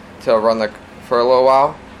use to run for a little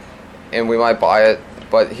while, and we might buy it.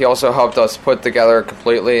 But he also helped us put together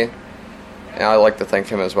completely, and I'd like to thank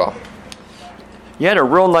him as well. You had a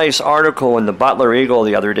real nice article in the Butler Eagle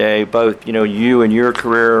the other day, both you and your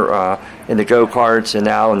career in the go-karts and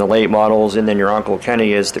now in the late models, and then your Uncle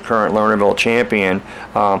Kenny is the current Lernerville champion.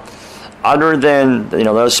 Other than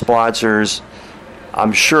those sponsors,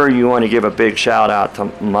 I'm sure you want to give a big shout out to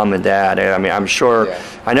Mom and Dad. I mean, I'm sure. Yeah.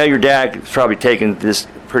 I know your dad is probably taking this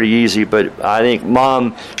pretty easy, but I think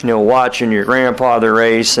Mom, watching your grandfather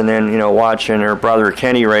race and then watching her brother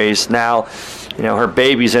Kenny race. Now, her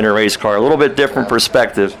baby's in a race car. A little bit different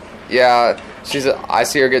perspective. Yeah, I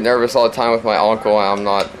see her get nervous all the time with my uncle, and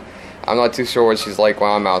I'm not too sure what she's like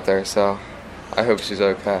when I'm out there. So I hope she's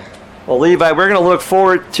okay. Well, Levi, we're going to look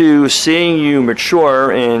forward to seeing you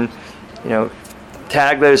mature and,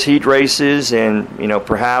 tag those heat races and,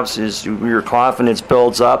 perhaps as your confidence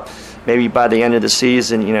builds up, maybe by the end of the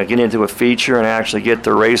season, get into a feature and actually get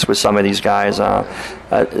to race with some of these guys.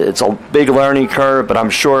 It's a big learning curve, but I'm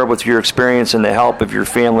sure with your experience and the help of your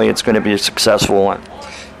family, it's going to be a successful one.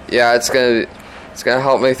 Yeah, it's gonna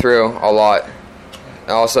help me through a lot.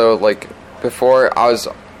 And also, before I was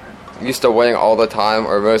used to winning all the time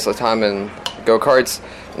or most of the time in go-karts.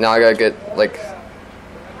 Now I gotta get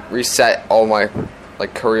reset all my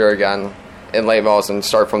career again in late models and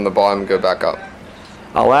start from the bottom and go back up.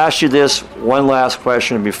 I'll ask you this one last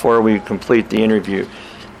question before we complete the interview.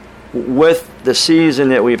 With the season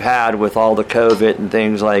that we've had with all the COVID and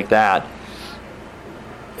things like that,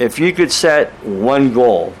 if you could set one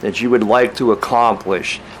goal that you would like to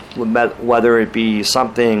accomplish, whether it be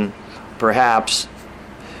something perhaps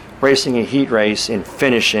racing a heat race and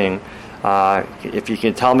finishing, if you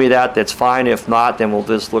can tell me that, that's fine. If not, then we'll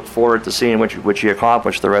just look forward to seeing what you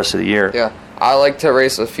accomplish the rest of the year. Yeah, I like to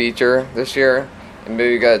race a feature this year and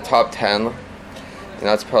maybe get a top 10, and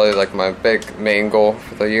that's probably my main goal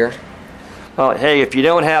for the year. Well, hey, if you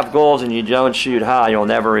don't have goals and you don't shoot high, you'll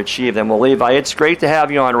never achieve them. Well, Levi, it's great to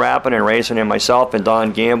have you on Rapping and Racing, and myself and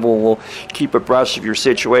Don Gamble will keep abreast of your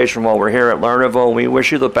situation while we're here at Lernerville. We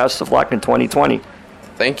wish you the best of luck in 2020.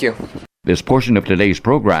 Thank you. This portion of today's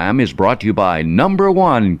program is brought to you by Number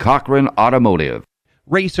One Cochran Automotive.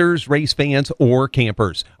 Racers, race fans, or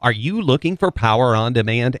campers, are you looking for power on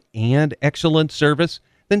demand and excellent service?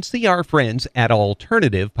 Then see our friends at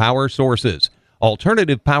Alternative Power Sources.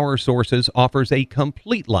 Alternative Power Sources offers a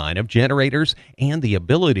complete line of generators and the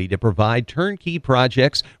ability to provide turnkey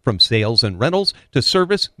projects from sales and rentals to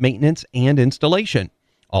service, maintenance, and installation.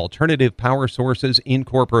 Alternative Power Sources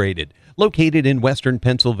Incorporated, located in western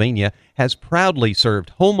Pennsylvania, has proudly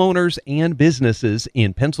served homeowners and businesses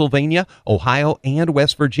in Pennsylvania, Ohio, and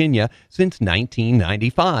West Virginia since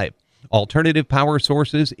 1995. Alternative Power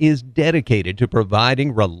Sources is dedicated to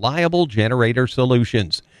providing reliable generator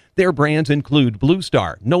solutions. Their brands include Blue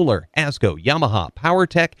Star, Noller, ASCO, Yamaha,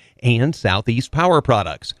 PowerTech, and Southeast Power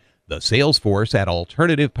Products. The sales force at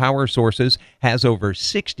Alternative Power Sources has over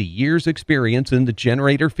 60 years' experience in the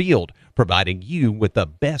generator field, providing you with the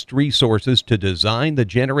best resources to design the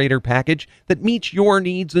generator package that meets your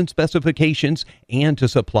needs and specifications and to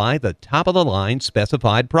supply the top-of-the-line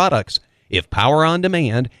specified products. If power on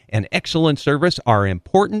demand and excellent service are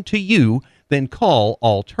important to you, then call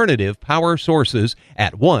Alternative Power Sources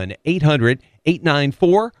at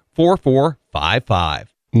 1-800-894-4455.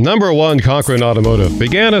 Number One Cochran Automotive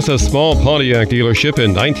began as a small Pontiac dealership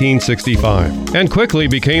in 1965 and quickly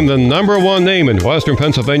became the number one name in Western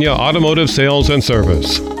Pennsylvania automotive sales and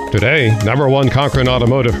service. Today, Number One Cochran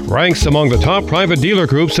Automotive ranks among the top private dealer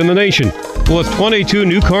groups in the nation with 22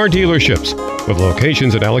 new car dealerships with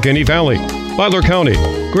locations in Allegheny Valley, Butler County,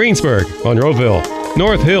 Greensburg, Monroeville,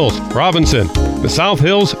 North Hills, Robinson, the South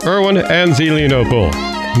Hills, Irwin, and Zelienople.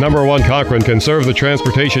 Number One Cochran can serve the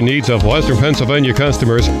transportation needs of Western Pennsylvania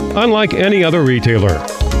customers unlike any other retailer.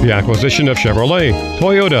 The acquisition of Chevrolet,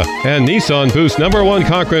 Toyota, and Nissan boosts Number One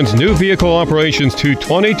Cochran's new vehicle operations to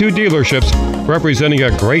 22 dealerships, representing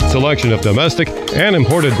a great selection of domestic and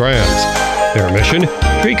imported brands. Their mission?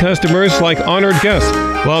 Treat customers like honored guests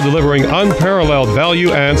while delivering unparalleled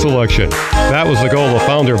value and selection. That was the goal of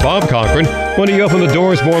founder Bob Cochran when he opened the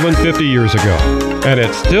doors more than 50 years ago. And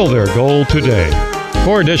it's still their goal today.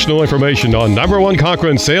 For additional information on Number One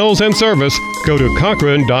Cochran sales and service, go to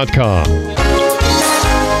Cochran.com.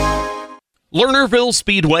 Lernerville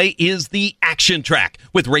Speedway is the action track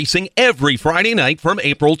with racing every Friday night from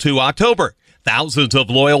April to October. Thousands of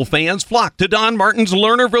loyal fans flock to Don Martin's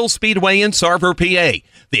Lernerville Speedway in Sarver, PA.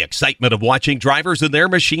 The excitement of watching drivers and their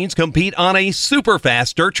machines compete on a super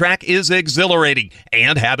fast dirt track is exhilarating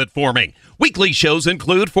and habit-forming. Weekly shows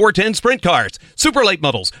include 410 sprint cars, super late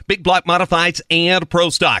models, big block modifieds, and pro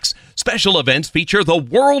stocks. Special events feature the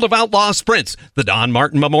World of Outlaws Sprints, the Don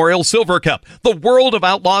Martin Memorial Silver Cup, the World of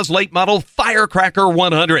Outlaws Late Model Firecracker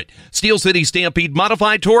 100, Steel City Stampede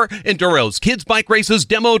Modified Tour, Enduros, kids bike races,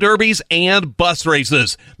 demo derbies, and bus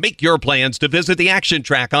races. Make your plans to visit the action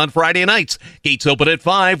track on Friday nights. Gates open at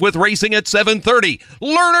 5 with racing at 7:30.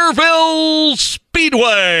 Lernerville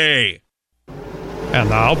Speedway. And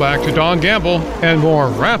now back to Don Gamble and more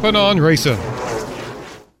Rappin' on Racing.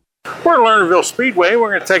 We're at Lernerville Speedway.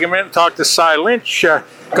 We're going to take a minute and talk to Cy Lynch.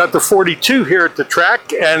 Got the 42 here at the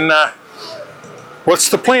track, and what's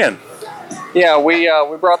the plan? Yeah, we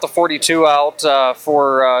brought the 42 out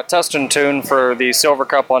for test and tune for the Silver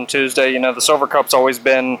Cup on Tuesday. You know, the Silver Cup's always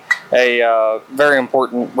been a very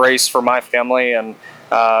important race for my family, and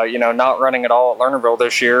you know, not running at all at Lernerville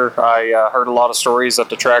this year. I heard a lot of stories that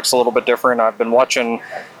the track's a little bit different. I've been watching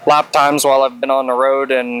lap times while I've been on the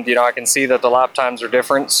road, and you know, I can see that the lap times are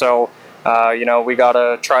different. So you know, we got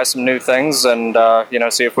to try some new things and you know,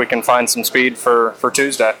 see if we can find some speed for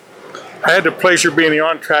Tuesday. I had the pleasure of being the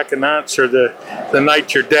on-track announcer the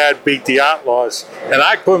night your dad beat the Outlaws, and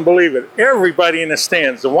I couldn't believe it. Everybody in the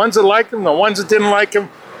stands, the ones that liked him, the ones that didn't like him,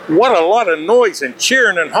 what a lot of noise and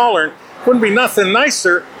cheering and hollering. Wouldn't be nothing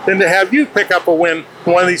nicer than to have you pick up a win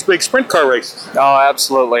in one of these big sprint car races. Oh,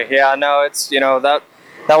 absolutely. Yeah, no, it's, you know, that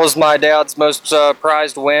was my dad's most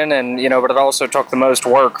prized win, and, you know, but it also took the most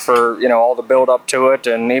work for, you know, all the build up to it,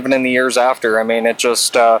 and even in the years after. I mean, it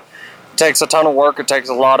just takes a ton of work. It takes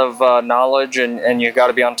a lot of knowledge, and you've got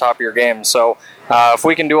to be on top of your game. So if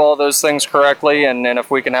we can do all those things correctly, and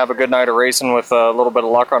if we can have a good night of racing with a little bit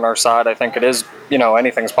of luck on our side, I think it is, you know,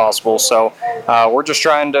 anything's possible. So we're just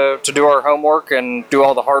trying to do our homework and do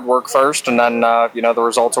all the hard work first, and then, you know, the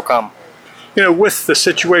results will come. You know, with the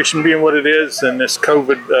situation being what it is and this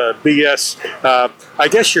COVID BS, I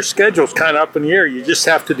guess your schedule's kind of up in the air. You just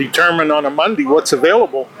have to determine on a Monday what's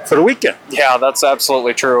available for the weekend. Yeah, that's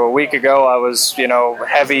absolutely true. A week ago, I was, you know,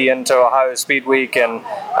 heavy into Ohio Speed Week, and,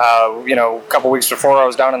 you know, a couple weeks before I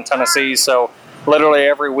was down in Tennessee. So literally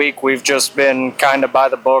every week we've just been kind of by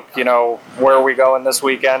the book, you know, where are we going this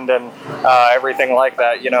weekend and everything like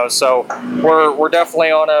that, you know. So we're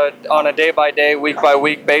definitely on a day-by-day,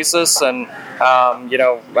 week-by-week basis, and you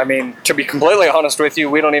know, I mean, to be completely honest with you,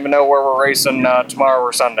 we don't even know where we're racing tomorrow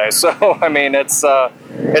or Sunday. So I mean, it's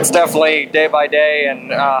definitely day by day, and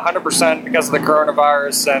 100% because of the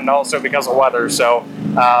coronavirus and also because of weather. So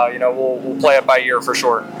you know, we'll play it by ear for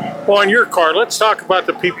sure. Well, on your car, let's talk about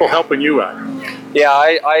the people helping you out. Yeah,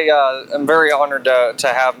 I am very honored to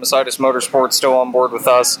have Mercedes Motorsports still on board with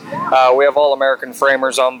us. We have All American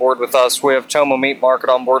Framers on board with us. We have Tomo Meat Market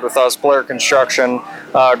on board with us, Blair Construction,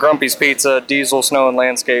 Grumpy's Pizza, Diesel Snow and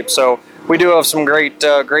Landscape. So we do have some great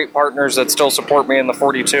partners that still support me in the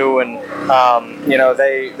 42, and you know,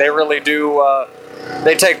 they really do.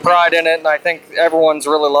 They take pride in it, and I think everyone's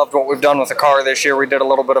really loved what we've done with the car this year. We did a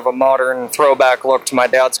little bit of a modern throwback look to my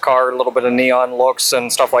dad's car, a little bit of neon looks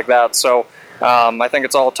and stuff like that. So I think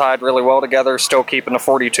it's all tied really well together, still keeping the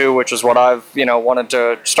 42, which is what I've, you know, wanted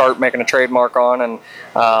to start making a trademark on.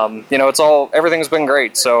 And, you know, everything's been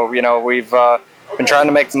great. So, you know, we've been trying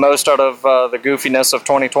to make the most out of the goofiness of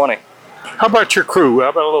 2020. How about your crew? How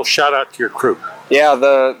about a little shout out to your crew? Yeah,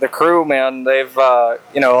 the crew, man, they've,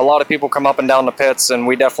 you know, a lot of people come up and down the pits, and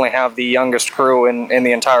we definitely have the youngest crew in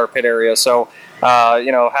the entire pit area. So,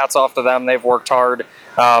 you know, hats off to them. They've worked hard.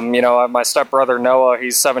 You know, my stepbrother Noah,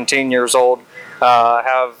 he's 17 years old. I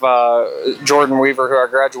have Jordan Weaver, who I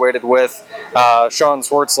graduated with, Sean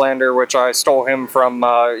Swartzlander, which I stole him from,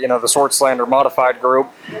 you know, the Swartzlander Modified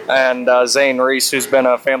group, and Zane Reese, who's been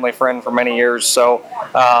a family friend for many years. So,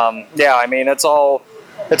 yeah, I mean, it's all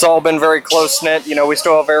been very close-knit. You know, we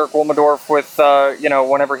still have Eric Wilmendorf with, you know,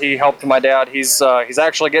 whenever he helped my dad. He's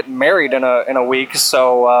actually getting married in a week,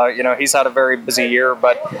 so, you know, he's had a very busy year.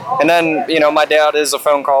 And then, you know, my dad is a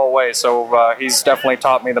phone call away, so he's definitely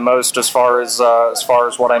taught me the most as far as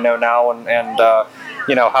what I know now, and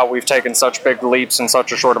you know, how we've taken such big leaps in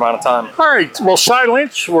such a short amount of time. All right, well, Cy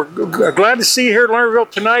Lynch, we're glad to see you here at Lernerville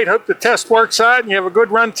tonight. Hope the test works out and you have a good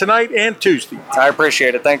run tonight and Tuesday. I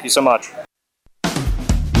appreciate it. Thank you so much.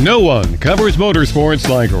 No one covers motorsports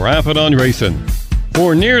like Rappin' on Racing.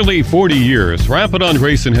 For nearly 40 years, Rappin' on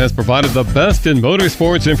Racing has provided the best in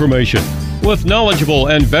motorsports information with knowledgeable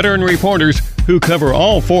and veteran reporters who cover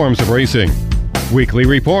all forms of racing. Weekly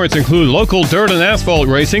reports include local dirt and asphalt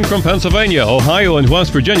racing from Pennsylvania, Ohio, and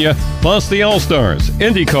West Virginia, plus the All-Stars,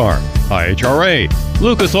 IndyCar, IHRA,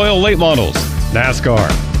 Lucas Oil Late Models, NASCAR,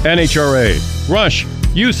 NHRA, Rush,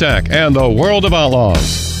 USAC, and the World of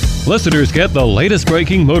Outlaws. Listeners get the latest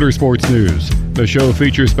breaking motorsports news. The show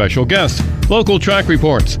features special guests, local track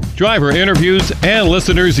reports, driver interviews, and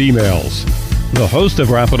listeners' emails. The host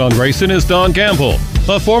of Rapid on Racing is Don Gamble.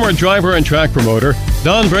 A former driver and track promoter,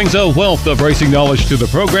 Don brings a wealth of racing knowledge to the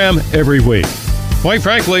program every week. Quite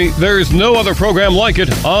frankly, there's no other program like it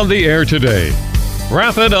on the air today.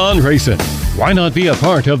 Rapid on Racing. Why not be a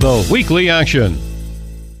part of the weekly action?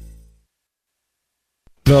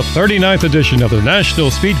 The 39th edition of the National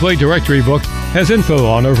Speedway Directory Book has info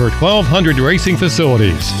on over 1,200 racing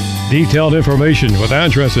facilities. Detailed information with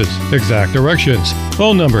addresses, exact directions,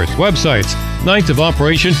 phone numbers, websites, nights of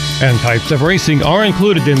operation, and types of racing are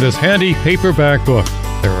included in this handy paperback book.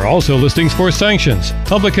 There are also listings for sanctions,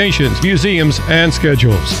 publications, museums, and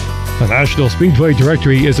schedules. The National Speedway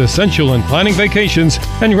Directory is essential in planning vacations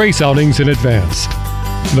and race outings in advance.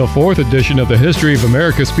 The 4th edition of the History of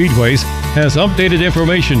America Speedways has updated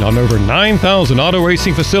information on over 9,000 auto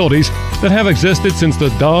racing facilities that have existed since the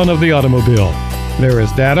dawn of the automobile. There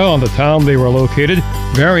is data on the town they were located,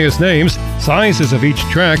 various names, sizes of each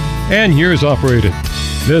track, and years operated.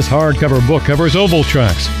 This hardcover book covers oval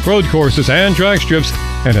tracks, road courses, and drag strips,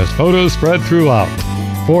 and has photos spread throughout.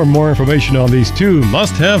 For more information on these two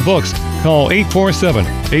must-have books, call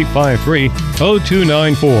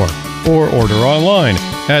 847-853-0294 or order online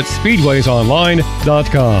at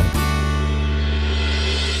speedwaysonline.com.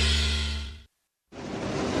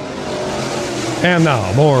 And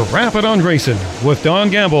now, more Rapid on Racing with Don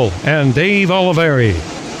Gamble and Dave Oliveri.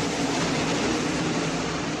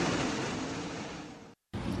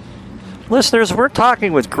 Listeners, we're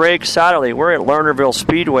talking with Greg Satterley. We're at Lernerville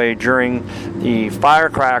Speedway during the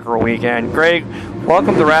Firecracker weekend. Greg,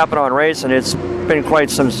 welcome to Rapid on Racing. It's been quite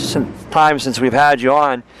some time since we've had you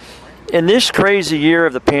on. In this crazy year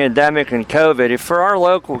of the pandemic and COVID, if for our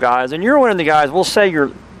local guys, and you're one of the guys, we'll say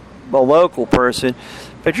you're a local person,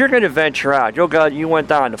 but you're going to venture out. You went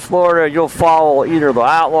down to Florida. You'll follow either the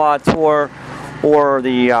Outlaw Tour or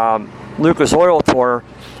the Lucas Oil Tour.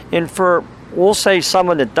 And for, we'll say,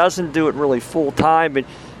 someone that doesn't do it really full time, but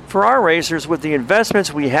for our racers, with the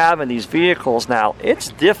investments we have in these vehicles now, it's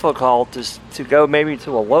difficult to go maybe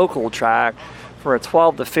to a local track for a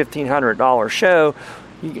 $1,200 to $1,500 show.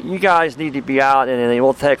 You guys need to be out, and they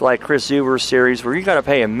will take like Chris Zuber's series where you got to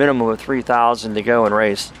pay a minimum of $3,000 to go and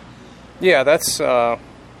race. Yeah, that's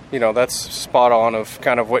that's spot on of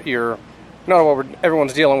kind of what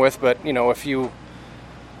everyone's dealing with. But if you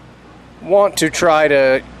want to try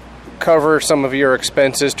to cover some of your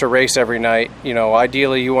expenses to race every night,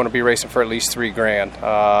 ideally you want to be racing for at least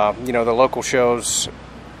 $3,000. The local shows,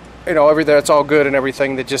 everything, that's all good and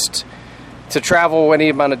everything. That just to travel any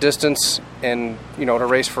amount of distance and to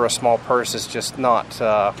race for a small purse is just not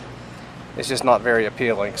very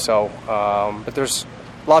appealing. So, but there's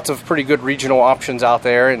lots of pretty good regional options out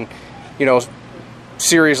there, and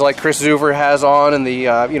series like Chris Zuber has on, and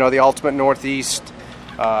the the Ultimate Northeast.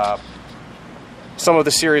 Some of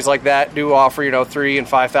the series like that do offer $3,000 and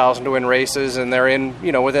 $5,000 to win races, and they're in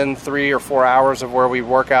within 3 or 4 hours of where we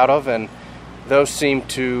work out of, and those seem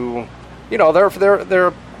to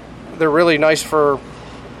they're really nice for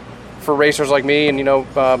racers like me and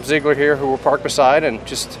Ziegler here, who we're parked beside, and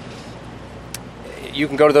just you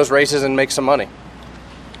can go to those races and make some money.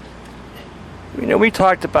 We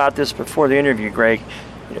talked about this before the interview, Greg.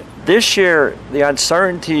 This year, the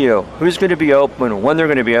uncertainty of who's going to be open, when they're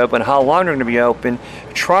going to be open, how long they're going to be open,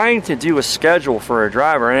 trying to do a schedule for a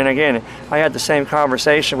driver. And again, I had the same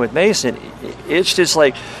conversation with Mason. It's just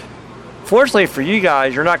like, fortunately for you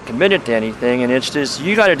guys, you're not committed to anything, and it's just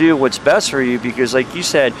you got to do what's best for you, because like you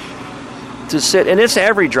said, to sit, and it's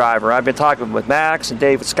every driver. I've been talking with Max and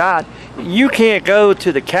David Scott. You can't go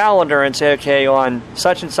to the calendar and say, okay, on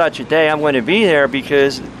such and such a day I'm going to be there,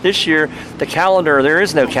 because this year the calendar, there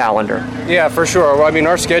is no calendar. Yeah, for sure. Well, I mean,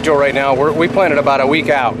 our schedule right now, we plan it about a week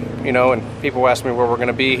out, and people ask me where we're going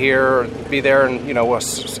to be here or be there, and a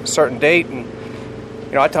certain date, and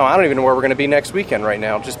I tell them I don't even know where we're going to be next weekend right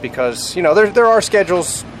now, just because there are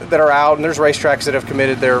schedules that are out, and there's racetracks that have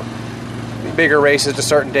committed their bigger races to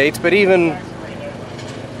certain dates. But even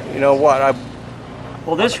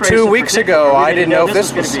this race 2 weeks ago, I didn't know if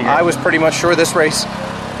this was. I was pretty much sure this race.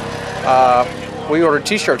 We ordered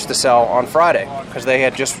T-shirts to sell on Friday because they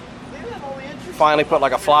had just finally put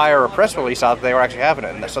like a flyer or a press release out that they were actually having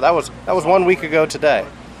it. And so that was 1 week ago today.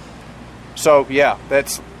 So yeah,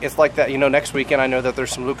 it's like that. Next weekend I know that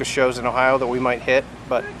there's some Lucas shows in Ohio that we might hit,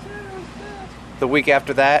 but the week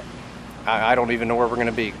after that, I don't even know where we're going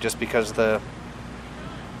to be, just because the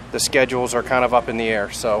schedules are kind of up in the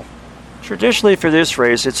air. So traditionally for this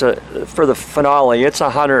race, for the finale, it's a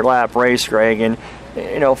 100-lap race, Greg, and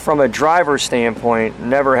from a driver's standpoint,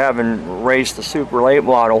 never having raced the super late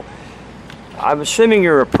model, I'm assuming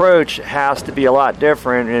your approach has to be a lot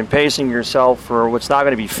different in pacing yourself for what's not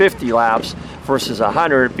going to be 50 laps versus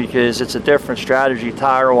 100, because it's a different strategy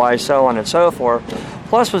tire-wise, so on and so forth.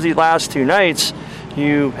 Plus, with the last 2 nights,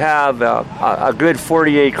 you have a good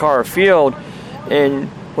 48-car field, and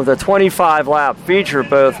with a 25-lap feature,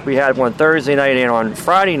 both we had one Thursday night and on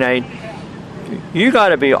Friday night, you got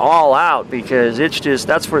to be all out, because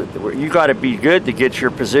that's where you got to be good to get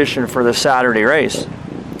your position for the Saturday race.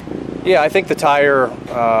 Yeah, I think the tire,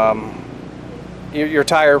 your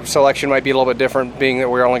tire selection might be a little bit different, being that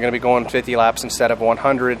we're only going to be going 50 laps instead of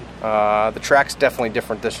 100. The track's definitely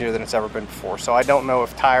different this year than it's ever been before, so I don't know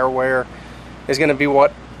if tire wear is going to be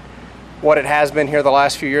what it has been here the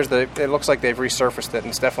last few years. It looks like they've resurfaced it, and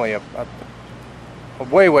it's definitely a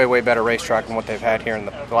way, way, way better racetrack than what they've had here in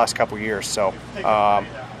the last couple of years. So,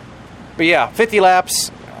 but yeah, 50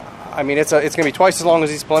 laps. I mean, it's going to be twice as long as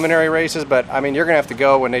these preliminary races, but I mean, you're going to have to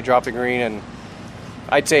go when they drop the green, and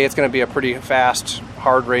I'd say it's going to be a pretty fast,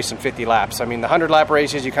 hard race in 50 laps. I mean, the 100-lap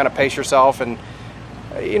races, you kind of pace yourself, and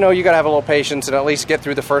you got to have a little patience and at least get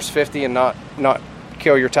through the first 50 and not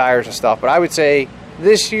kill your tires and stuff. But I would say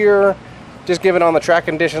this year, just given on the track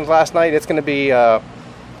conditions last night, it's going to be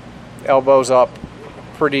elbows up,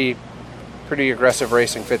 pretty aggressive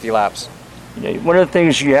racing, 50 laps. One of the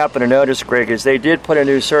things you happen to notice, Greg, is they did put a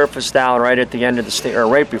new surface down right at the end of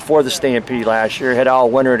right before the Stampede last year. It had all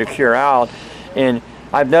winter to cure out, and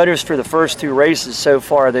I've noticed for the first 2 races so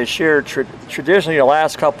far this year, traditionally the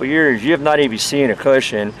last couple of years, you have not even seen a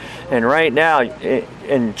cushion, and right now,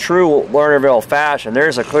 in true Lernerville fashion,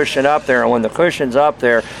 there's a cushion up there, and when the cushion's up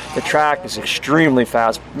there, the track is extremely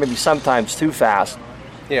fast, maybe sometimes too fast.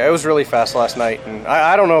 Yeah, it was really fast last night, and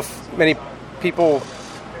I don't know if many people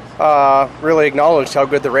really acknowledged how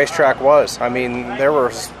good the racetrack was. I mean, there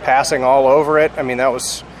was passing all over it. I mean,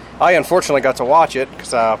 I unfortunately got to watch it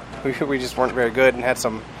because we just weren't very good and had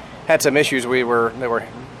some issues. They were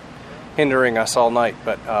hindering us all night,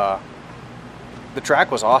 but the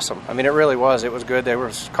track was awesome. I mean, it really was. It was good. There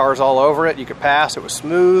was cars all over it. You could pass. It was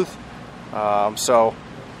smooth. So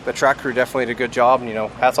the track crew definitely did a good job, and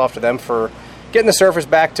hats off to them for getting the surface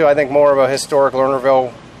back to, I think, more of a historic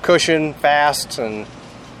Lernerville cushion, fast, and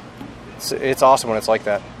it's awesome when it's like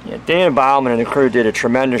that. Yeah, Dan Bauman and the crew did a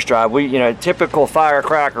tremendous job. We, typical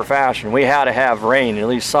firecracker fashion, we had to have rain at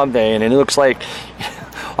least someday, and it looks like,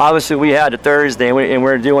 obviously we had it Thursday, and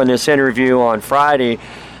we're doing this interview on Friday,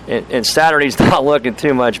 and Saturday's not looking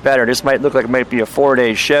too much better. This might look like it might be a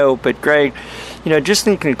 4-day show, but Greg, just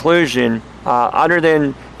in conclusion, other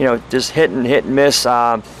than, just hit and miss,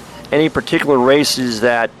 any particular races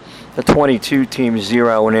that the 22 team's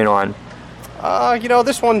zeroing in on?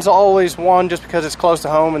 This one's always one just because it's close to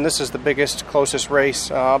home, and this is the biggest, closest race.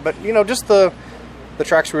 But just the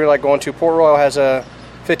tracks we really like going to. Port Royal has a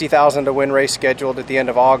 50,000 to win race scheduled at the end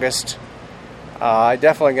of August. I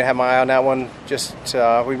definitely gonna have my eye on that one. Just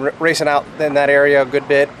we're racing out in that area a good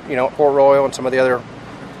bit. Port Royal and some of the other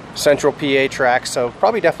central PA tracks. So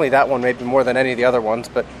probably definitely that one, maybe more than any of the other ones.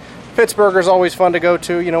 But Pittsburgh is always fun to go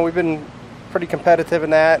to. We've been pretty competitive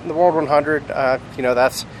in that. In the World 100,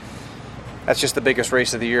 that's just the biggest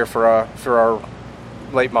race of the year for our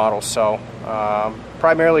late models. So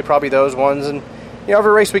primarily probably those ones. And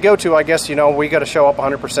every race we go to, I guess we got to show up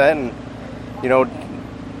 100% and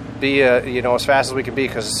be as fast as we can be,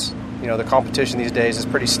 because the competition these days is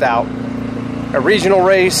pretty stout. A regional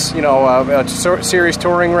race, a series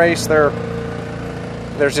touring race,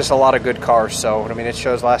 there's just a lot of good cars. So it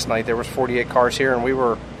shows last night there was 48 cars here, and we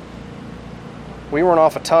weren't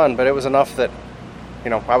off a ton, but it was enough that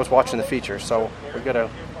I was watching the features, so we got to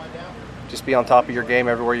just be on top of your game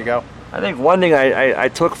everywhere you go. I think one thing I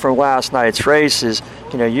took from last night's race is,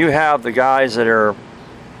 you have the guys that are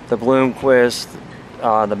the Bloomquist,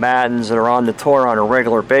 the Maddens that are on the tour on a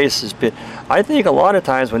regular basis, but I think a lot of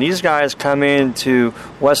times when these guys come into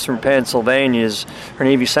Western Pennsylvania's or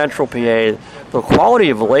Navy Central PA, the quality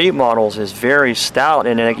of late models is very stout,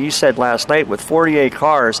 and like you said last night, with 48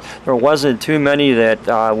 cars, there wasn't too many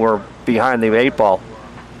that were behind the 8 ball.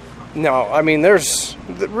 No, there's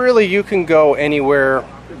really, you can go anywhere,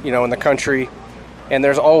 in the country, and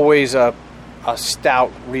there's always a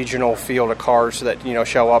stout regional field of cars that,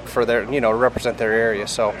 show up for their, to represent their area.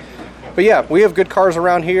 So, but yeah, we have good cars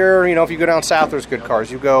around here. If you go down south, there's good cars.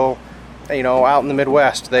 You go, out in the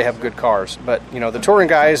Midwest, they have good cars. But, the touring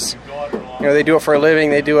guys, they do it for a living.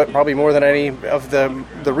 They do it probably more than any of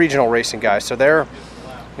the regional racing guys. So they're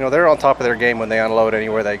on top of their game when they unload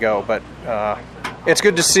anywhere they go. But it's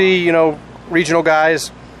good to see, regional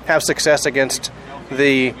guys have success against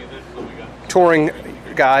the touring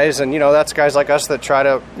guys, and that's guys like us that try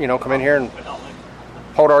to come in here and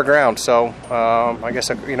hold our ground. So I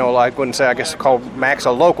guess I wouldn't say call Max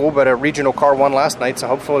a local, but a regional car won last night. So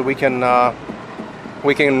hopefully we can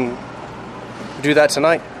do that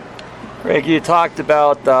tonight. Greg, you talked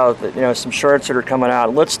about some shirts that are coming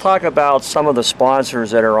out. Let's talk about some of the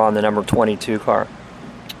sponsors that are on the number 22 car.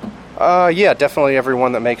 Yeah, definitely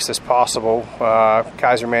everyone that makes this possible.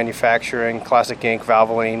 Kaiser Manufacturing, Classic Inc.,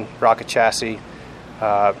 Valvoline, Rocket Chassis,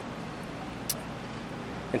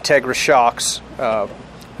 Integra Shocks,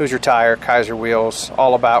 Hoosier Tire, Kaiser Wheels,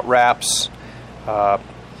 All About Wraps. Some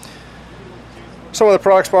of the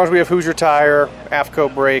product sponsors, we have Hoosier Tire,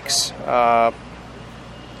 AFCO Brakes,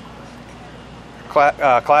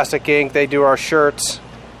 Classic Inc., they do our shirts.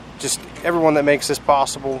 Just everyone that makes this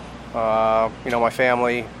possible. My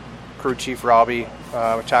family, crew chief Robbie,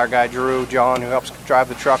 tire guy Drew, John, who helps drive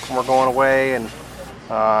the truck when we're going away, and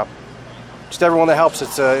just everyone that helps.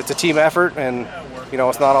 It's a team effort, and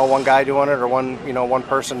it's not all one guy doing it or one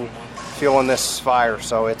person fueling this fire.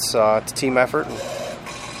 So it's a team effort, and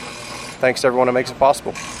thanks to everyone that makes it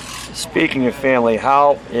possible. Speaking of family,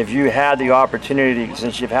 how have you had the opportunity,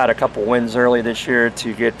 since you've had a couple wins early this year,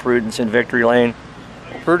 to get Prudence in victory lane?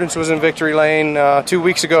 Prudence was in victory lane 2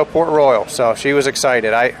 weeks ago at Port Royal, so she was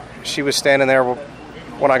excited. She was standing there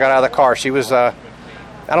when I got out of the car. She was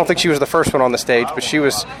I don't think she was the first one on the stage, but she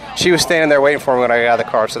was standing there waiting for me when I got out of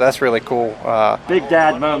the car, so that's really cool. Big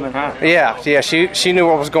dad moment, huh? Yeah, she knew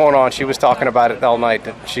what was going on. She was talking about it all night.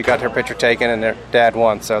 She got her picture taken and their dad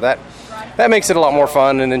won, so that makes it a lot more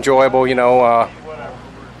fun and enjoyable. She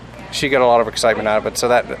got a lot of excitement out of it, so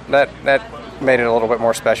that made it a little bit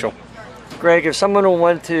more special. Greg, if someone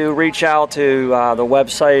wants to reach out to the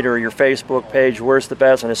website or your Facebook page, where's the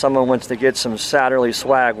best? And if someone wants to get some Satterley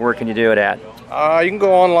swag, where can you do it at? You can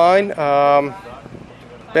go online.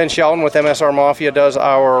 Ben Shelton with MSR Mafia does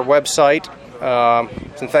our website.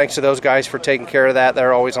 And thanks to those guys for taking care of that.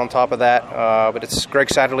 They're always on top of that. But it's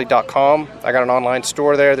gregsatterley.com. I got an online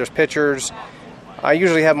store there. There's pictures. I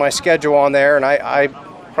usually have my schedule on there, and I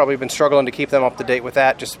probably been struggling to keep them up to date with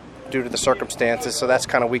that just due to the circumstances. So that's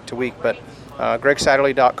kind of week to week. But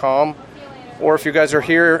gregsatterley.com. Or if you guys are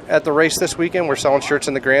here at the race this weekend, we're selling shirts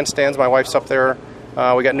in the grandstands. My wife's up there.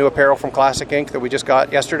 We got new apparel from Classic Inc. that we just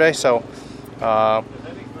got yesterday. So,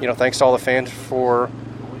 thanks to all the fans for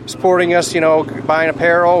supporting us, buying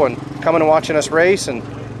apparel and coming and watching us race. And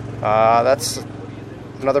that's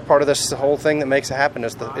another part of this whole thing that makes it happen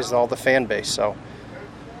is all the fan base. So,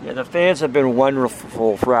 yeah, the fans have been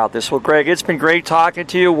wonderful throughout this. Well, Greg, it's been great talking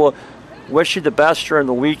to you. We'll wish you the best during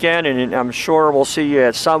the weekend, and I'm sure we'll see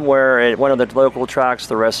you somewhere at one of the local tracks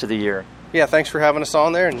the rest of the year. Yeah, thanks for having us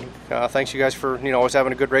on there, and thanks you guys for always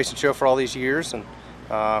having a good racing show for all these years, and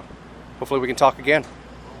hopefully we can talk again.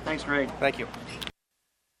 Thanks, Greg. Thank you.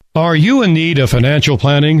 Are you in need of financial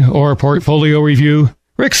planning or portfolio review?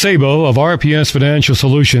 Rick Sabo of RPS Financial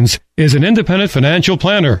Solutions is an independent financial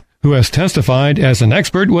planner who has testified as an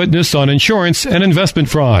expert witness on insurance and investment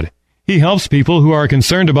fraud. He helps people who are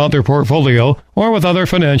concerned about their portfolio or with other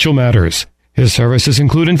financial matters. His services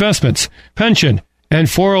include investments, pension, and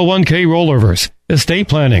 401k rollovers, estate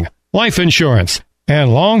planning, life insurance,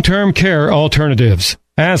 and long-term care alternatives.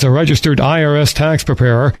 As a registered IRS tax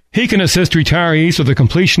preparer, he can assist retirees with the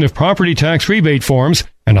completion of property tax rebate forms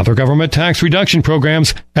and other government tax reduction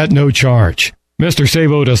programs at no charge. Mr.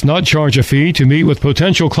 Sabo does not charge a fee to meet with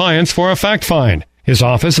potential clients for a fact find. His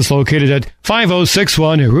office is located at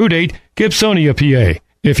 5061 Route 8, Gibsonia, PA.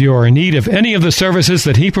 If you are in need of any of the services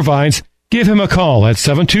that he provides, give him a call at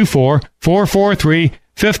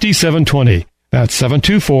 724-443-5720. That's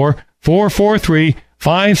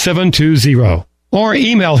 724-443-5720. Or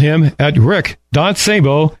email him at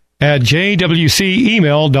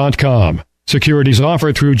rick.sabo@jwcemail.com. Securities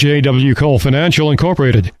offered through J.W. Cole Financial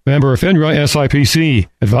Incorporated, member of FINRA SIPC.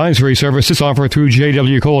 Advisory services offered through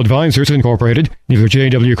J.W. Cole Advisors Incorporated, neither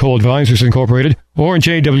J.W. Cole Advisors Incorporated or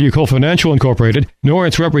J.W. Cole Financial Incorporated, nor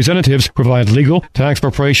its representatives provide legal, tax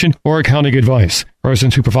preparation, or accounting advice.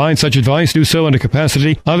 Persons who provide such advice do so in a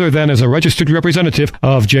capacity other than as a registered representative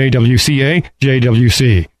of JWCA,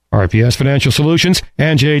 JWC. RPS Financial Solutions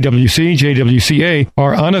and JWC, JWCA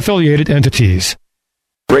are unaffiliated entities.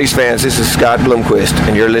 Race fans, this is Scott Bloomquist,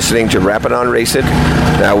 and you're listening to Rapping on Racing.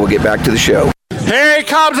 Now we'll get back to the show. Here he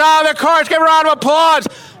comes out of the cars. Give a round of applause.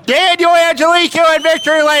 Daniel Angelico in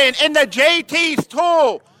victory lane in the JT's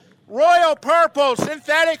Tool Royal Purple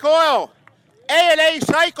Synthetic Oil. A&A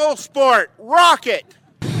Cycle Sport. Rocket.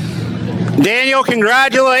 Daniel,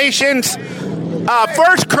 congratulations.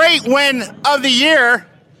 First crate win of the year.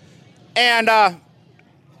 And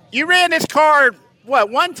you ran this car,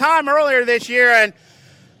 one time earlier this year, and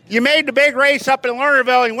you made the big race up in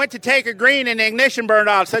Lernerville and went to take a green and the ignition burned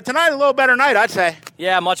off. So tonight a little better night, I'd say.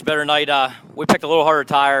 Yeah, much better night. We picked a little harder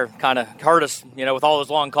tire, kind of hurt us, with all those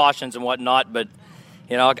long cautions and whatnot. But,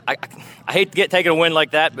 I hate to get taking a win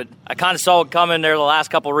like that, but I kind of saw it coming there the last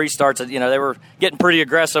couple of restarts. They were getting pretty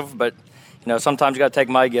aggressive, but, sometimes you got to take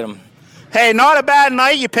them out, get them. Hey, not a bad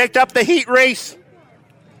night. You picked up the heat race.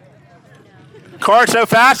 Car so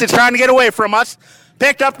fast, it's trying to get away from us.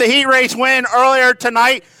 Picked up the heat race win earlier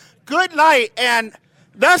tonight. Good night, and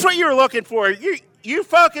that's what you were looking for. You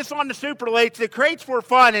focus on the super lates. The crates were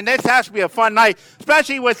fun, and this has to be a fun night,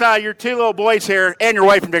 especially with your two little boys here and your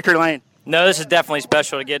wife in Victory Lane. No, this is definitely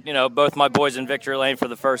special to get, both my boys in Victory Lane for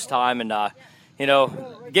the first time, and,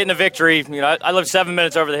 getting a victory. I live 7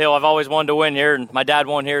 minutes over the hill. I've always wanted to win here, and my dad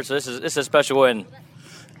won here, so this is a special win.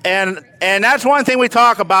 And that's one thing we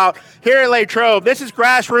talk about here at Latrobe. This is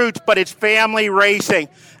grassroots, but it's family racing.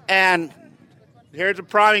 And here's a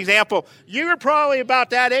prime example. You were probably about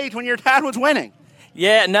that age when your dad was winning.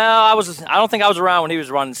 Yeah, no, I don't think I was around when he was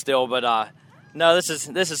running still, but no, this is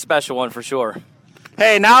a special one for sure.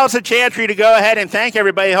 Hey, now it's a chance for you to go ahead and thank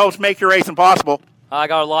everybody who helps make your racing possible. I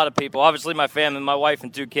got a lot of people. Obviously, my family, my wife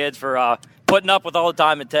and 2 kids for putting up with all the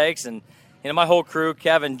time it takes, and my whole crew: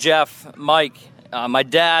 Kevin, Jeff, Mike, my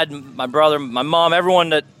dad, my brother, my mom, everyone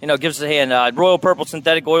that gives us a hand. Royal Purple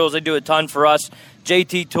Synthetic Oils, they do a ton for us.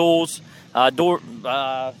 JT Tools,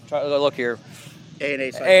 look here.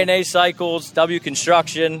 A&A Cycles, W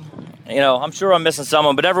Construction. I'm sure I'm missing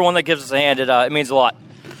someone, but everyone that gives us a hand, it means a lot.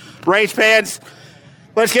 Race fans,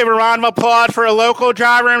 let's give a round of applause for a local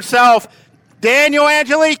driver himself, Daniel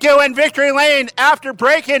Angelico in Victory Lane, after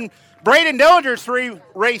breaking Braden Dillinger's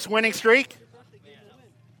 3-race winning streak.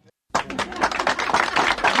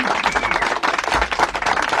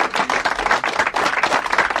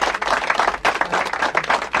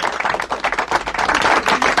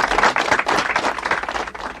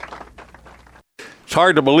 It's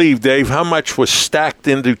hard to believe, Dave, how much was stacked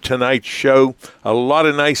into tonight's show. A lot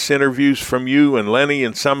of nice interviews from you and Lenny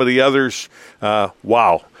and some of the others.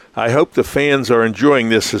 Wow. I hope the fans are enjoying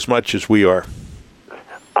this as much as we are.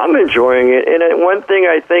 I'm enjoying it. And one thing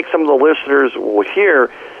I think some of the listeners will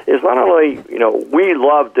hear is not only, we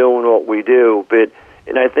love doing what we do,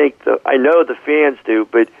 and I think I know the fans do,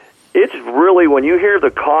 but it's really, when you hear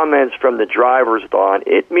the comments from the drivers, Don,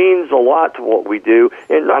 it means a lot to what we do,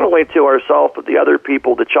 and not only to ourselves, but the other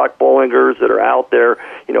people, the Chuck Bollingers that are out there,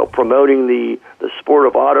 promoting the sport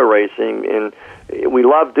of auto racing. And we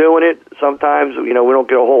love doing it. Sometimes, we don't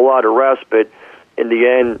get a whole lot of rest, but in the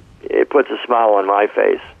end, it puts a smile on my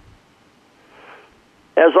face.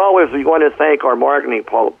 As always, we want to thank our marketing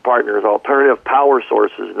partners, Alternative Power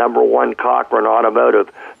Sources, #1 Cochran Automotive,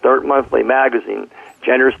 Dirt Monthly Magazine,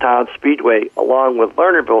 Jennerstown Speedway, along with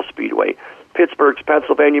Lernerville Speedway, Pittsburgh's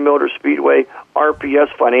Pennsylvania Motor Speedway, RPS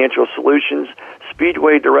Financial Solutions,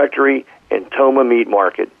 Speedway Directory, and Toma Meat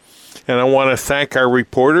Market. And I want to thank our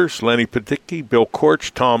reporters, Lenny Padicki, Bill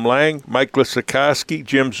Korch, Tom Lang, Mike Lisakowski,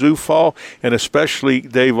 Jim Zufall, and especially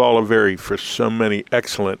Dave Oliveri for so many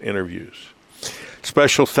excellent interviews.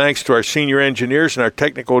 Special thanks to our senior engineers and our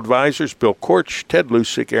technical advisors, Bill Korch, Ted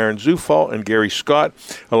Lusick, Aaron Zufall, and Gary Scott,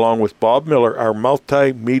 along with Bob Miller, our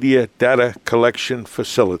multimedia data collection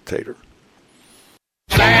facilitator.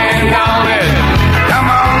 Stand on it. Come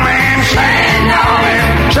on, man. Stand on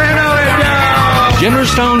it. Stand on it now.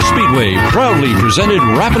 Jennerstown Speedway proudly presented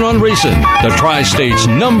Rappin' on Racing, the Tri-State's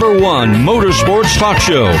 #1 motorsports talk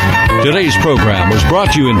show. Today's program was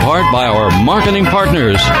brought to you in part by our marketing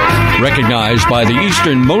partners, recognized by the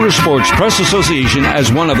Eastern Motorsports Press Association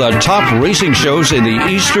as one of the top racing shows in the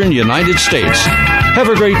Eastern United States. Have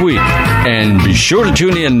a great week, and be sure to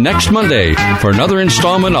tune in next Monday for another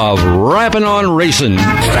installment of Rappin' on Racing.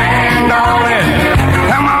 Stand on it.